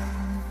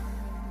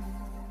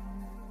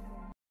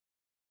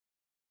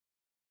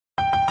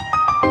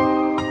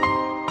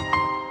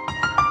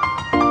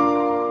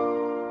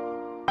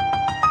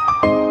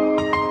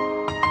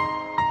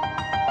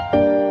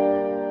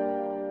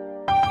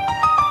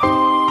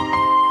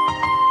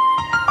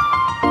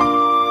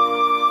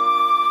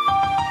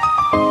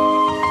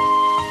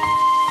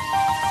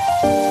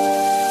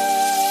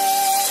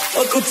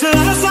 कुछ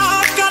ऐसा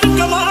कर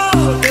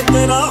कमाल के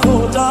तेरा हो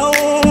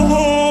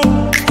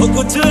जाऊं,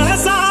 कुछ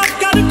ऐसा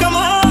कर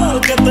कमाल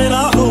के तेरा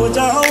हो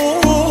जाऊं।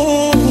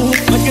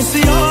 मैं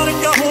किसी और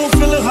का हूँ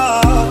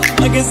फिलहाल,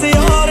 मैं किसी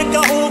और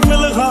का हूँ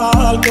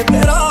फिलहाल के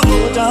तेरा हो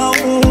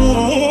जाऊं।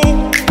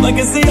 मैं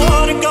किसी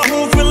और का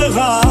हूँ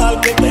फिलहाल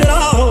के तेरा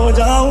हो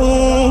जाऊं।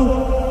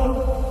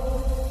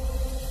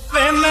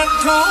 मैं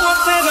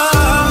तेरा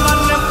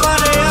मन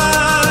पड़या,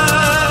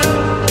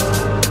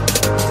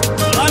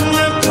 मन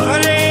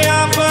पड़या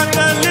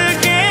बदल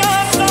गया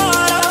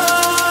सारा।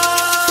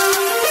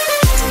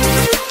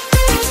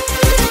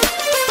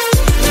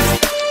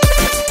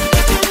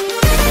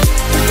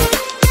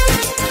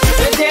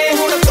 जे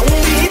हुण तू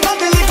भी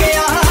बदल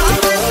गया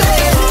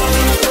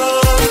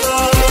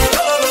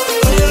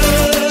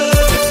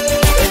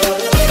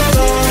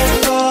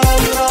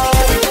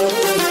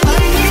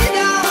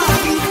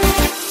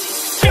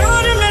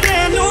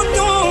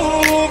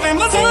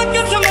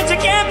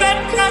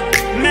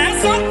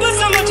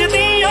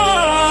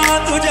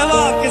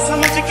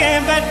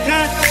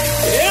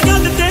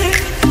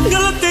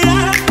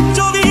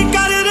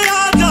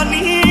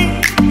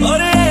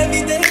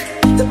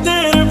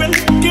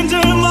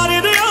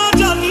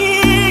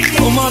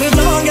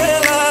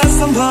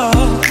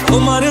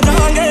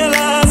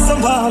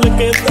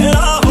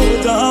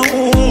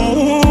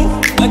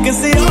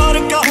किसी और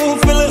का हूँ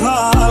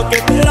फिलहाल के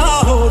तेरा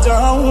हो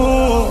जाऊं।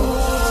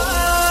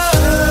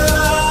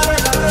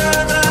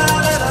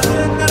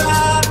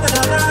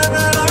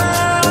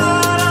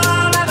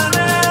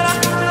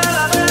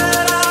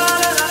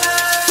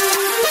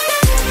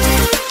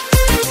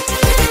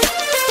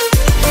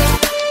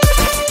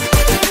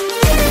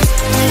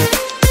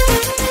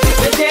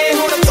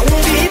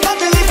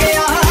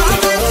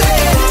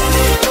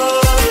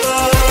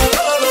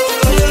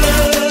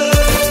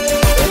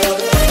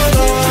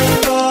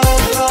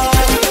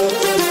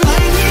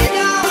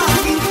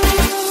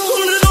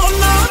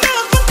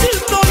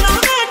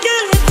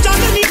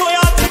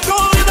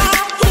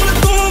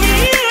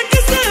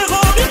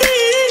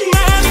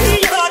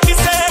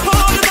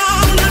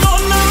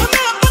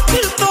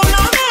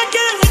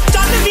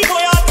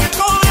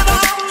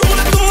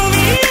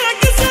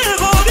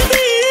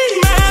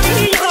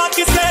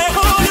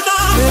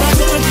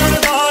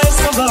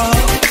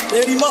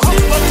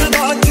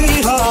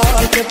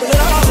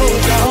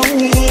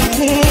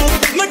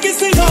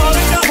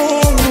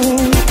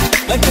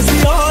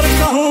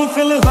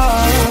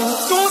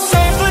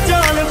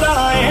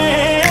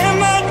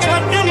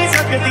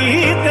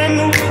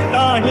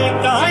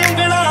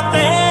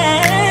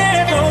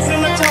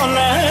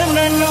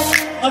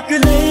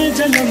 अगले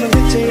जन्म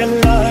विच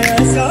अल्लाह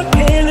ऐसा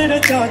खेल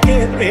रचा के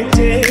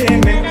भेजे,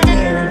 मैं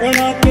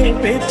बना के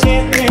भेजे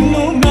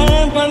तेनू, मैं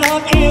बना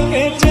के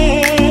भेजे।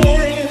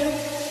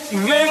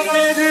 मैं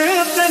मेरे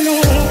तेनू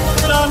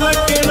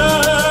रखना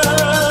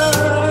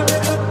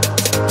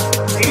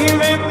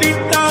इवें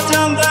पीता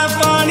जांदा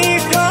पानी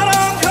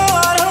खारा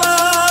खारा।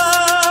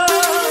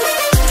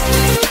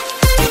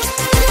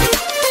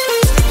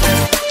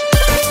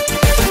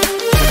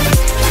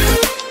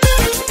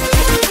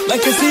 मैं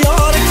किसी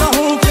और का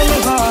हूँ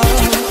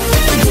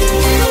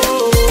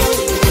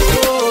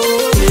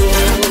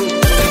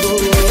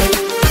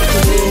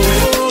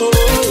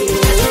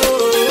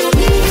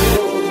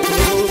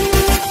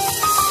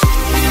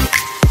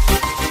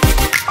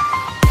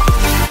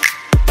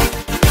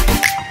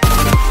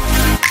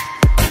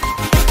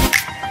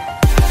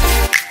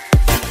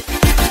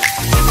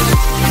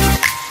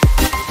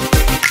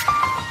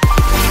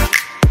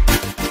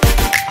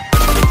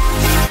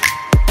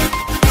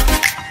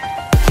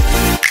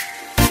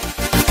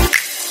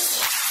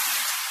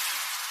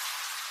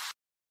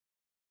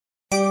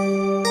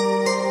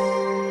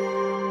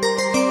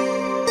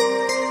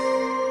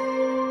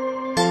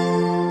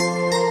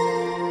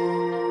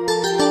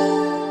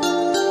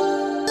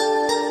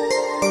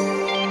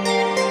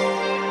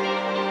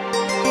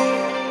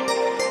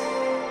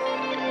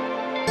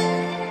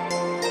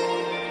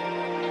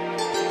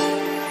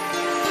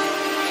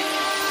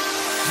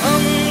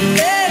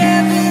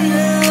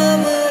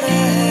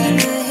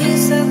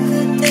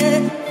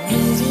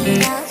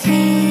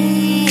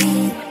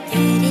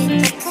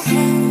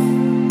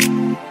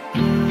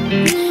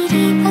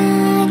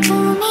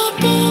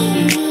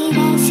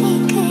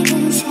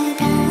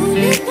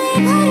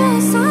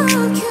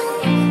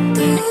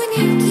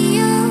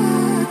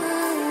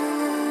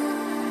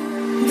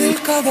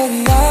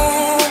दरिया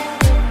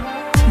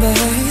बह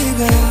ही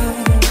गया,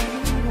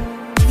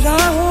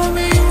 राहों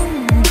में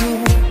मुझे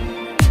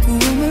तू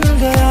मिल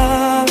गया।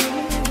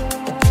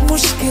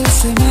 मुश्किल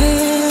से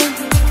मैं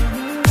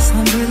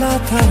संभला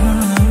था,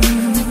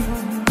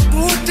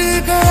 टूट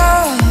गया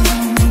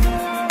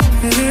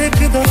फिर एक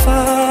दफा।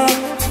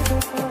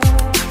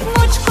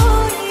 मुझको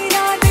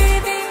हीरा दे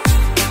दे,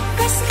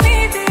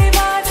 कसमें दे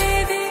वादे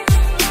दे,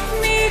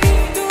 मेरी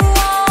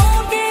दुआओं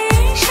के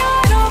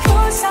इशारों को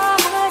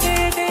सहारे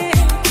दे।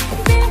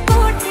 दिल को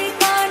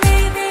ठिकाने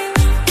दे,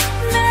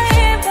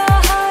 नए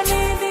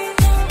बहाने दे,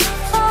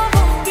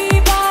 ख्वाबों की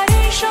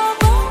बारिशों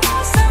को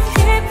मौसम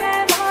के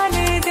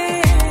पैमाने दे।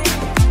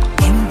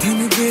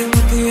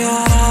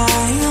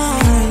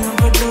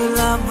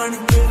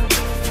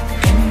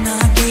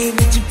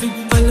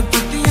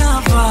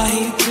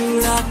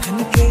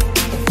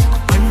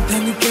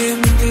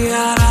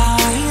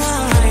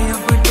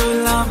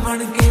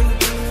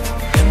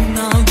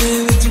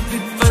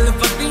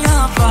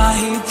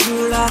 पाही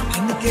चूड़ा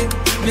खनके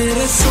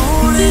मेरे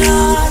सोने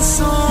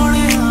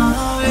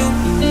वे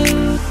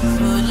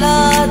बुला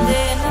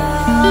देना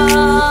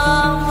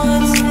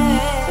मुझे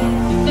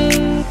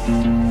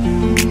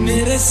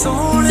मेरे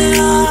सोने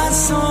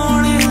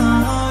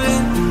वे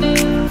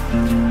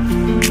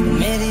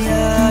मेरी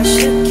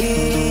आशिकी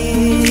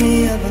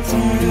अब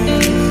तुम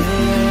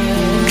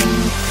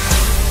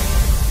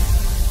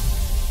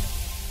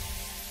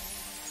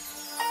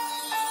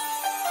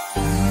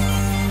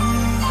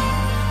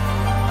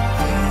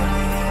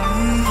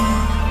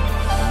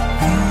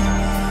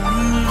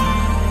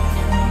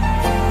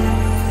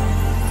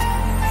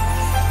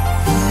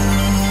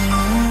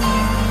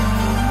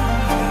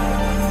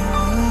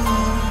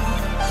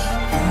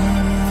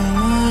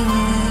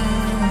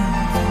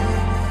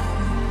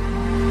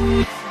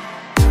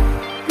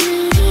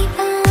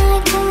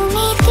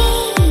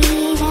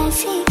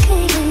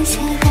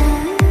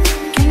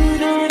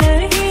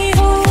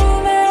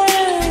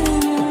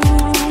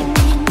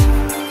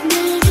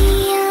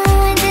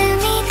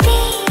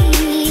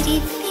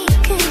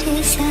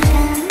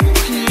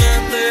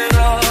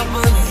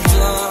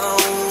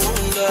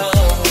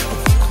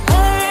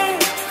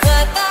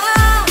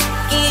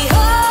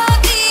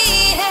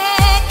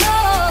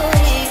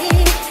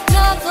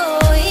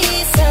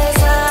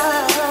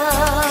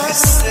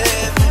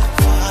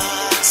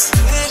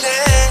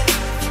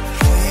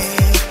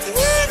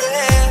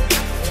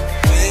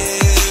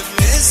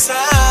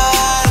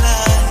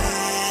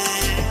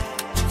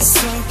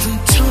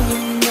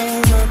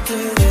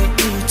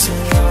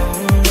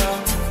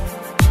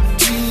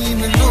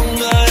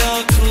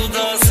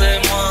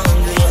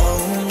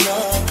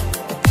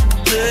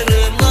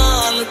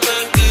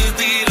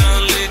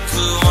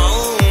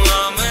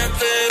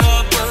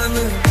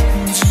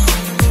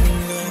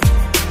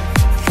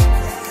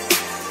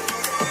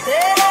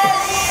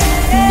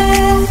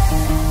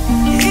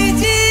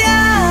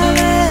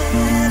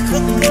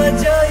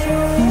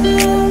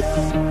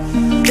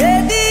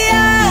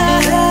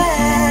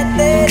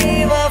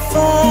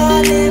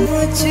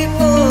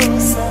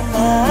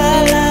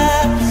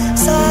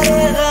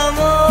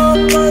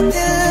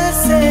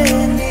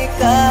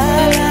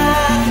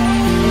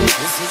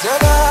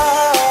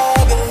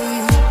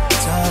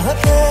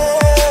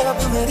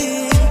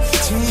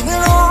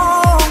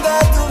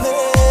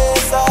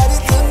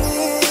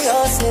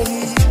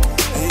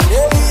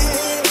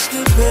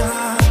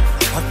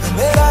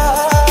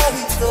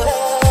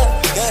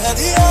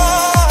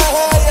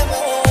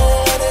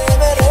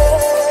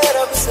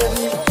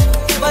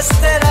बस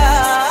तेरा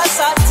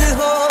साथ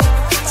हो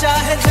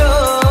चाहे जो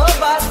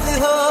बात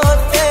हो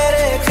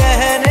तेरे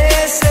कहने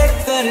से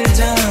कर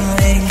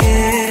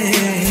जाएंगे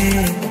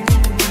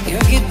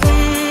क्योंकि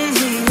तुम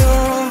ही हो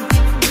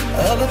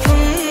अब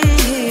तुम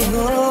ही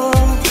हो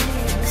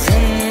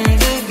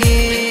जिंदगी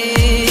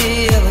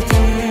अब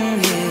तुम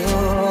ही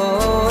हो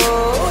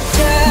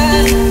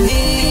चैन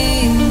भी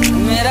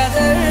मेरा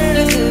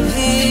दर्द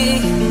भी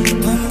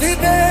तुम भी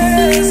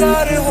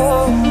बेजार हो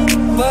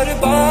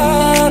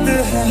बर्बाद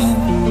है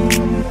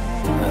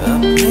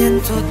अपने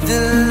तो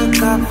दिल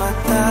का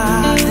पता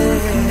दे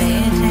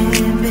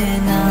मेरे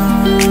बिना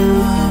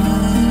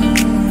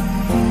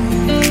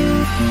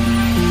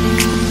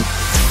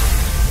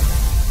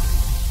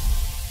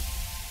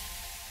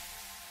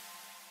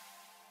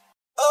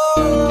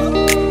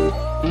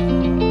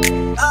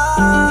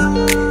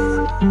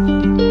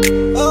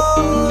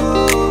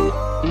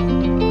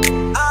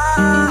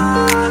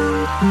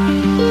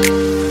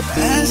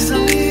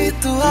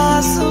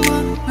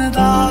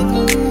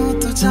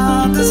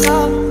चांद सा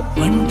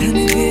बंधन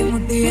के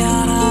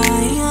मुटियारा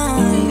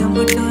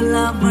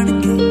बटोला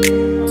बनके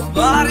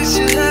बारिश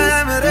है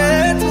मेरे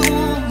तू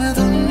मैं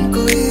तुम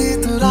कोई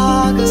तू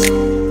राग सा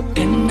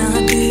कन्ना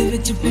दे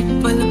विच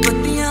पिपल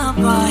पत्तियां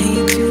पाही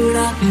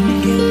चूड़ा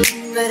खनके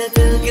मेरे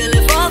दिल के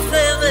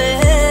लिफाफे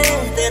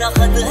में तेरा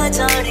खत है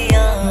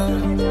जानिया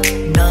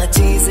ना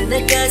चीज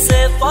ने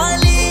कैसे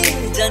पाली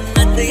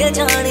जन्नत ये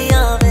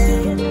जानिया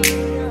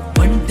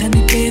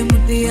बंधन के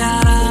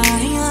मुटियारा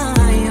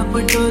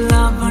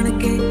पटोला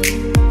बनके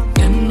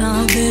कन्ना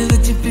दे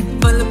विच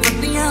पिपल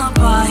पत्तियां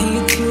पाही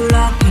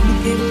चूड़ा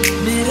खनके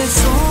मेरे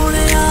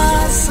सोने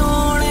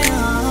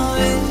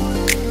वे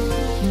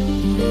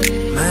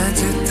मैं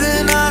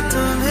जितना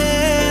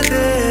तुम्हें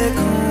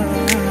देखूं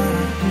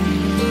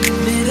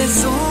मेरे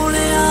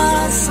सोने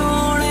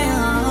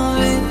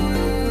वे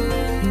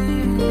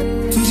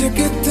तुझे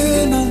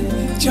कितना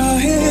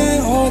चाहे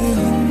और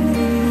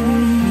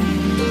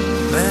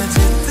मैं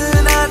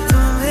जितना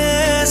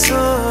तुम्हें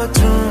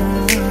सोचूं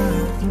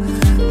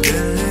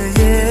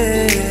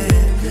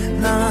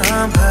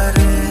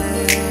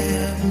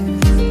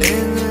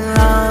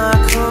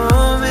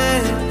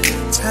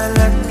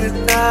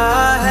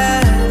है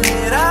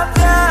मेरा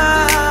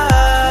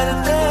प्यार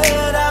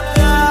तेरा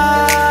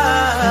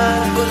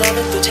प्यार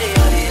बुलावे तुझे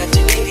यारे आज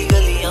मेरी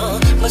गलियां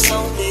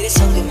बसाऊं तेरे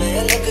संग में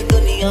अलग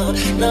दुनिया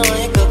ना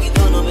आए कभी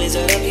दोनों में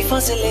जरा भी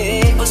फासले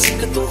बस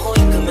एक तू हो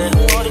एक मैं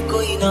हूँ और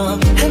कोई ना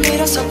है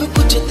मेरा सब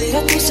कुछ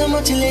तेरा तू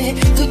समझ ले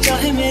तू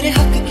चाहे मेरे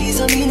हक की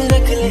जमीन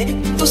रख ले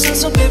तू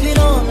सांसों पे भी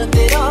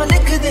तेरा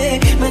लिख दे,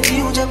 मैं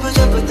जीऊं जब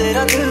जब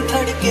तेरा दिल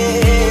धड़के।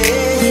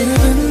 तेरे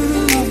बिन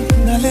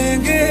न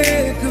लेंगे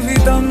एक भी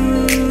दम,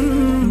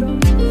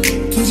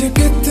 तुझे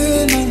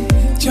कितना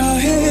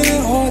चाहे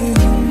और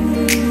हम।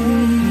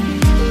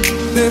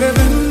 तेरे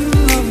बिन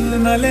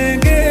न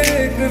लेंगे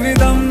एक भी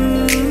दम,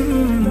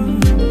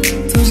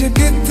 तुझे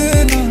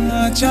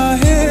कितना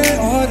चाहे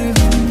और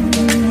हम।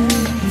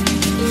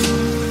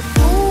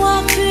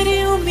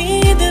 आखिरी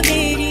उम्मीद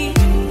मेरी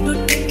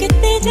लुट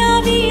किते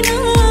जावी ना,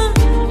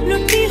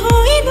 लुटी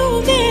होई नू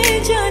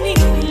बेजानी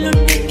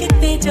लुट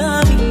किते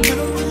जावी ना।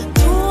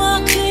 तू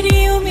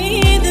आखिरी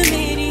उम्मीद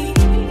मेरी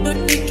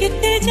लुट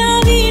किते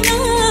जावी ना,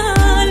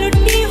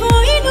 लुटी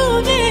होई नू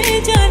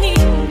बेजानी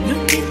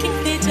लुट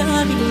किते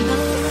जावी ना।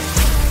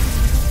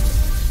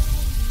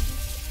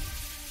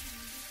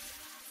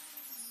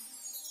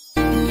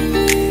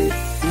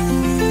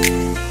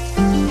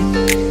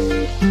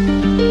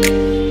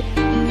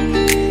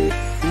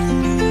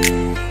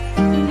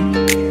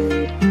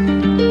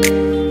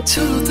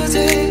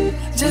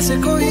 जैसे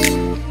कोई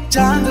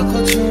चांद को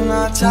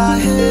छूना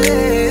चाहे,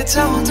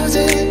 चाहूं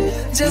तुझे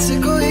जैसे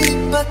कोई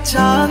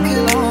बच्चा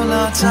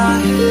खिलौना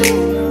चाहे।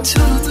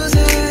 छूं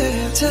तुझे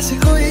जैसे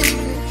कोई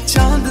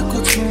चांद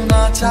को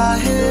छूना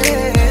चाहे,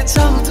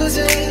 चाहूं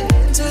तुझे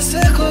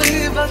जैसे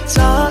कोई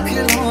बच्चा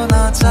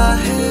खिलौना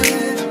चाहे।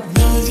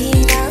 मेरी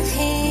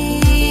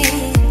राहें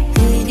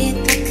तेरे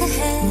तक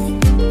है,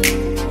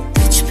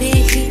 तुझ पे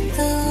ही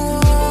तो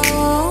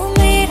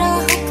मेरा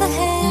हक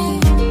है।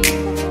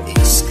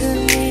 इश्क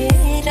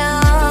मेरा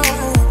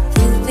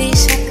तू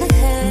बेशक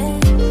है,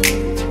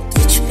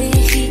 तुझ पे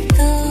ही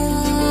तो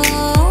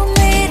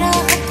मेरा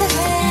हक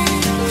है।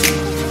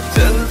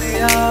 चल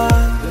दिया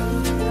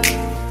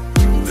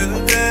दिल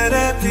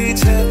तेरे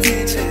पीछे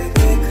पीछे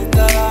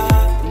देखता,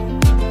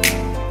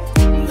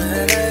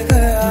 मैं रह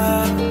गया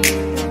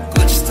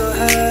कुछ तो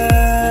है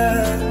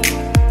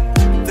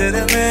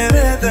तेरे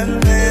मेरे दिल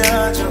में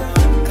आज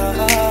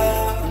कहा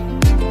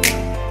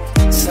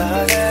सा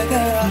रह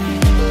गया।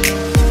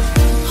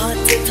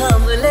 हाथ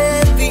थाम ले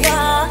दिया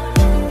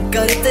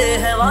करते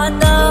हैं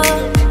वादा,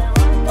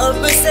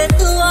 अब से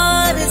तू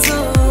आरज़ू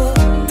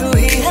तू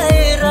ही है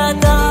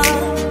इरादा।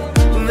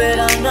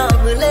 मेरा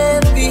नाम ले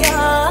दिया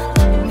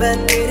मैं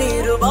तेरी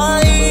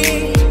रुबाई,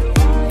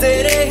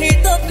 तेरे ही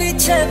तो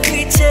पीछे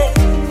पीछे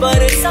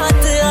पर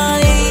साथ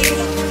आई,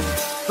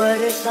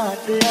 पर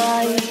साथ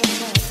आई।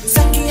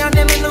 सखियां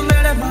ने मैनू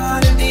मेरे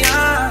मार दिया,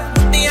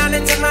 दुनिया ने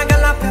चंगा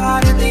गल्लां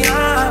प्यार दिया।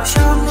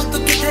 शाम नूं तू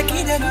किथे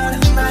किदे नाल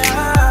हुंदा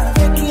आ,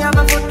 देखियां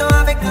मैं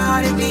फोटोआं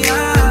बेकार दिया।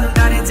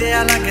 डर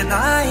जिहा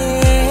लगदा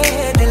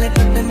ए दिल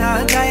टुट ना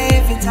जाए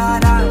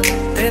बेचारा,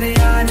 तेरे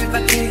यार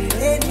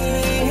बथेरे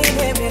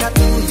ने मेरा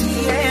तू ही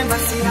है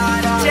बस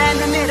यारा।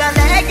 चैन मेरा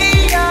ले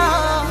गईया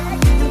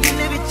दिल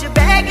विच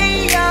बह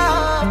गईया,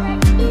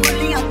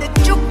 बोलियां ते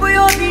चुप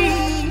होदी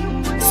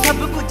सब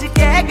कुछ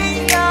कह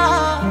गईया।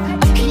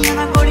 अखियां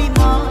ना गोली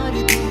मार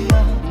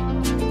दिया,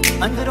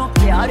 अंदरों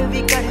प्यार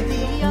भी कर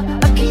दिया।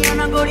 अखियां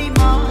ना गोली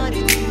मार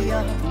दिया,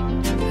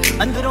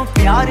 अंदरों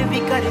प्यार भी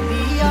कर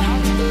दिया।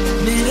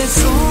 मेरे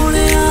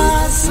सोनिया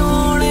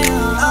सोनिया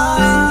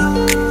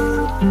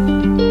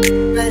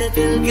मेरे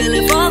दिल के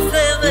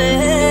लिफाफे में,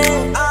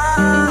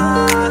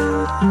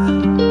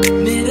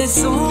 मेरे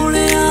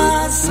सोनिया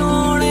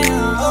सोनिया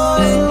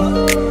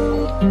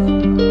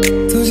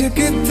तुझे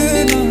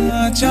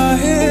कितना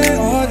चाहे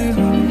और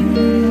हम।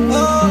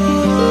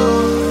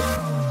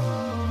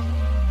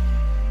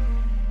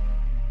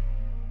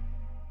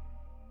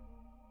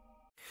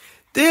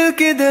 दिल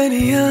के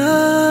दरिया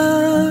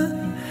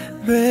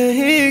बह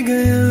ही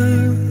गया,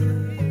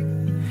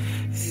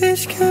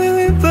 इश्क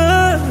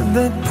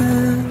इबादत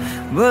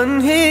बन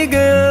ही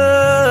गया।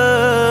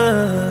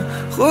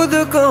 खुद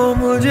को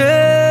मुझे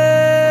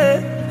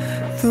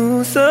तू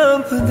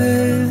सौंप दे,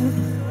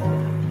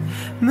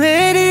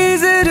 मेरी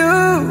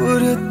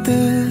जरूरत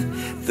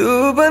तू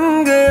बन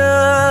गया।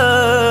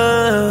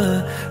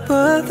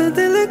 बात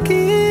दिल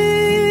की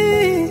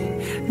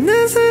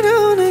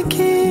नजरों ने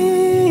की,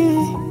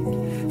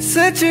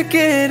 सच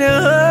कह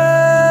रहा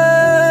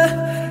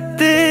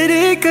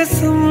तेरी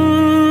कसम।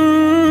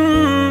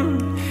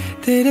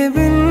 तेरे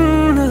बिन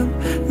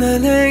न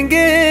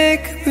लेंगे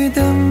एक भी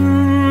दम,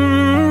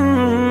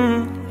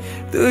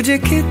 तुझे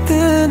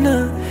कितना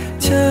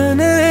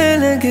जाने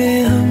लगे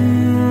हम।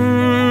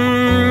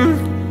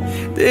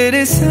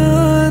 तेरे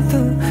साथ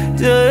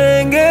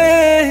जाएंगे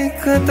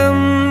खत्म,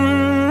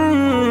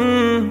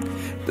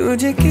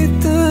 तुझे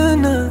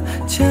कितना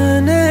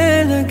जाने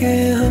लगे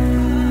हम।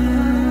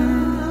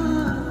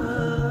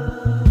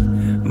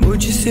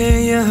 मुझसे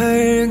यह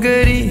हर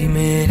घड़ी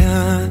मेरा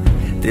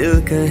दिल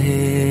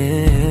कहे,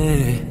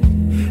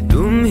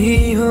 तुम ही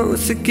हो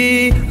उसकी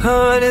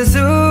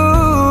आरज़ू।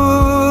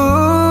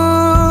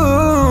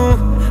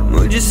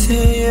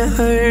 मुझसे यह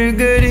हर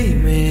घड़ी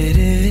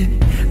मेरे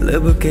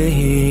लब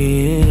कहे,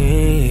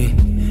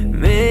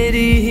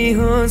 मेरी ही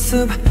हो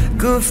सब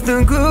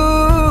गुफ्तगू।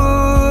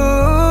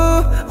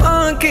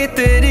 आंखें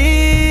तेरी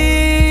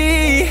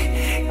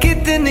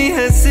कितनी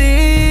हसीन,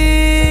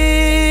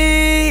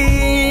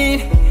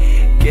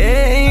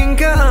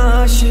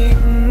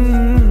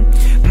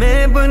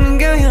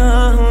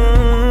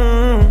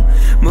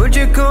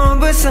 मुझको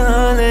बसा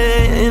ले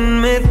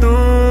इनमें तू।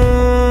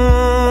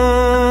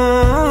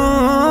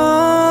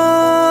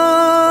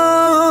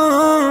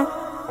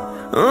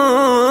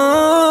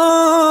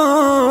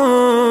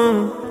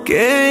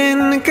 के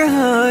इनके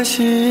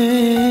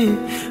हाशिए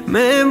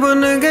मैं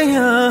बुन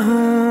गया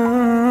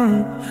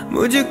हूँ,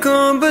 मुझको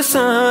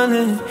बसा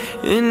ले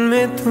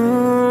इनमें तू।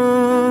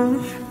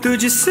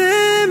 तुझसे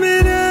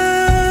मेरा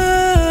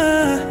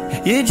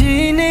ये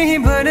जी नहीं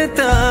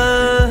भरता,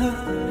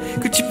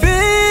 कुछ पे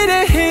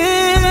रहे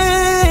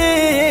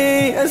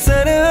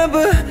असर अब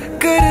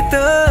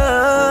करता।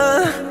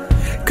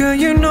 Girl,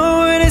 you know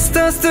when it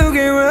starts to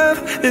get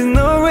rough, there's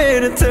nowhere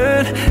to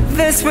turn,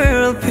 that's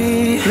where I'll be.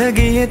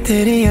 लगी है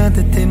तेरी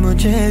आदतें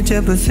मुझे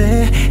जब से,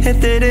 है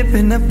तेरे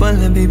बिना पल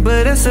भी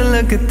बरस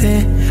लगते।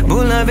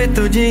 बुलावे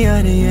तुझे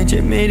यारी है जे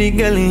मेरी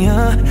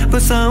गलियां,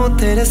 बसाऊं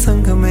तेरे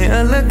संग में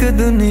अलग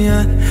दुनिया।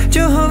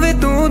 जो होवे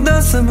तू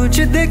दस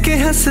मुझे देखे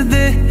हंस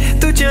दे,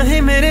 तू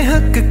चाहे मेरे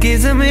हक की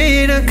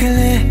ज़मीन रख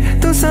ले।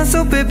 तू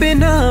सांसों पे भी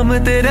नाम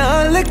तेरा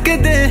लिख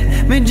दे,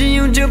 मैं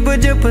जीऊं जब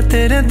जब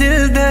तेरा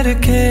दिल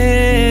धड़के।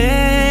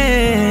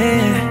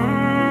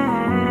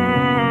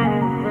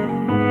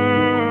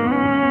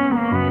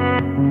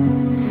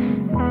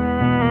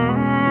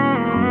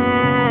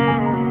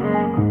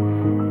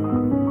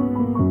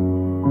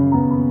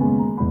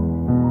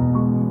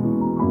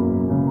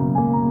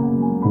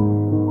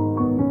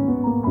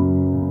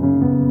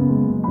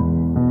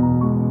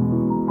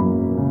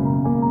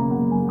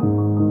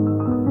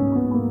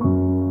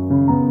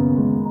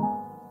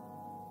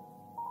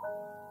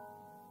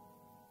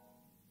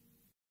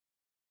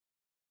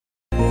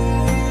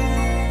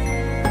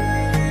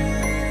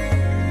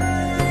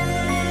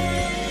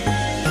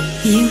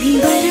 यूं ही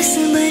बरस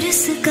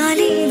बरस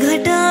काली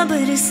घटा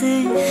बरसे,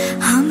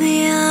 हम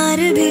यार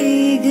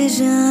भीग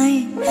जाए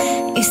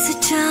इस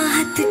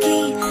चाहत की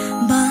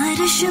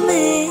बारिश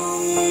में।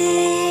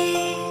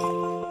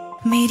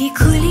 मेरी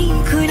खुली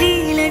खुली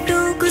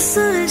लटों को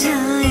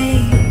सुलझाए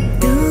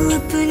तू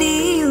अपनी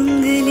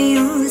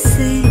उंगलियों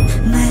से,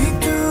 मैं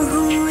तो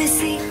हूँ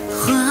इसी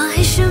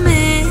ख्वाहिश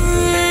में।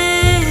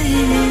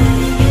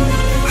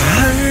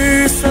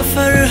 हर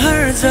सफर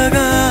हर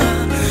जगह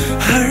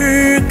हर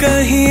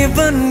कहीं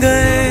बन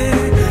गए,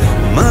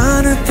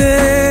 मानते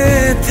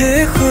थे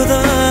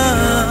खुदा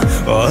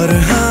और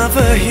हाँ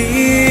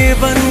वही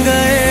बन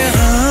गए।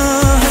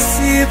 हाँ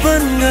हंसी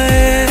बन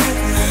गए,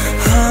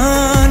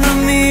 हाँ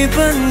नमी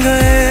बन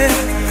गए।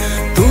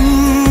 तुम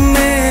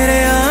मेरे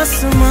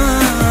आसमां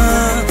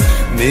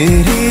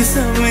मेरी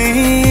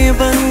ज़मीं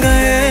बन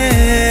गए।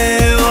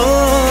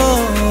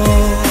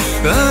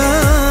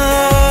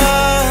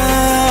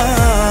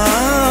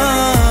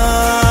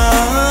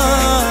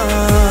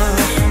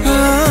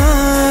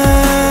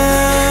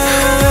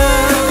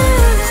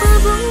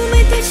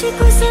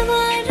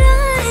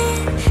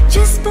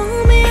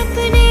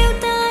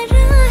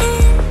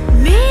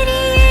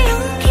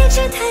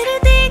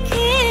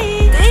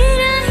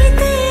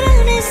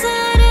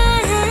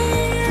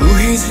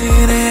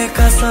 जीने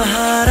का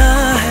सहारा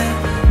है,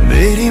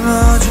 मेरी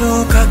मौजों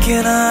का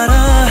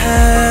किनारा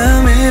है।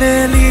 मेरे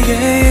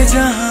लिए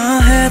जहाँ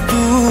है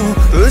तू,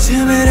 तुझे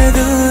मेरे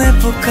दिल ने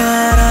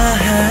पुकारा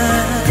है।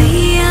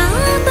 पिया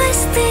बस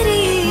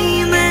तेरी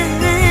मैं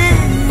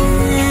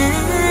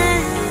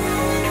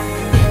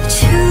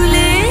छू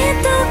ले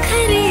तो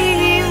खरी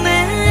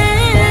मैं।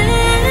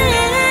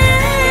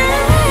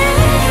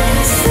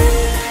 सुन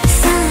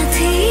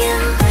साथिया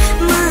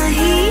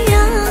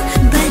माहिया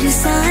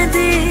बरसा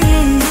दे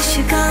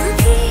इश्क़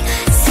की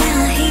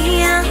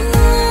स्याहियाँ।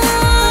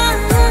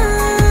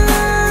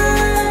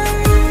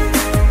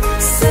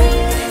 सुन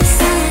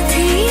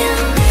साथिया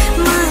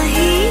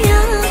माहिया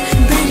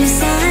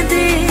बरसा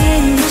दे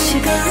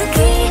इश्क़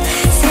की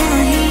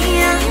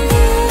स्याहियाँ।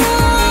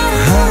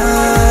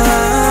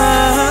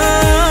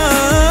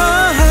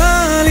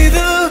 हाली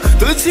दिल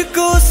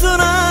तुझको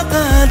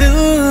सुनाता दिल,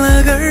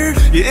 अगर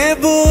ये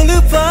बोल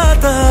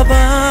पाता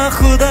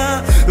बाखुदा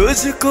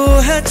तुझको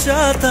है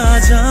चाहता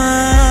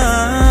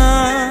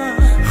जान।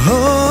 हो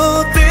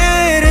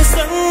तेरे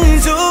संग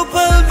जो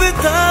पल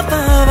बिताता,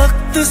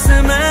 वक्त से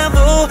मैं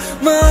वो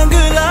मांग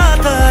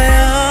लाता,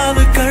 याद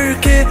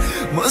करके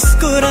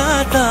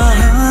मुस्कुराता।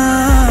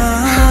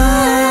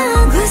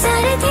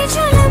 गुज़ारे थे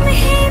जो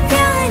लम्हे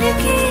प्यार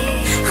के,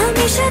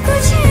 हमेशा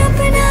तुझे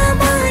अपना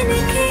मान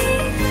के,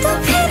 तो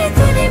फिर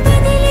तूने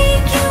बदली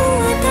क्यों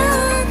अता,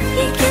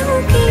 ये क्यों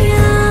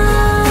किया।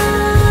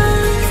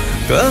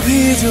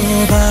 कभी जो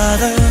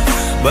बादल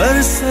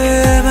बरसे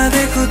मैं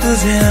देखूं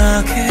तुझे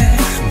आंखें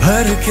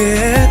भर के,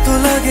 तो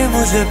लगे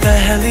मुझे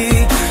पहली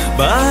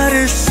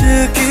बारिश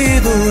की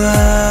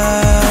दुआ।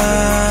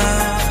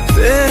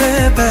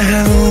 तेरे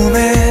पहलू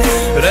में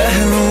रह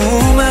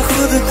लूं मैं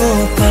खुद को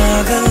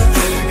पागल,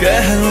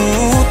 कह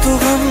लूं तू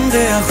गम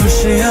दे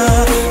खुशियाँ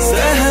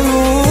सह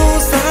लूं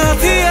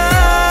साथिया।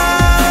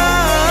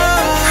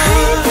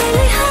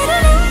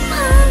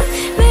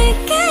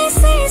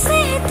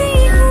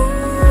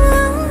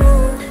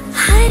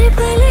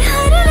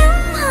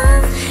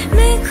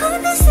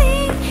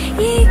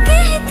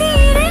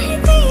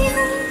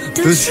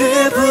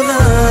 तुझे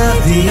भुला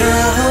दिया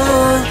हो,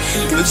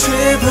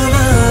 तुझे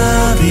भुला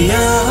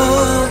दिया हो,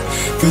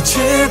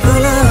 तुझे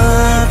भुला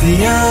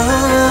दिया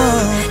हो,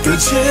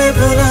 तुझे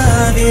भुला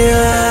दिया।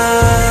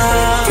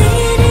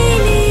 तेरे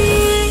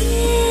लिए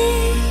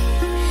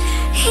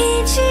ही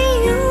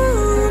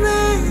जीऊं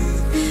मैं,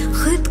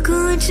 खुद को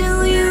जो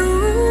यूं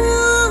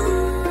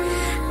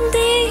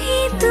दे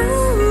ही दूं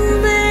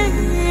मैं।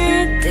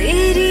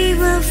 तेरी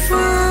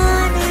वफा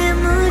ने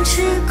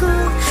मुझको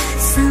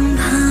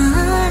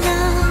संभाला,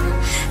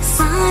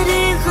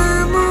 सारे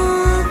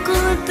गमों को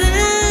दिल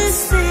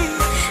से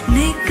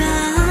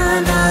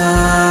निकाला।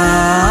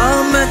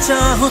 मैं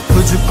चाहूं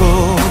तुझको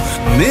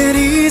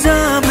मेरी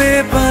जान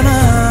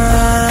बेपनाह,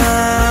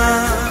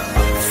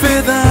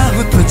 फिदा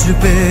हूं तुझ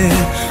पे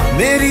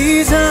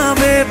मेरी जान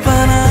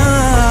बेपनाह,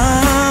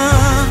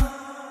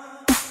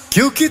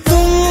 क्योंकि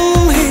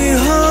तुम ही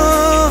हो,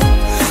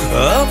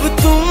 अब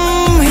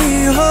तुम ही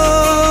हो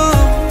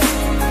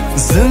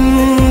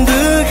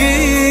जिंदगी,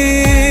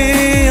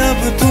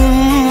 अब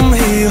तुम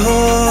ही हो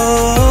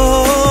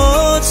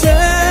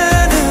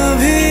चैन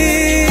भी,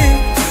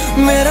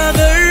 मेरा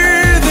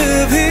दर्द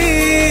भी,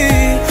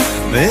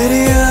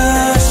 मेरी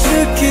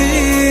आशिकी,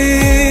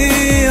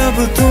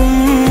 अब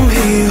तुम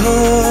ही हो।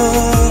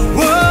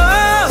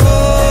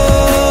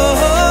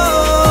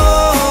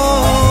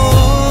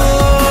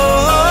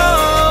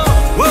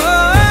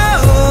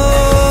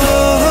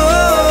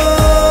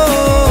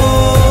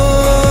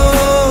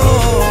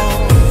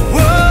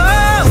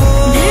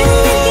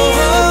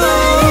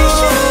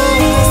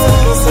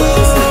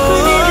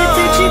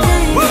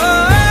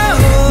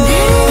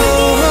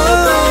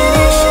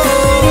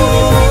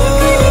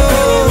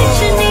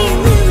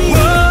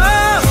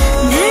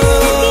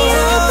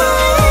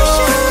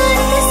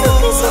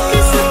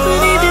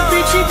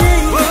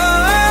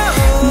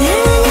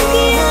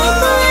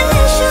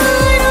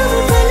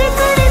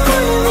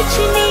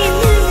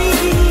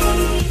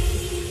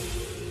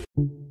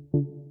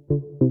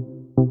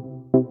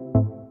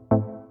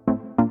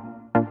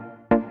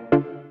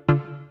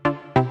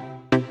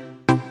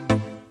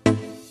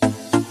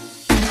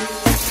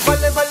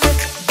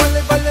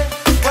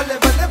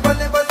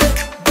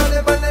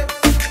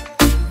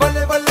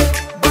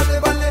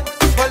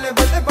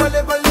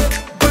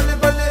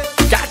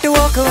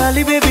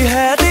 वाली बेबी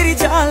है तेरी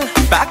चाल,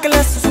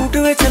 बैकलेस सूट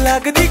विच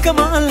लगदी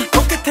कमाल।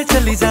 ओ किथे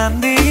चली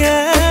जांदी है,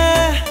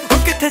 ओ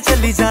किथे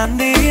चली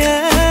जांदी है,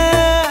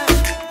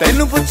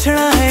 तैनू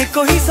पुछना है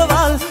कोई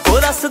सवाल। ओ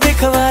दस दे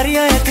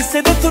खवारियां है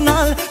किसे दे तू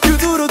नाल, क्यों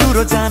दूरों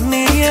दूरों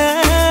जानी है,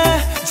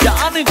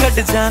 जान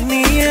कट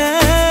जानी है।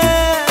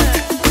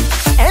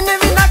 एने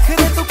भी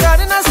नखरे तू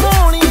करना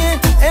सोहणीए,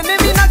 एने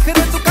भी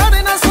नखरे तू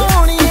करना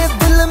सोहणीए,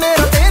 दिल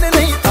मेरा तेरे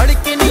नहीं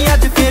धड़के नी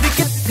अज फिर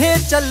किथे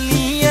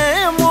चली है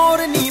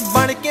मोरनी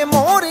बन के,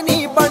 मोरनी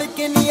बन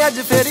के नी अज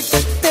फिर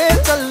किथे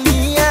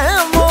चली है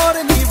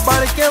मोरनी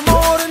बन के,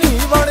 मोरनी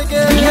बन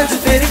के अज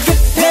फिर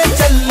किथे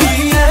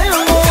चली है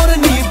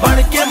मोरनी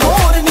बन के,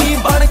 मोरनी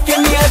बन के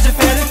नी अज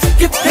फिर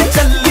किथे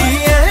चली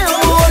है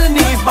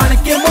मोरनी बन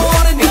के,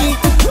 मोरनी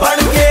बन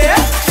के।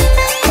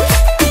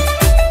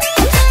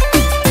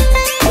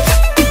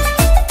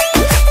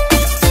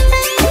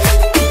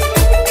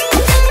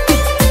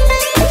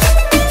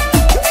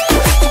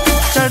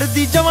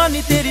 चढ़दी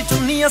जवानी तेरी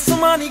चुन्नी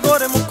आसमानी,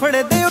 गोरे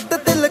मुखड़े दे उत्ते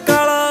तिल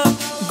काला,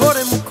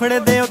 गोरे मुखड़े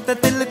दे उत्ते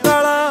तिल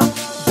काला,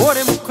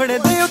 गोरे मुखड़े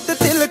दे उत्ते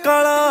तिल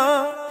काला।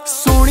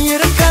 सोहणी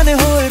रखा ने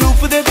होए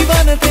रूप दे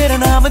दीवाने, तेरे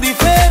नाम दी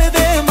फेर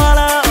दे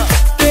माला,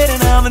 तेरे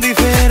नाम दी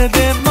फेर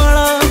दे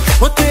माला,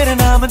 ओ तेरे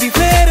नाम दी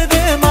फेर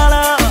दे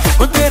माला।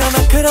 ओ तेरा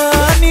नखरा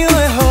नी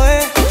होए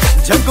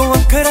जग्गों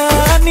अखरा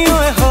नी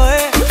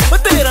होए, ओ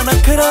तेरा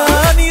नखरा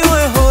नी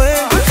होए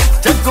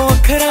जग्गों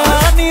अखरा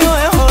नी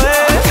होए।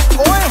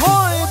 ओए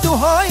होए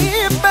दुहाई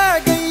पै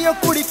गई ओ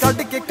कुड़ी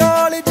कट के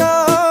काल जा,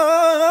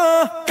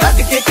 कट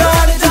के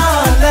काल जा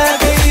लै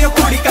गई ओ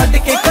कुड़ी कट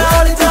के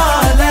काल जा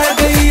लै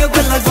गई। ओ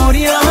गल्लां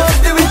गोरियां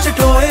दे विच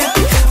टोए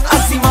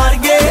असी मार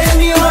गए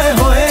नी होए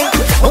होए,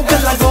 ओ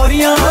गल्लां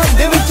गोरियां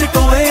दे विच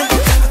टोए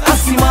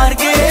असी मार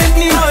गए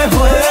नी होए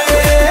होए।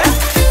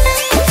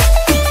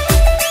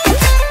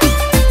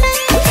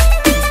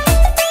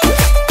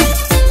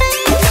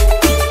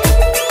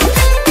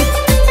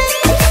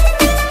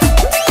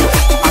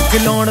 अग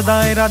लाउण दा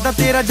इरादा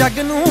तेरा जग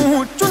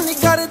नूं, चुन्नी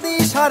करदी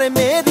इशारे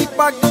मेरी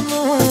पग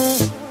नूं,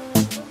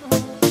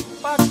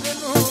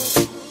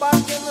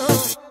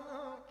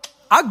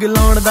 अग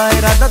लाउण दा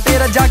इरादा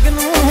तेरा जग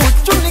नूं,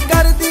 चुन्नी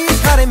करदी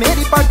इशारे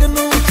मेरी पग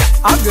नूं।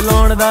 अग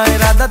लाउण दा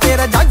इरादा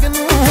तेरा जग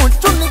नूं,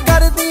 चुन्नी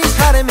करदी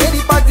इशारे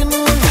मेरी पग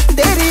नूं।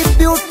 तेरी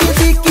ब्यूटी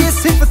दी की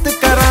सिफत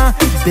करां,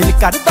 दिल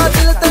करदा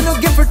दिल तैनू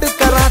गिफ्ट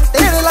करां,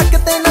 तेरे लक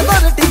ते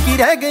नजर टिकी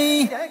रह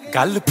गई।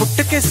 गल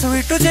पुट के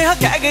स्वीट जिहा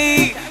कह गई,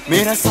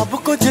 मेरा सब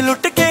कुछ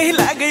लुट के ही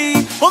लै गई।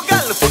 ओ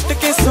गल पुट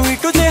के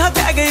स्वीट जिहा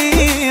कह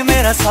गई,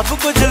 मेरा सब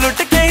कुछ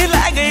लुट के ही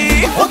लै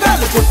गई। ओ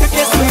गल पुट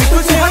के स्वीट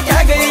जिहा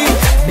कह गई,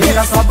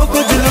 मेरा सब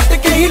कुछ लुट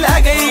के ही लै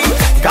गई।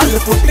 गल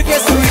पुट के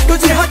स्वीट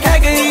जिहा कह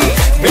गई,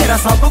 मेरा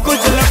सब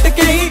कुछ लुट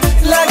के ही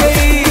लै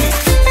गई।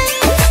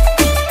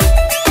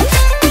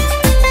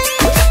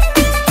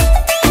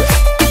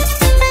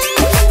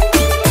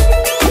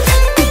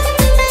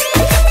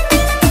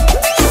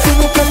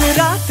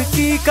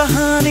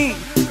 कहानी,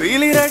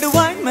 पीली रेड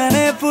वाइन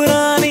मैंने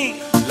पुरानी,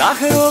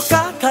 लाख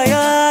रोका था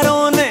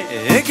यारों ने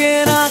के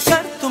ना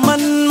कर तू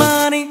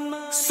मनमानी।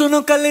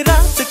 सुनो कल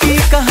रात की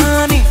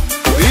कहानी,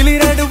 पीली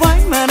रेड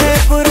वाइन मैंने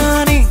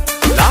पुरानी,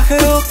 लाख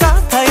रोका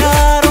था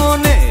यारों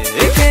ने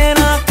के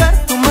ना कर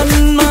तू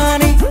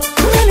मनमानी।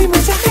 मिली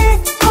मुझे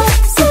एक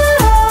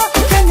अप्सरा,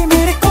 कहने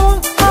मेरे को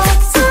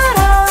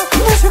अप्सरा,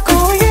 मुझको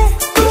ये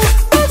तू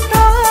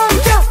बता,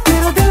 क्या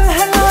तेरा दिल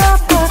है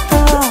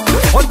लापता।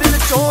 ओ दिल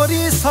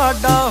चोरी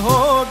साडा हो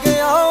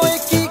गया, ओए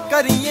की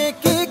करिए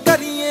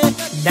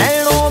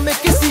नैनो